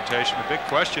pitching rotation. The big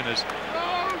question is,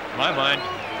 in my mind,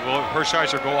 will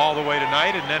Hershiser go all the way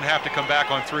tonight and then have to come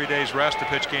back on 3 days rest to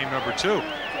pitch game number 2?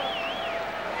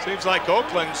 Seems like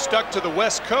Oakland stuck to the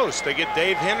West Coast. They get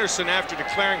Dave Henderson after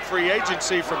declaring free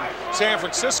agency from San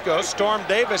Francisco. Storm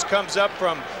Davis comes up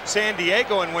from San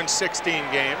Diego and wins 16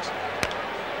 games.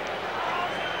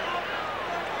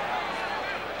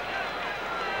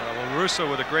 Well, Russo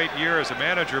with a great year as a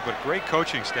manager, but great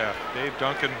coaching staff. Dave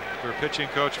Duncan, their pitching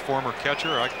coach, former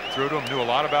catcher. I threw to him, knew a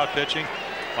lot about pitching.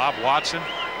 Bob Watson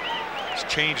has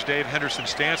changed Dave Henderson's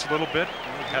stance a little bit.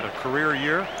 Had a career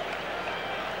year.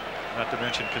 Not to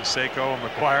mention Canseco and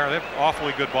McGuire. They have an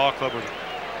awfully good ball club with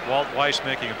Walt Weiss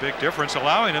making a big difference,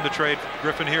 allowing him to trade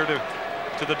Griffin here to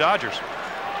the Dodgers.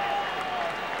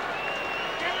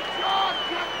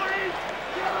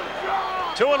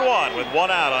 Two and 1 with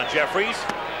 1 out on Jeffries.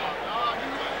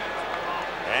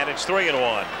 And it's 3 and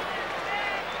 1.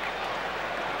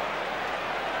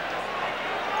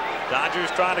 Dodgers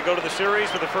trying to go to the series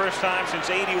for the first time since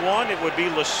 '81. It would be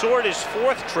Lasorda's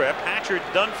 4th trip. Hatcher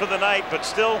done for the night, but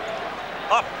still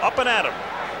up and at him.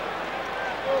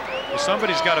 Well,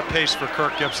 somebody's got a pace for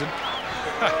Kirk Gibson.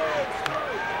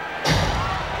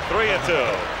 3 and 2.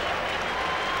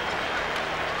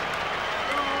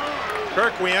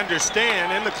 Kirk, we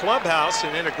understand, in the clubhouse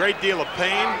and in a great deal of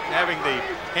pain, having the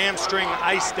hamstring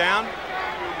iced down.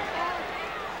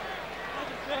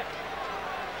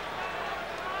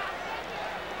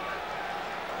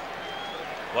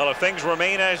 Well, if things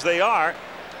remain as they are,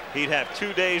 he'd have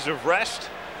 2 days of rest,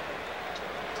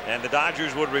 and the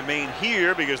Dodgers would remain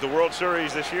here because the World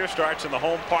Series this year starts in the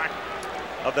home park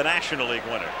of the National League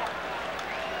winner.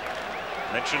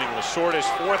 Mentioning Lasorda's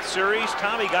 4th series,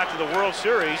 Tommy got to the World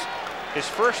Series his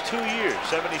first 2 years,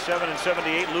 77 and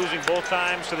 78, losing both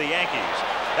times to the Yankees.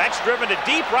 That's driven to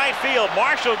deep right field.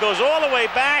 Marshall goes all the way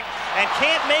back and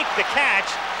can't make the catch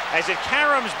as it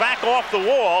caroms back off the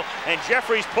wall, and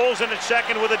Jeffries pulls in at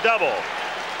second with a double.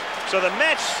 So the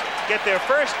Mets get their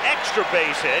first extra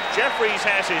base hit. Jeffries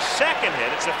has his second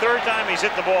hit. It's the 3rd time he's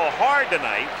hit the ball hard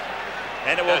tonight,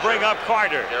 and it will bring up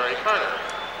Carter. Gary Carter.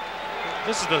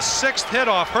 This is the 6th hit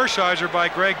off Hershiser by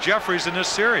Greg Jeffries in this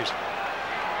series.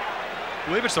 I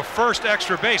believe it's the first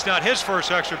extra base, not his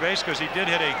first extra base, because he did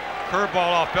hit a curveball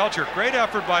off Belcher. Great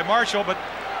effort by Marshall, but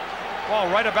ball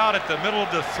right about at the middle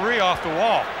of the 3 off the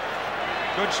wall.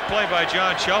 Good play by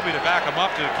John Shelby to back him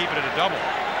up to keep it at a double.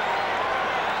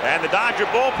 And the Dodger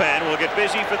bullpen will get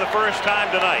busy for the first time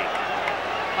tonight.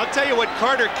 I'll tell you what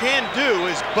Carter can do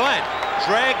is bunt,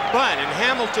 drag bunt, and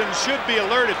Hamilton should be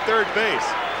alert at third base.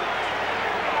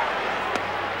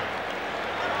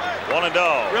 1-0.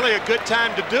 Really a good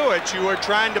time to do it. You are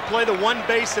trying to play the one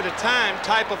base at a time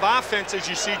type of offense as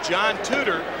you see John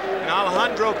Tudor and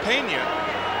Alejandro Pena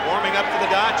warming up for the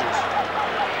Dodgers.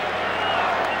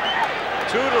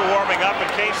 Tudor warming up in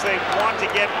case they want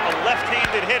to get a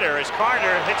left-handed hitter as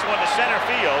Carter hits one to center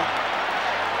field.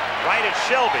 Right at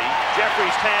Shelby.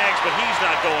 Jeffries tags, but he's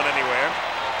not going anywhere.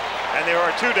 And there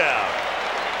are 2 down.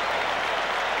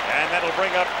 And that'll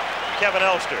bring up Kevin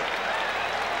Elster.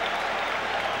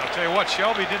 I'll tell you what,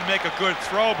 Shelby didn't make a good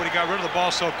throw, but he got rid of the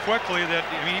ball so quickly that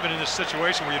even in this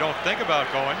situation where you don't think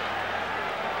about going,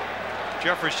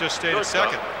 Jeffries just stayed at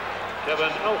second.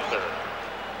 Kevin Elster.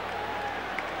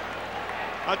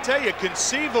 I'll tell you,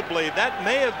 conceivably, that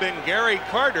may have been Gary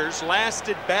Carter's last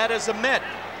at bat as a Met.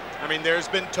 I mean, there's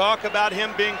been talk about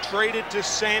him being traded to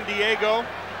San Diego,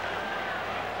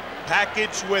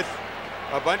 packaged with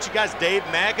a bunch of guys. Dave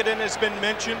Magadan has been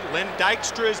mentioned. Len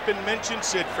Dykstra has been mentioned.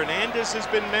 Sid Fernandez has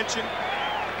been mentioned.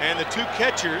 And the 2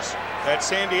 catchers that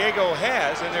San Diego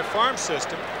has in their farm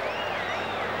system,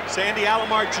 Sandy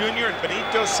Alomar Jr. and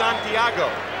Benito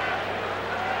Santiago.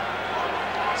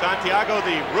 Santiago,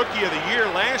 the Rookie of the Year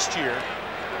last year.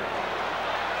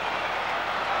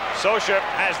 Socha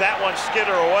has that one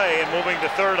skitter away, and moving to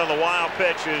third on the wild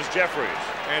pitch is Jeffries.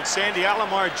 And Sandy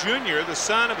Alomar Jr., the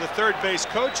son of the third base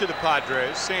coach of the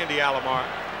Padres, Sandy Alomar.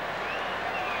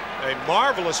 A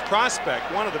marvelous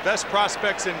prospect, one of the best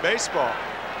prospects in baseball.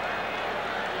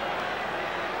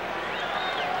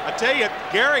 I tell you,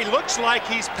 Gary looks like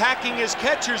he's packing his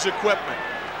catcher's equipment.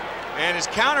 And his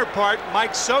counterpart,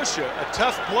 Mike Socha, a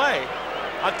tough play.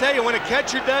 I'll tell you, when a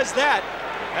catcher does that,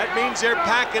 that means they're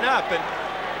packing up.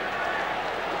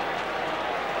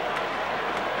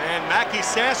 And Mackey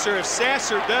Sasser, if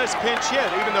Sasser does pinch hit,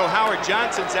 even though Howard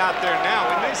Johnson's out there now,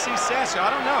 we may see Sasser,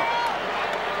 I don't know.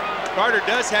 Carter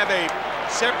does have a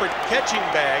separate catching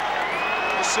bag.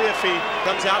 We'll see if he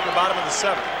comes out in the bottom of the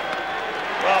 7th.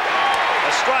 Well,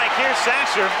 a strike. Here's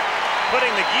Sasser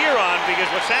putting the gear on,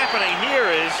 because what's happening here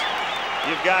is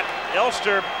you've got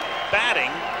Elster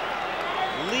batting,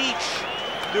 Leach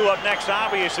due up next,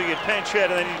 obviously you'd pinch hit,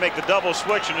 and then you'd make the double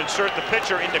switch and insert the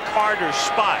pitcher into Carter's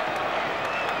spot.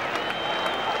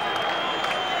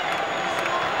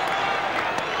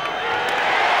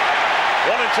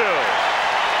 One and two.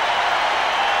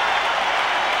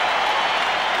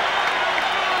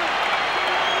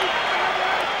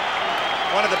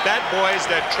 One of the bat boys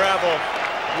that travel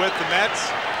with the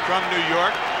Mets from New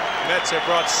York. The Mets have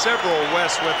brought several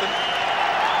west with them.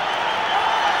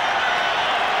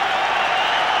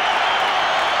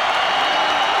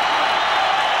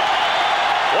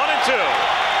 One and two.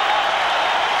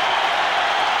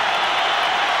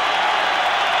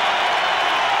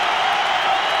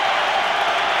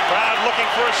 Crowd looking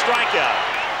for a strikeout.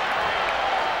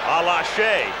 A la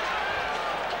Shea.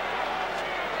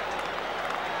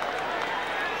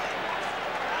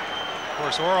 Of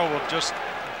course, Orel will just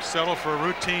settle for a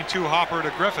routine 2-hopper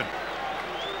to Griffin.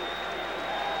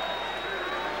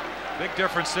 Big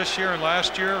difference this year and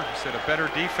last year. He said a better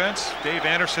defense. Dave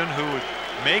Anderson, who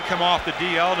may come off the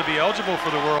DL to be eligible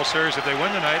for the World Series if they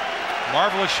win tonight.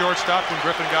 Marvelous shortstop when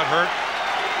Griffin got hurt.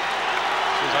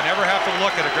 Says, I never have to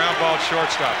look at a ground ball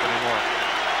shortstop anymore.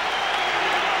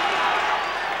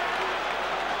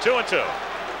 2-2.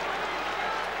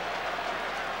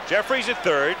 Jeffries at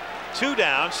third, 2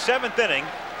 down, 7th inning.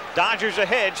 Dodgers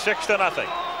ahead 6-0.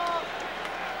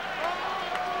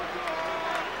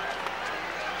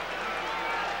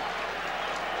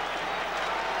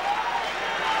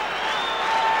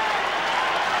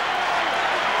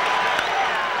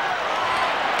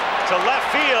 To left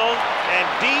field and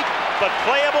deep, but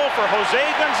playable for Jose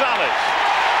Gonzalez.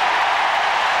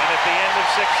 And the at the end of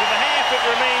 6 1/2. It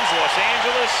remains Los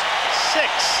Angeles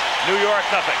 6, New York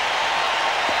nothing.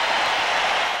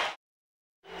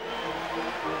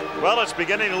 Well, it's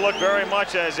beginning to look very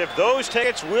much as if those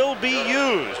tickets will be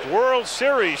used. World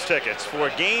Series tickets for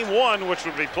Game 1, which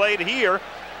will be played here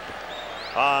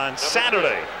on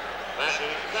Saturday.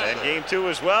 And Game 2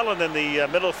 as well, and then the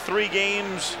middle 3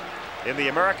 games in the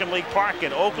American League Park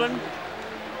in Oakland,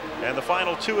 and the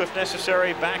final 2, if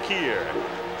necessary, back here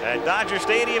at Dodger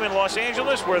Stadium in Los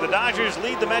Angeles, where the Dodgers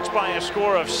lead the Mets by a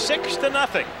score of 6 0.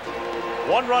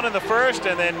 1 run in the first,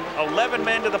 and then 11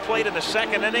 men to the plate in the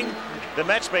second inning. The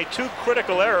Mets made 2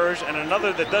 critical errors, and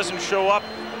another that doesn't show up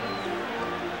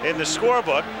in the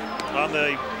scorebook on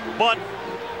the bunt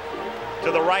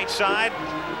to the right side,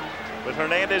 with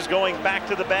Hernandez going back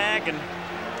to the bag and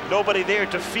nobody there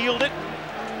to field it.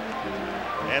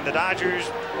 And the Dodgers,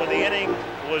 when the inning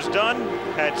was done,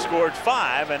 had scored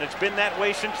 5, and it's been that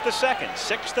way since the second.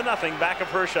 6 0 back of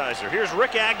Hershiser. Here's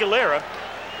Rick Aguilera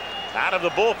out of the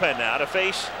bullpen now to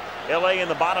face LA in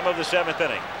the bottom of the 7th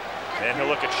inning. And he'll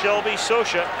look at Shelby,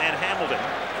 Scioscia, and Hamilton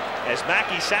as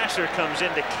Mackey Sasser comes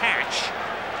in to catch.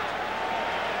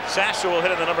 Sasser will hit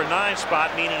in the number 9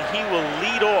 spot, meaning he will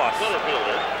lead off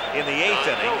in the 8th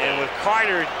inning. And with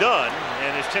Carter done,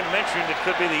 and as Tim mentioned, it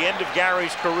could be the end of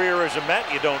Gary's career as a Met.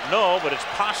 You don't know, but it's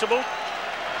possible.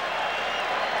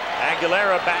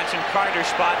 Aguilera bats in Carter's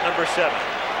spot, number 7.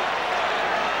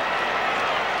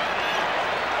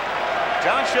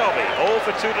 John Shelby, 0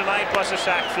 for 2 tonight, plus a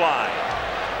sac fly.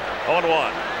 0-1.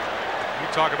 You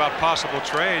talk about possible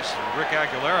trades. Rick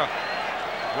Aguilera,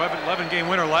 11-game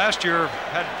winner last year,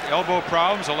 had elbow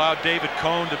problems, allowed David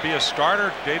Cone to be a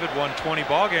starter. David won 20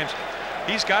 ball games.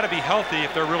 He's got to be healthy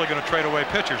if they're really going to trade away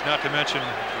pitchers, not to mention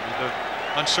the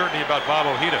uncertainty about Bob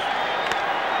Ojeda.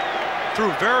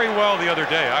 Threw very well the other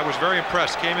day. I was very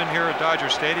impressed. Came in here at Dodger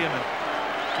Stadium, and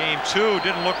Game 2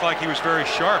 didn't look like he was very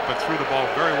sharp, but threw the ball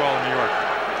very well in New York.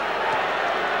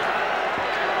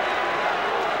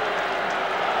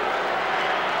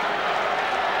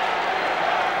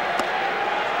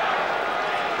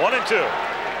 One and 2.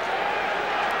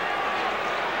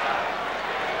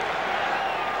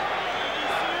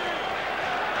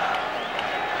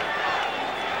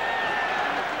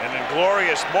 An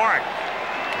inglorious mark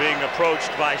being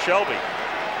approached by Shelby.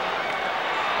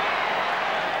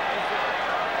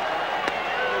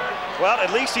 Well,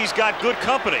 at least he's got good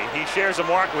company. He shares a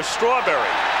mark with Strawberry.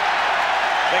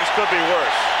 Things could be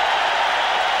worse.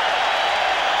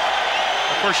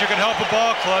 Of course, you can help a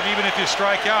ball club even if you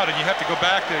strike out, and you have to go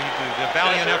back to the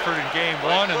valiant effort in Game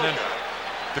 1, and then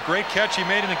the great catch he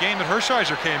made in the game that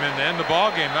Hershiser came in to end the ball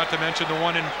game, not to mention the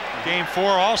one in Game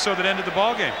 4 also that ended the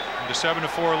ball game, the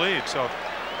 7-4 lead. So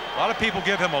a lot of people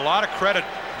give him a lot of credit.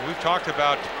 We've talked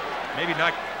about maybe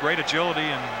not great agility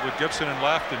and with Gibson in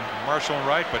left and Marshall in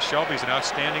right, but Shelby's an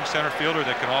outstanding center fielder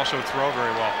that can also throw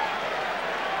very well.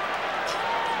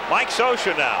 Mike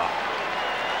Scioscia now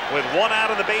with 1 out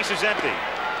and the bases empty.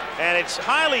 And it's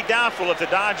highly doubtful if the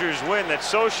Dodgers win that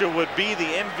Scioscia would be the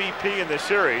MVP in the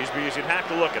series, because you'd have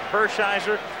to look at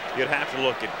Hershiser, you'd have to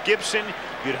look at Gibson,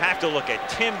 you'd have to look at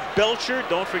Tim Belcher.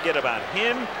 Don't forget about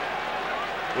him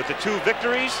with the 2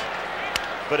 victories.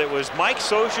 But it was Mike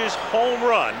Scioscia's home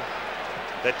run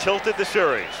that tilted the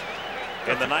series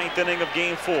in the 9th inning of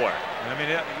Game 4. I mean,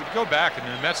 you go back, and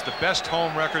the Mets the best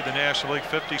home record in the National League,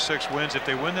 56 wins. If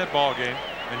they win that ball game,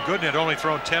 and Gooden had only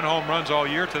thrown 10 home runs all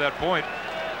year to that point,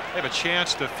 they have a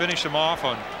chance to finish them off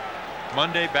on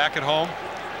Monday back at home.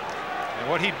 And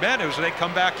what he meant was they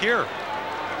come back here.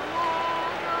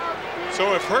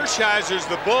 So if Hershiser's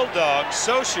the Bulldog,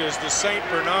 Scioscia is the St.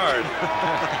 Bernard.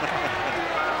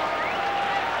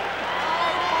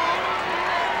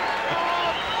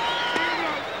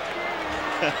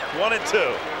 1 and 2.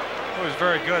 It was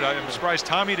very good. I'm surprised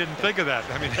Tommy didn't think of that.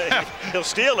 I mean, he'll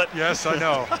steal it. Yes, I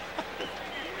know.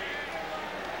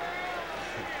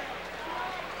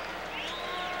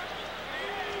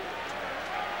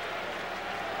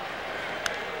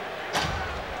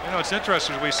 You know, it's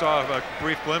interesting. We saw a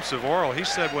brief glimpse of Orel. He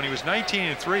said when he was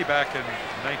 19-3 back in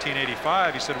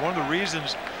 1985, he said one of the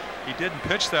reasons he didn't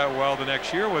pitch that well the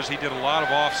next year was he did a lot of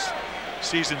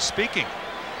off-season speaking.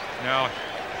 Now,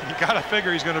 you got to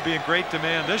figure he's going to be in great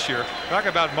demand this year. Talk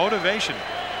about motivation.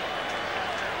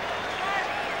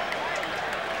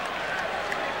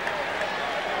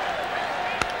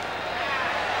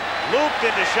 Looped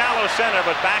into shallow center,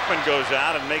 but Backman goes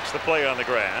out and makes the play on the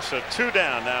grass. So 2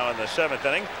 down now in the 7th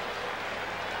inning.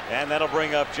 And that'll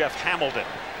bring up Jeff Hamilton.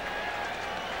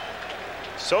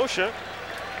 Scioscia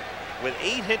with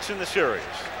 8 hits in the series.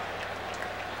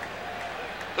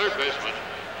 Third baseman,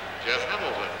 Jeff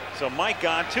Hamilton. So Mike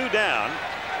gone, 2 down.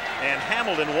 And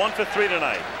Hamilton 1 for 3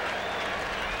 tonight.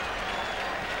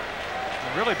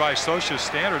 And really, by Scioscia's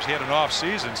standards, he had an off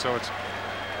season, so it's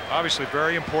obviously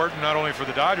very important not only for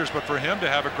the Dodgers but for him to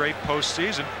have a great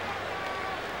postseason.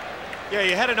 Yeah,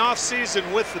 you had an off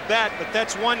season with the bat, but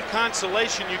that's one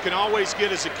consolation you can always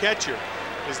get as a catcher,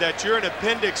 is that you're an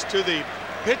appendix to the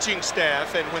pitching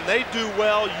staff, and when they do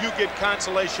well, you get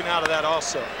consolation out of that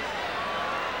also.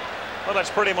 Well,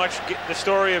 that's pretty much the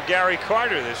story of Gary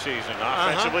Carter this season.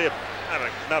 Offensively,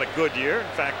 not a good year. In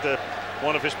fact,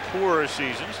 one of his poorer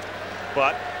seasons,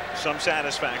 but some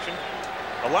satisfaction,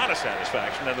 a lot of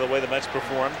satisfaction out of the way the Mets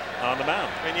performed on the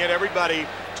mound. And yet everybody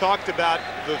talked about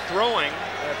the throwing,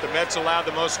 that the Mets allowed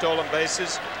the most stolen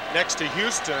bases next to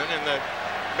Houston in the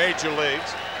major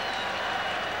leagues.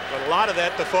 But a lot of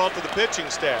that the fault of the pitching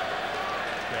staff.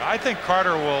 Yeah, I think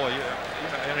Carter will,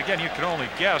 and again, you can only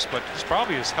guess, but it's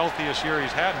probably his healthiest year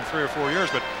he's had in 3 or 4 years.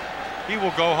 But he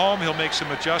will go home. He'll make some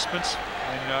adjustments,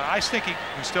 and I think he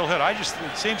can still hit.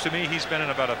 It seems to me he's been in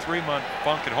about a 3-month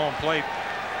funk at home plate,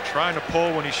 trying to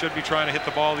pull when he should be trying to hit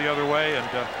the ball the other way. And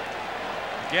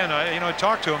again, I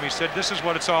talked to him. He said this is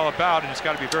what it's all about, and it's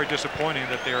got to be very disappointing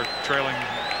that they are trailing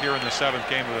here in the 7th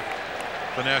game of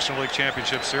the National League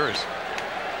Championship Series.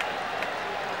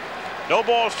 No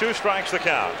balls, 2 strikes the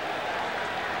count.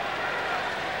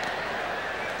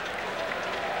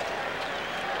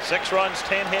 Six runs,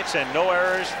 10 hits, and no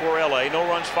errors for LA. No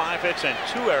runs, 5 hits, and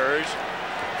 2 errors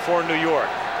for New York.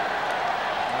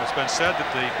 Well, it's been said that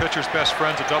the pitcher's best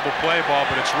friend's a double play ball,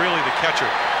 but it's really the catcher,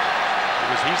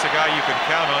 because he's the guy you can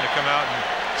count on to come out and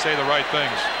say the right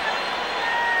things.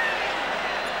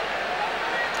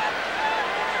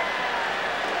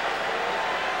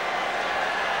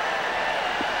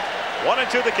 One and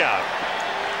 2 the count.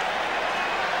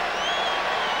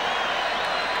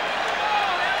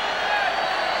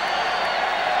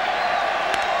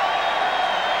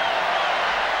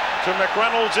 To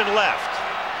McReynolds in left.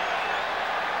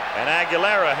 And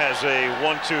Aguilera has a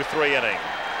 1-2-3 inning.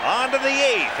 On to the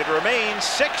 8th. It remains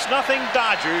 6-0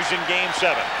 Dodgers in Game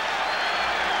 7.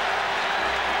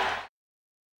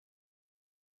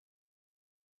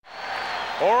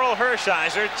 Oral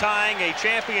Hershiser tying a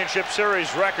championship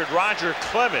series record. Roger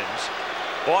Clemens,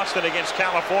 Boston against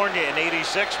California in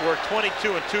 '86, worked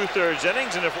 22 2/3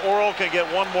 innings, and if Oral can get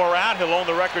one more out, he'll own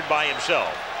the record by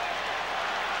himself.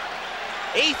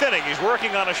 8th inning, he's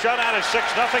working on a shutout at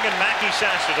 6-0, and Mackey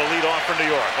Sasser to lead off for New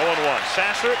York. 0-1.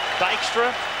 Sasser,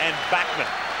 Dykstra, and Backman.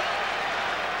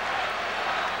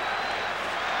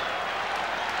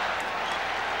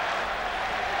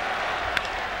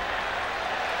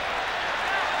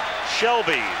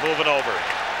 Shelby moving over.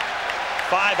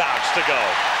 5 outs to go.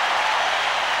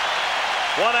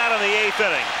 1 out in the 8th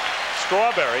inning.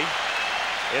 Strawberry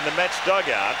in the Mets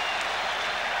dugout.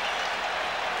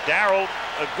 Darrell,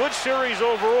 a good series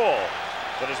overall,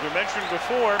 but as we mentioned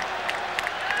before,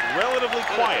 relatively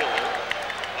quiet.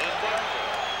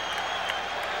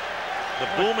 The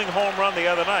booming home run the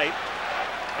other night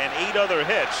and 8 other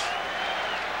hits.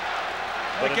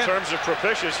 But in terms of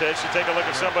propitious hits, you take a look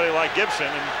at somebody like Gibson,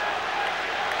 and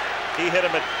he hit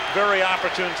him at very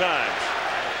opportune times.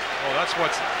 Well, that's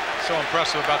what's so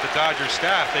impressive about the Dodgers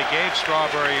staff. They gave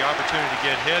Strawberry opportunity to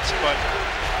get hits, but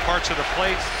parts of the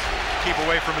plate keep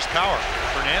away from his power.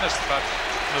 Fernandez about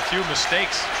the few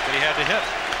mistakes that he had to hit.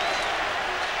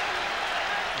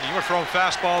 And you were throwing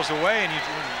fastballs away, and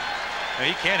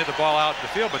he can't hit the ball out in the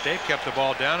field, but they've kept the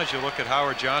ball down. As you look at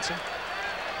Howard Johnson,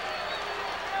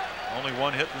 only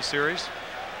 1 hit in the series,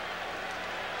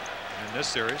 in this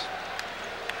series.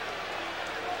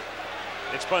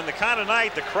 It's been the kind of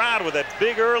night, the crowd with that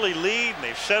big early lead, and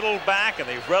they've settled back and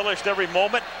they've relished every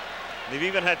moment. They've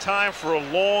even had time for a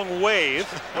long wave.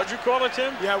 What'd you call it,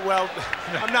 Tim? Yeah, well,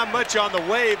 I'm not much on the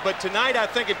wave, but tonight I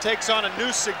think it takes on a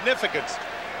new significance.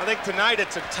 I think tonight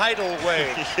it's a tidal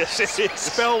wave. Yes, it is.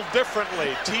 Spelled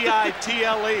differently,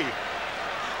 T-I-T-L-E.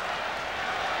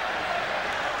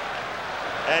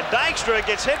 And Dykstra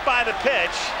gets hit by the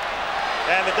pitch,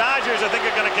 and the Dodgers, I think,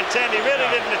 are going to contend. He really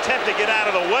didn't attempt to get out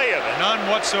of the way of it. None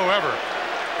whatsoever.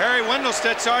 Harry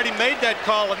Wendelstedt's already made that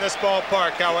call in this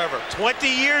ballpark, however. 20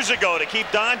 years ago, to keep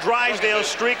Don Drysdale's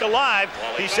streak alive,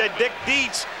 he said Dick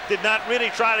Dietz did not really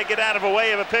try to get out of the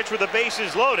way of a pitch with the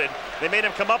bases loaded. They made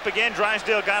him come up again.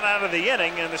 Drysdale got out of the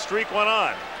inning, and the streak went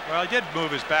on. Well, he did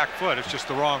move his back foot. It's just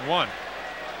the wrong one.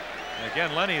 And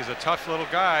again, Lenny is a tough little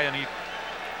guy, and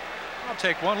I'll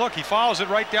take one look. He follows it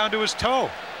right down to his toe.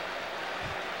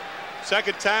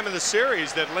 Second time in the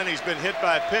series that Lenny's been hit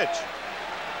by a pitch.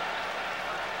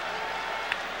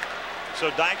 So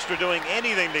Dykstra doing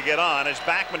anything to get on as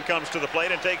Backman comes to the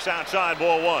plate and takes outside.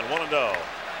 Ball 1, 1-0.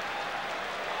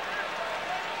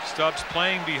 Stubbs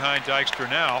playing behind Dykstra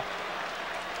now.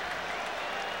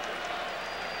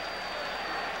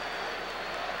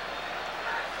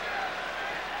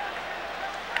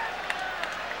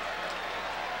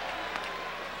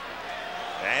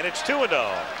 And it's 2-0.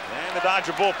 And the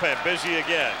Dodger bullpen busy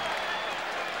again.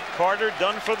 Carter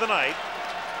done for the night.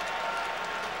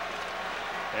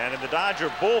 And in the Dodger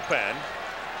bullpen,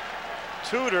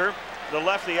 Tudor, the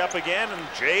lefty, up again, and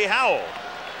Jay Howell,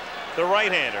 the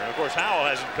right-hander. And of course, Howell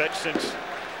hasn't pitched since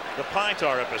the Pine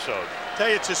Tar episode. Tell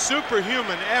you, it's a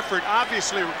superhuman effort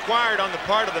obviously required on the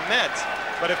part of the Mets.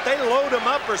 But if they load him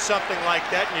up or something like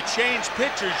that and you change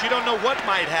pitchers, you don't know what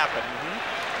might happen.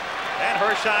 And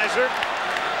Hershiser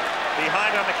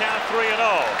behind on the count, 3-0.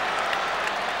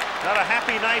 Not a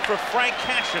happy night for Frank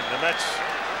Cashin, the Mets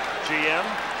GM.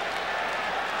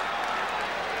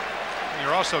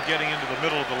 You're also getting into the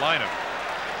middle of the lineup.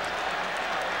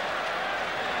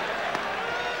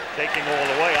 Taking all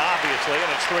the way, obviously,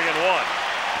 and it's 3-1.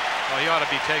 Well, he ought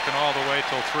to be taken all the way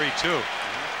till 3-2.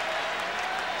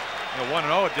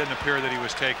 1-0, it didn't appear that he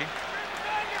was taking.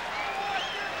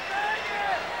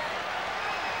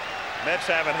 Mets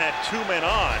haven't had 2 men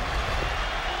on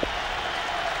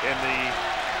in the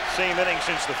same inning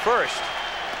since the first.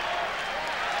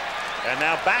 And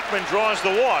now Backman draws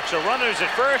the walk. So runners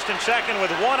at first and second with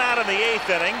 1 out in the 8th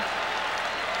inning.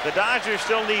 The Dodgers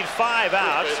still need 5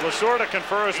 outs. Lasorda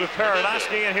confers with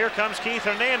Perodowski, and here comes Keith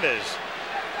Hernandez.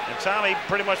 And Tommy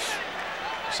pretty much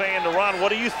saying to Ron, what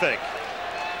do you think?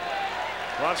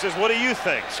 Ron says, what do you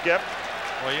think, Skip?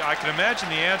 Well, I can imagine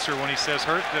the answer when he says,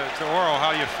 hurt to Oro,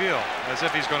 how do you feel? As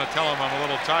if he's going to tell him I'm a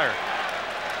little tired.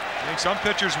 I think some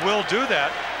pitchers will do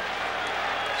that.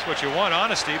 That's what you want,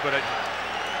 honesty, but he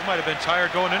might have been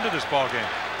tired going into this ball game.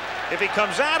 If he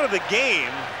comes out of the game,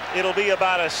 it'll be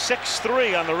about a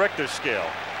 6-3 on the Richter scale.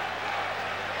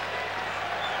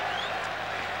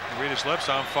 Read his lips,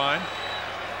 I'm fine.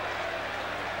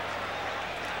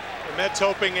 The Mets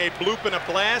hoping a bloop and a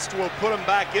blast will put him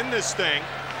back in this thing.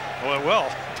 Well, it will.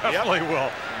 Definitely will.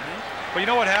 But you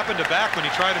know what happened to Back when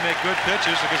he tried to make good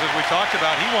pitches? Because as we talked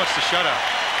about, he wants to shut out.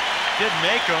 Didn't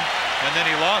make them, and then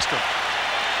he lost them.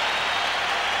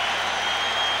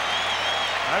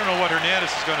 I don't know what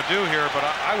Hernandez is going to do here, but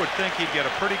I would think he'd get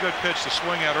a pretty good pitch to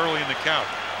swing at early in the count.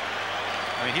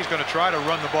 I mean, he's going to try to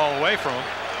run the ball away from him.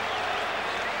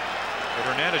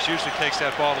 But Hernandez usually takes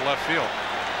that ball to left field.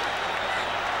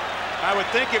 I would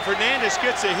think if Hernandez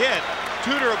gets a hit,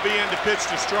 Tudor will be in to pitch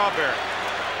to Strawberry.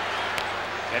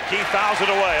 And Keith fouls it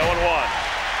away,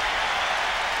 0-1.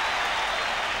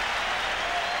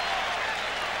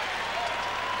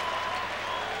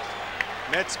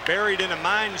 Mets buried in a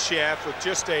mine shaft with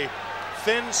just a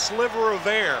thin sliver of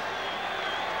air.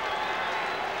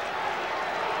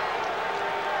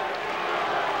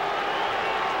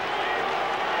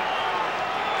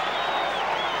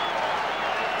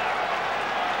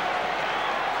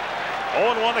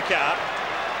 Oh, 0-1 the count.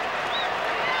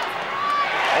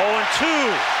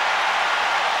 0-2.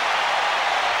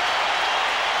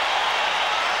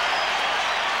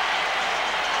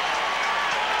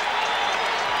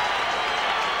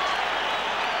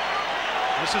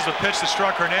 This is a pitch that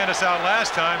struck Hernandez out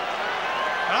last time.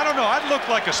 I don't know. I'd look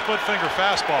like a split finger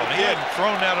fastball. He hadn't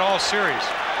thrown that all series.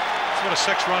 That's what a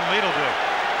 6-run lead will do.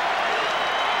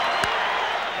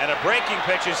 And a breaking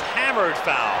pitch is hammered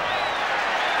foul.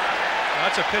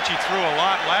 That's a pitch he threw a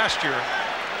lot last year.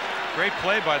 Great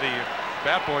play by the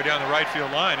bat boy down the right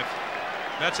field line. If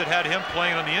Mets had had him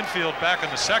playing on the infield back in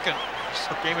the second, this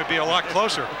game would be a lot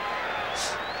closer.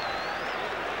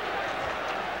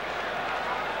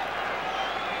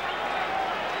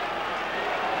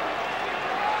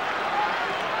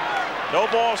 No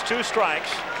balls, 2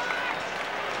 strikes.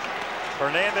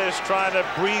 Hernandez trying to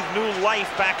breathe new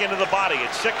life back into the body.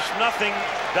 It's 6-0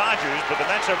 Dodgers, but the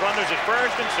Mets have runners at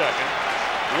first and second.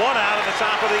 1 out at the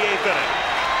top of the 8th inning.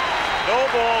 No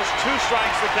balls, 2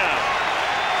 strikes the count.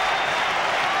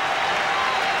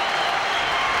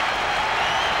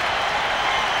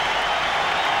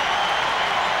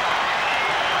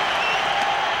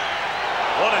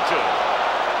 One and 2.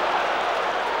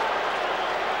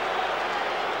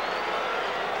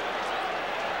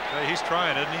 He's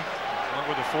trying, isn't he? Went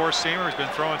with a 4-seamer. He's been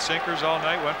throwing sinkers all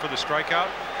night. Went for the strikeout.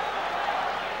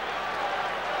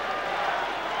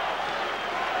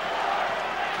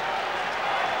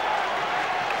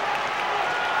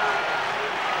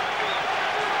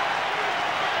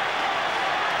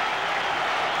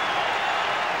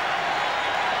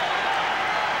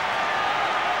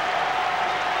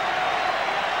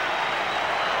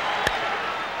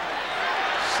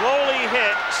 Slowly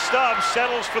hit. Stubbs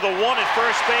settles for the 1 at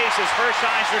first base as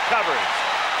Hershiser covers.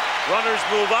 Runners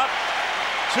move up,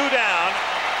 2 down,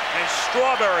 and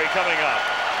Strawberry coming up.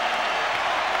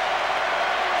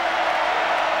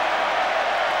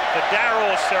 The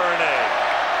Darrell serenade.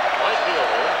 Right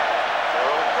fielder,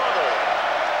 Darrell Strawberry.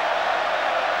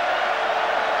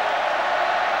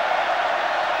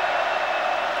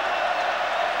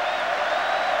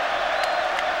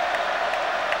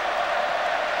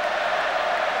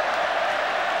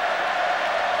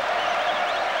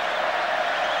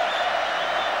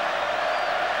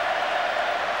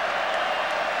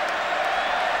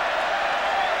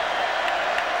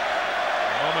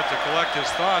 To collect his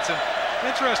thoughts. And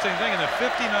interesting thing, in the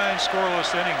 59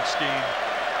 scoreless inning scheme,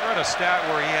 I read a stat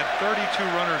where he had 32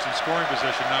 runners in scoring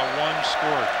position, not one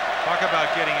scored. Talk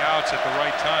about getting outs at the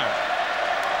right time.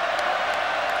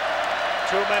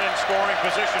 2 men in scoring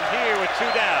position here with 2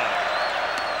 down.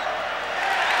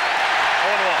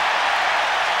 0-1.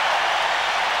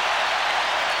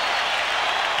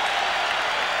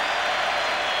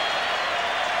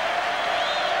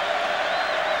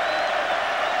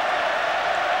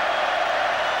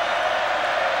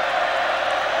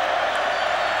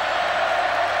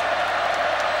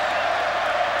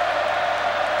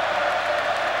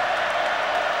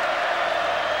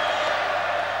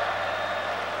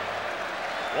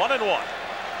 One and one.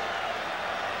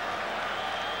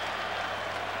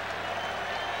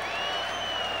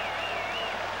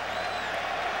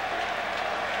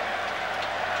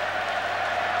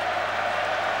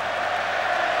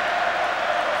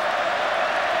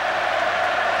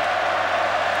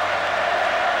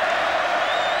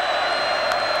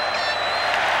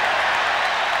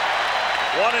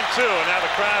 One and two, and now the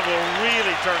crowd will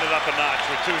really turn it up a notch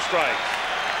with 2 strikes.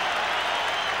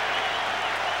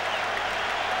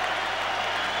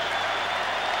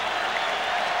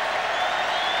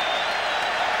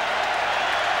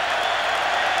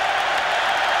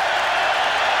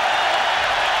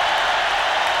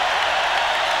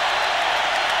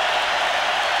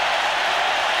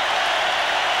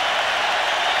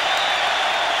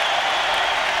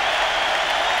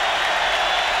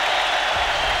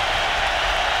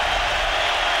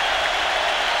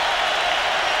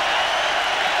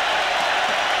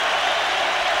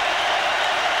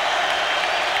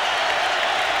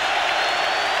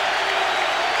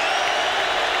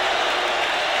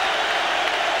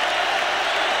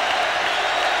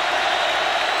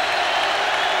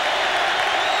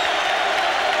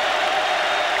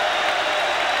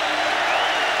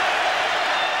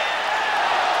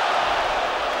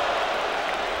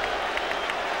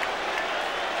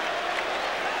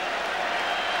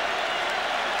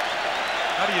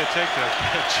 How do you take that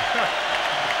pitch?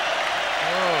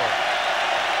 Oh.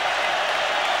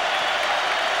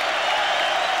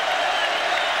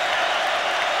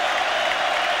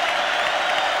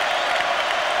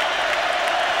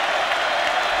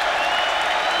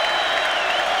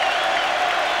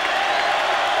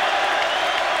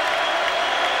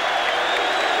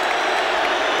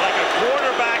 Like a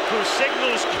quarterback whose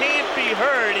signals can't be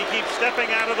heard, he keeps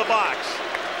stepping out of the box.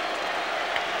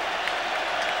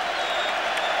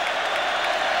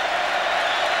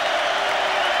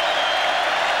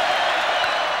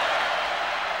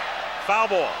 Foul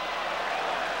ball.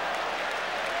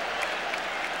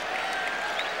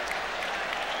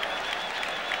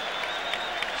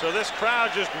 So this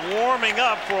crowd just warming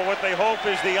up for what they hope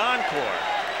is the encore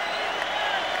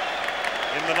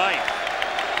in the ninth.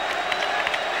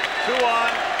 2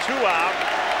 on, 2 out,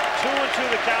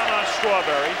 2-2 the count on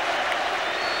Strawberry.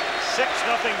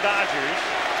 6-0 Dodgers.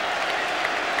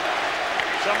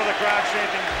 Some of the crowd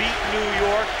chanting, "Beat New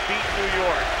York, beat New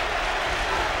York."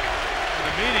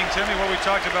 The meeting, Timmy, what we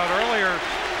talked about earlier,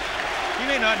 he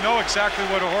may not know exactly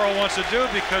what Orel wants to do,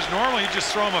 because normally you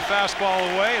just throw him a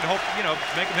fastball away and hope, you know,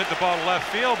 make him hit the ball to left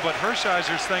field. But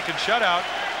Hershiser's thinking shutout,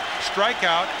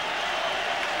 strikeout.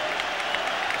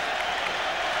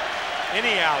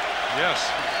 Any out.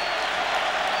 Yes.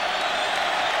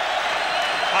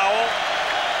 Powell.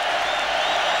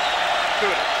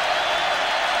 Good.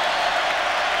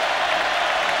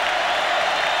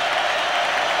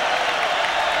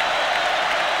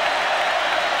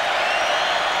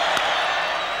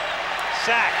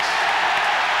 Sacks.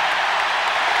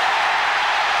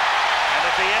 And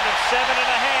at the end of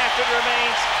 7.5, it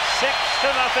remains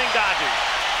 6-0 Dodgers.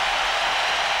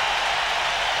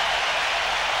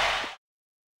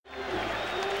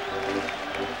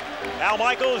 Al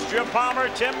Michaels, Jim Palmer,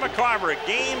 Tim McCarver.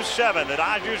 Game 7. The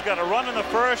Dodgers got a run in the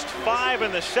first, 5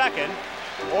 in the second.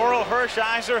 Orel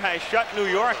Hershiser has shut New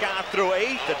York out through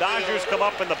 8. The Dodgers come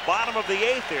up in the bottom of the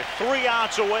 8th. They're 3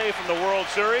 outs away from the World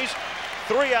Series.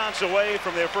 3 outs away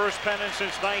from their first pennant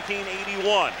since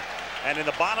 1981. And in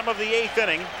the bottom of the 8th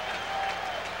inning,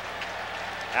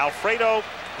 Alfredo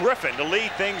Griffin to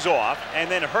lead things off, and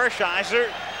then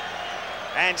Hershiser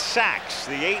and Sachs,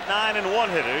 the 8, 9, and 1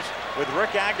 hitters, with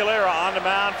Rick Aguilera on the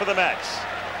mound for the Mets.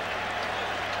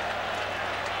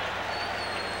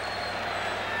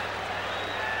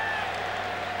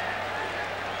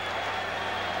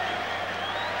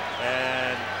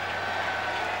 And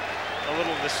a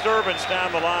little disturbance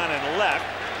down the line and left,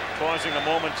 causing a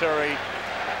momentary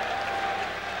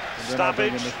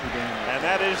stoppage. And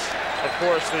that is, of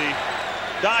course, the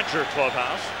Dodger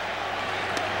clubhouse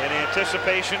in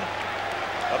anticipation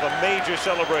of a major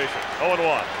celebration.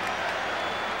 0-1.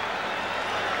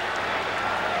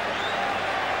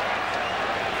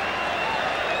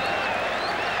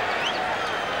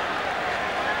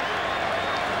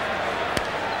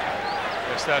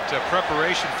 Yes, that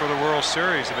preparation for the World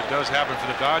Series, if it does happen for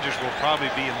the Dodgers, will probably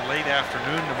be in late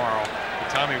afternoon tomorrow, that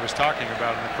Tommy was talking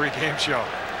about in the pregame show.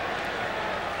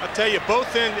 I'll tell you,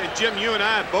 both ends, Jim, you and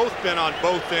I have both been on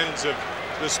both ends of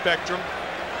the spectrum.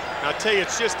 And I'll tell you,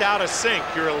 it's just out of sync.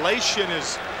 Your elation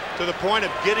is to the point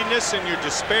of giddiness, and your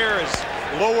despair is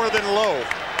lower than low.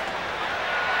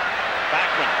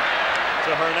 Backman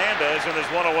to Hernandez, and there's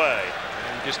one away.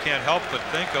 And you just can't help but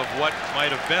think of what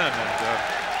might have been. And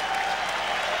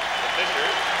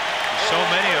so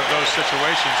many of those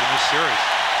situations in this series.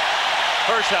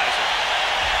 Hershiser.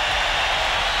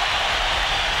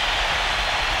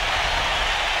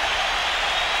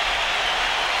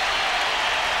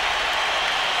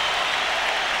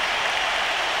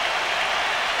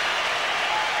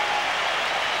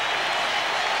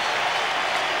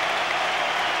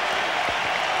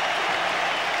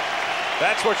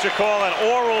 That's what you call an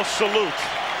oral salute.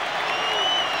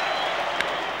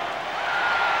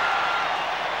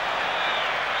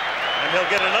 And he'll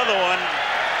get another one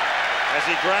as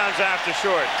he grounds out to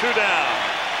short. 2 down.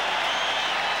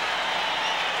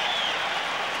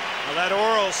 Well, that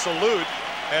oral salute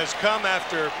has come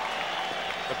after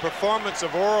the performance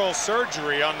of oral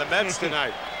surgery on the Mets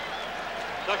tonight.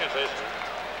 Second baseman,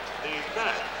 Steve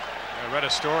Bennett. I read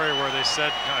a story where they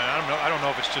said, I don't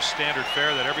know if it's just standard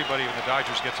fare that everybody in the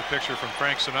Dodgers gets a picture from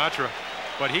Frank Sinatra,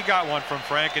 but he got one from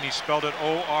Frank and he spelled it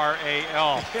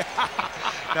O-R-A-L.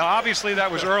 Now obviously that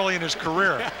was early in his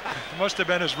career. It must have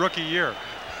been his rookie year.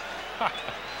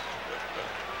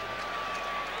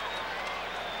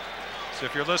 So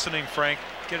if you're listening, Frank,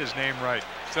 get his name right.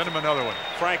 Send him another one.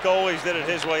 Frank always did it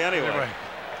his way anyway.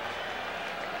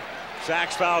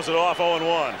 Sachs fouls it off.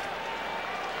 0-1.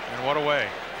 And what a way.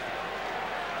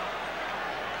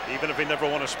 Even if he never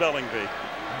won a spelling bee.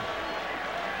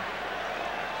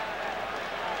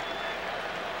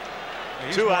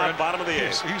 Two out, bottom of the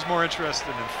 8th. He's more interested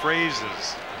in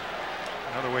phrases.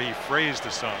 Another way he phrased the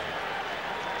song.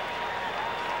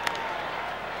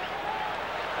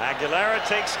 Aguilera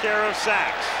takes care of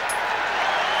Sachs.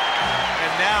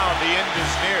 And now the end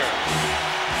is near.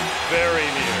 Very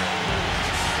near,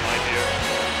 my dear.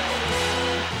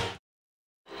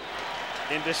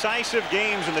 In decisive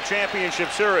games in the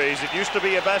championship series, it used to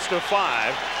be a best of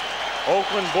 5.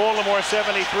 Oakland, Baltimore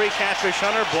 73, Catfish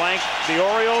Hunter blank the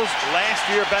Orioles. Last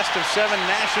year, best of 7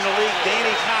 National League,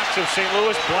 Danny Cox of St.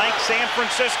 Louis blank San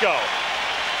Francisco.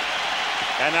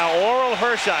 And now Oral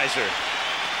Hershiser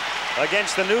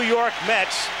against the New York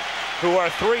Mets, who are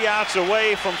 3 outs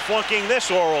away from flunking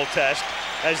this oral test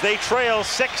as they trail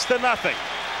 6-0.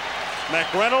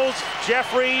 McReynolds,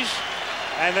 Jeffries,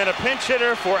 and then a pinch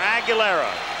hitter for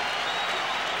Aguilera.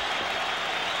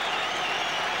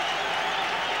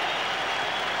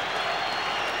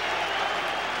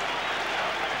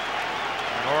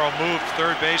 And Oral moved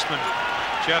third baseman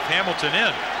Jeff Hamilton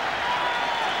in.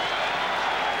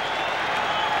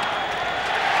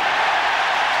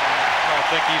 I don't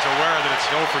think he's aware that it's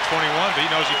 0 for 21, but he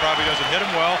knows he probably doesn't hit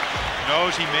him well. He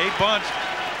knows he may bunt,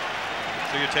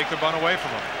 so you take the bunt away from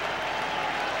him.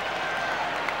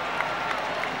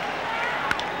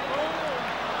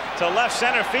 To left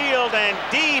center field and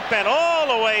deep and all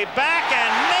the way back,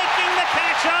 and making the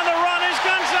catch on the run is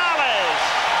Gonzalez.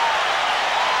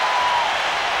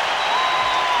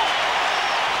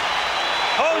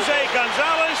 Jose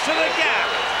Gonzalez to the gap.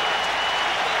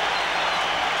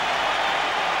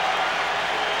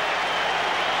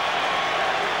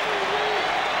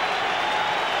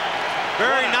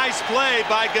 Very nice play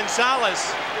by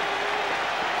Gonzalez.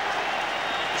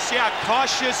 See how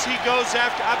cautious he goes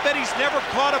after. I bet he's never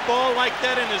caught a ball like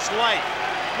that in his life.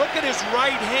 Look at his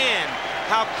right hand,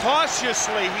 how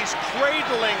cautiously he's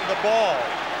cradling the ball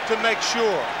to make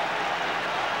sure.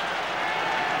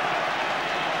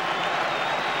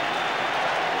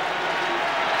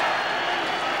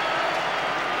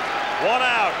 One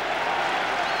out.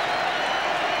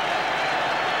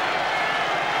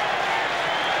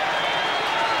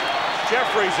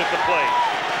 Jeffries at the plate.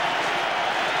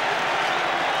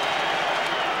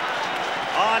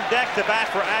 On deck to bat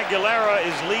for Aguilera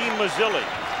is Lee Mazzilli.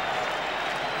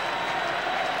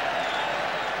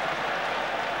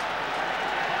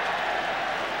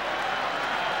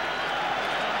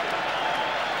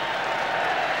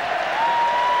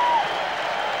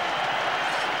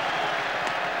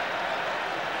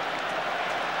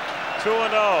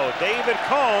 (2-0). David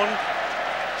Cone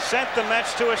sent the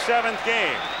Mets to a 7th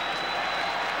game.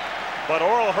 But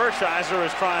Orel Hershiser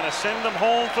is trying to send them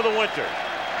home for the winter.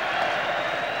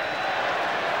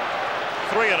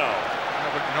 3-0.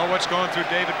 You know what's going through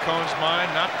David Cone's mind?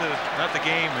 Not the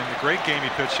game and the great game he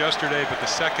pitched yesterday, but the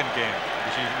second game.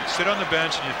 Because you sit on the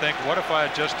bench and you think, what if I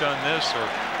had just done this, or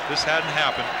this hadn't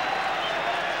happened?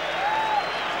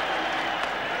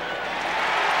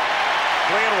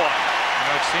 3-1.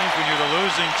 It seems when you're the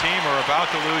losing team or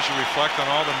about to lose, you reflect on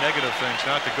all the negative things,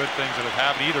 not the good things that have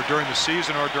happened either during the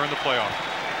season or during the playoff.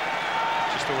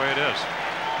 Just the way it is.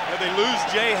 Yeah, they lose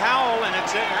Jay Howell, and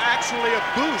it's actually a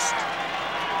boost.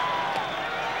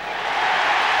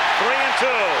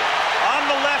 3-2. On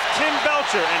the left, Tim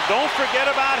Belcher, and don't forget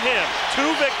about him.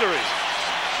 2 victories.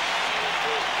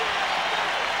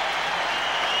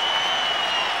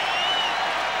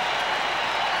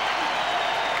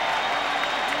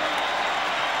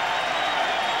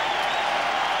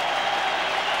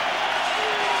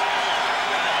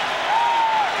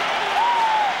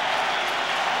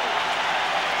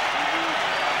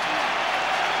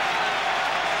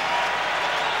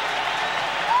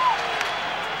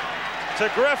 To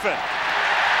Griffin. 1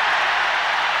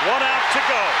 out to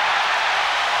go.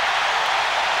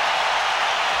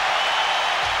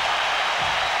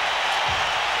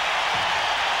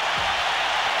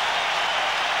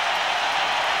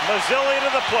 Mazzilli to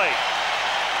the plate.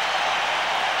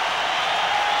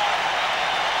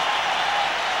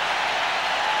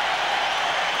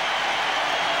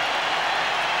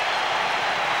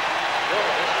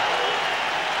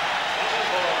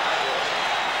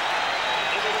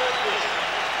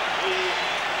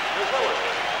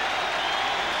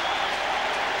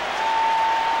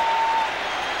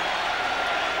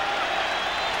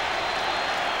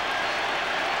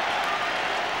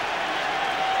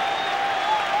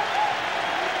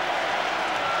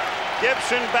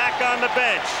 Gibson back on the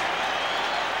bench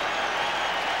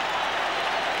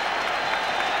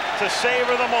to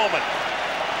savor the moment.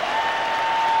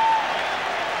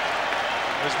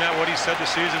 Isn't that what he said the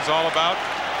season's all about?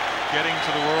 Getting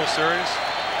to the World Series?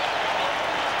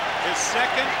 His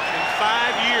second in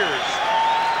 5 years.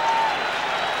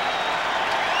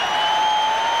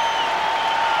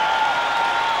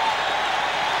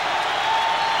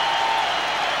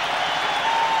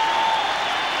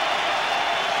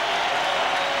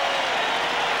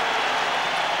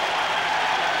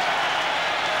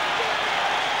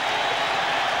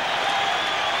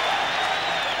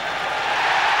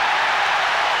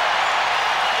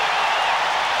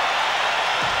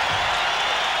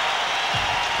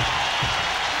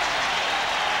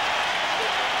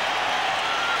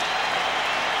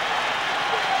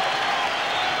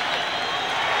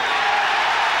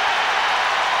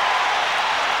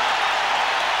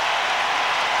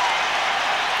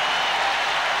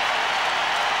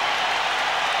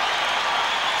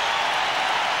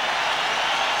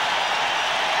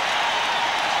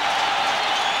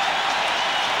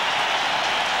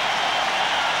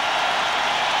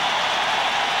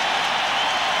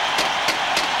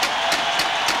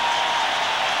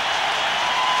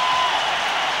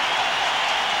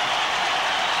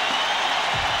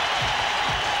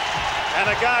 And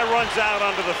a guy runs out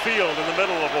onto the field in the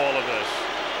middle of all of this.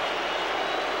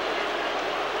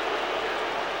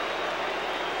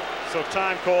 So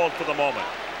time called for the moment.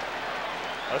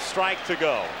 A strike to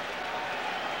go.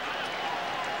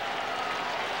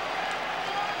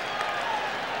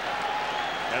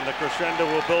 And the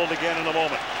crescendo will build again in a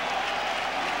moment.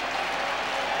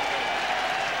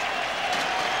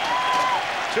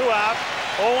 Two out.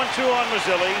 0-2 on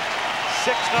Mazzilli.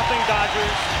 6-0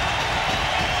 Dodgers.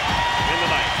 In the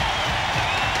ninth.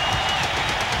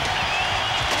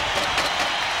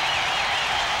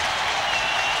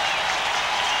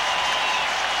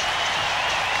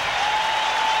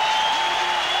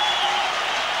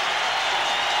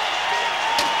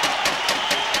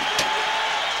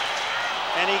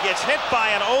 And he gets hit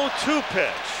by an 0-2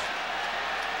 pitch.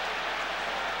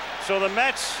 So the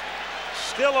Mets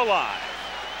still alive.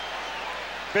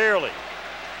 Barely.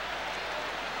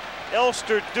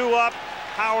 Elster due up.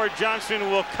 Howard Johnson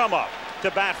will come up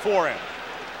to bat for him.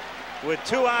 With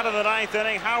 2 out of the ninth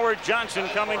inning, Howard Johnson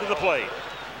coming to the plate.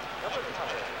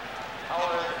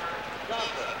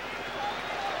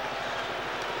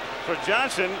 For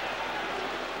Johnson,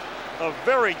 a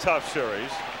very tough series.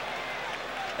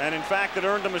 And in fact, it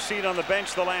earned him a seat on the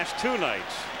bench the last 2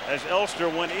 nights as Elster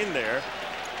went in there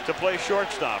to play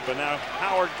shortstop. And now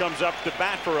Howard comes up to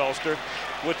bat for Elster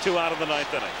with 2 out of the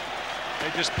 9th inning. They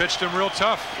just pitched him real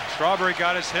tough. Strawberry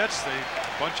got his hits. A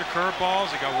bunch of curveballs.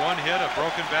 He got 1 hit, a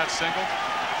broken bat single.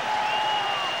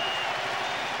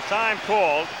 Time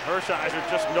called. Hershiser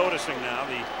just noticing now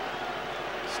the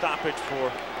stoppage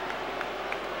for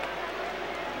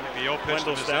the old pitch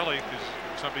to Mazzilli is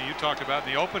something you talked about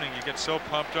in the opening. You get so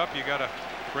pumped up, you got to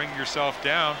bring yourself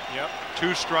down. Yep.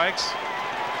 2 strikes,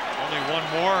 only 1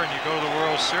 more, and you go to the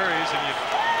World Series and you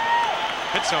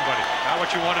hit somebody. Not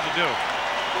what you wanted to do.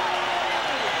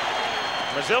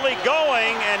 Mazzilli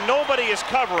going, and nobody is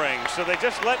covering, so they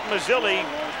just let Mazzilli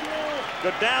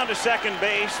go down to second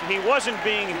base. He wasn't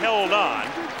being held on,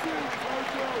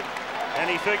 and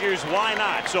he figures why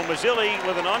not. So Mazzilli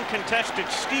with an uncontested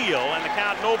steal, and the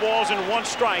count no balls and 1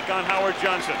 strike on Howard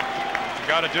Johnson. You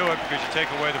got to do it because you take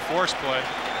away the force play.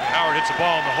 And Howard hits a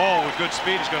ball in the hole with good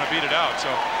speed, he's going to beat it out. So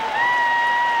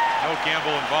no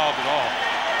gamble involved at all.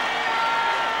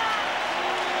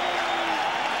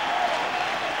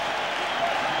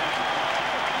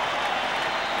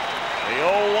 The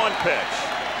 0-1 pitch.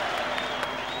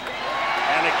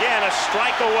 And again, a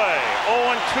strike away.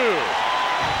 0-2.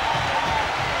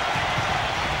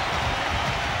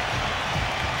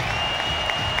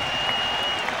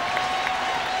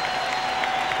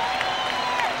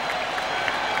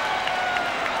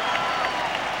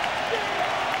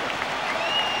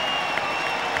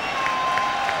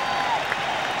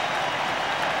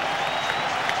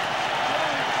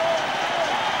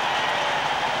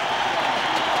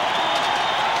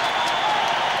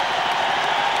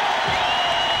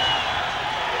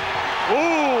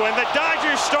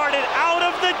 Started out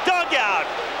of the dugout,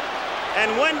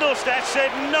 and Wendelstedt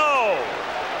said no.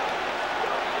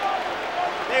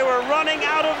 They were running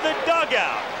out of the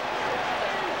dugout.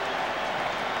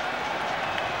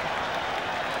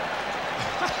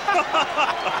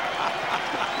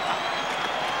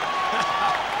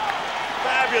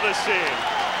 Fabulous scene.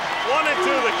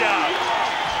 1-2 the count.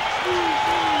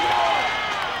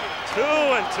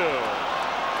 2-2.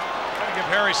 Gotta give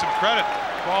Harry some credit.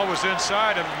 Ball was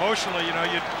inside, and emotionally, you know,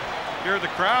 you hear the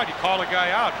crowd, you call a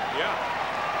guy out. Yeah.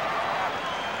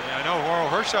 I know Oral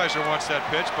Hershiser wants that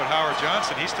pitch, but Howard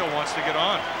Johnson, he still wants to get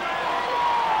on.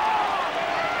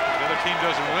 The other team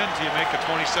doesn't win till you make the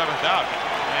 27th out,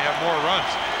 and they have more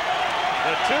runs.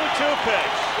 The 2-2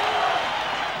 pitch.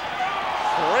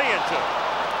 3-2.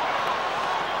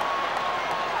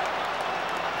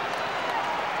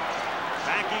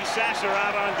 Mackey Sasser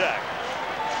out on deck.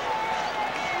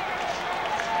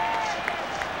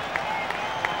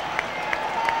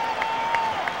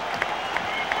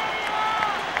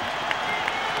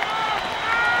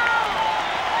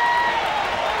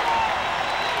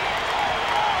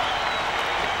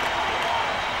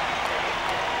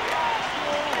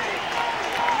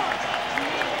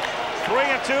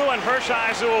 And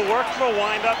Hershiser will work for a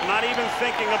windup, not even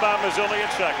thinking about Mazzilli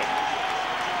at second.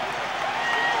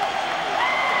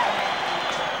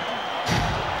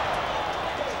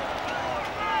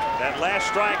 That last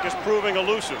strike is proving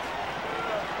elusive,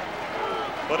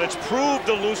 but it's proved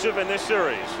elusive in this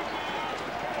series.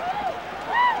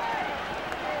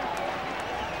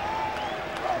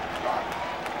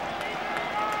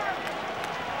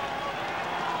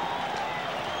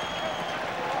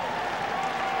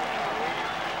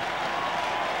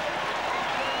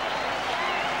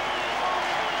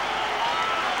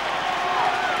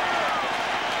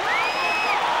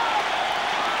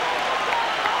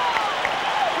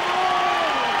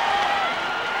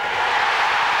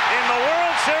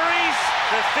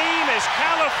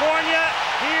 California,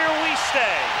 here we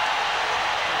stay.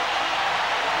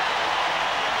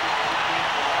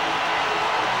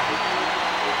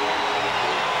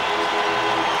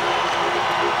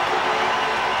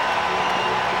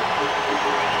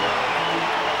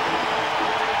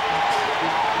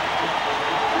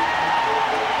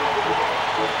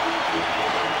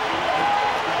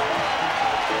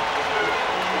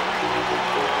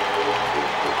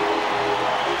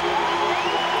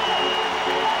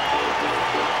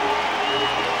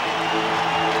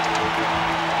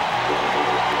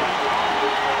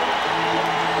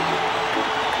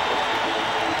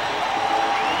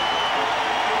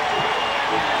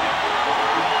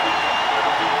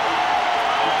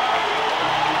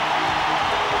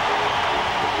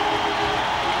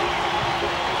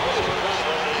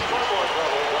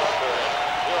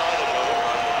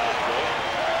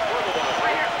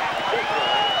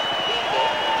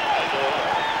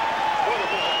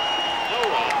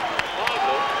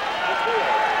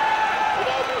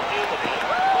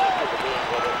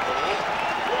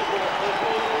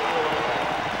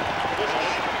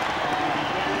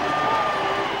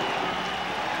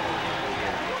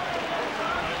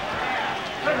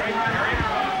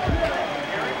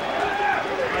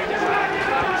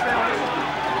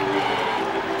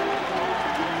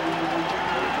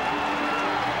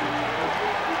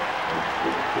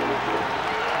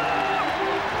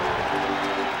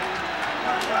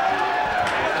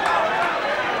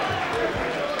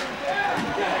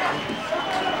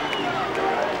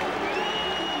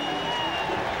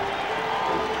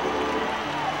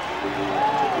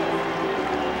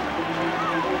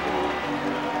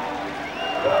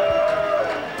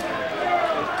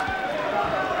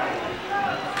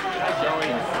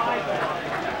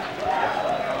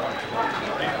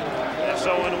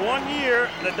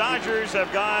 the Dodgers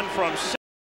have gone from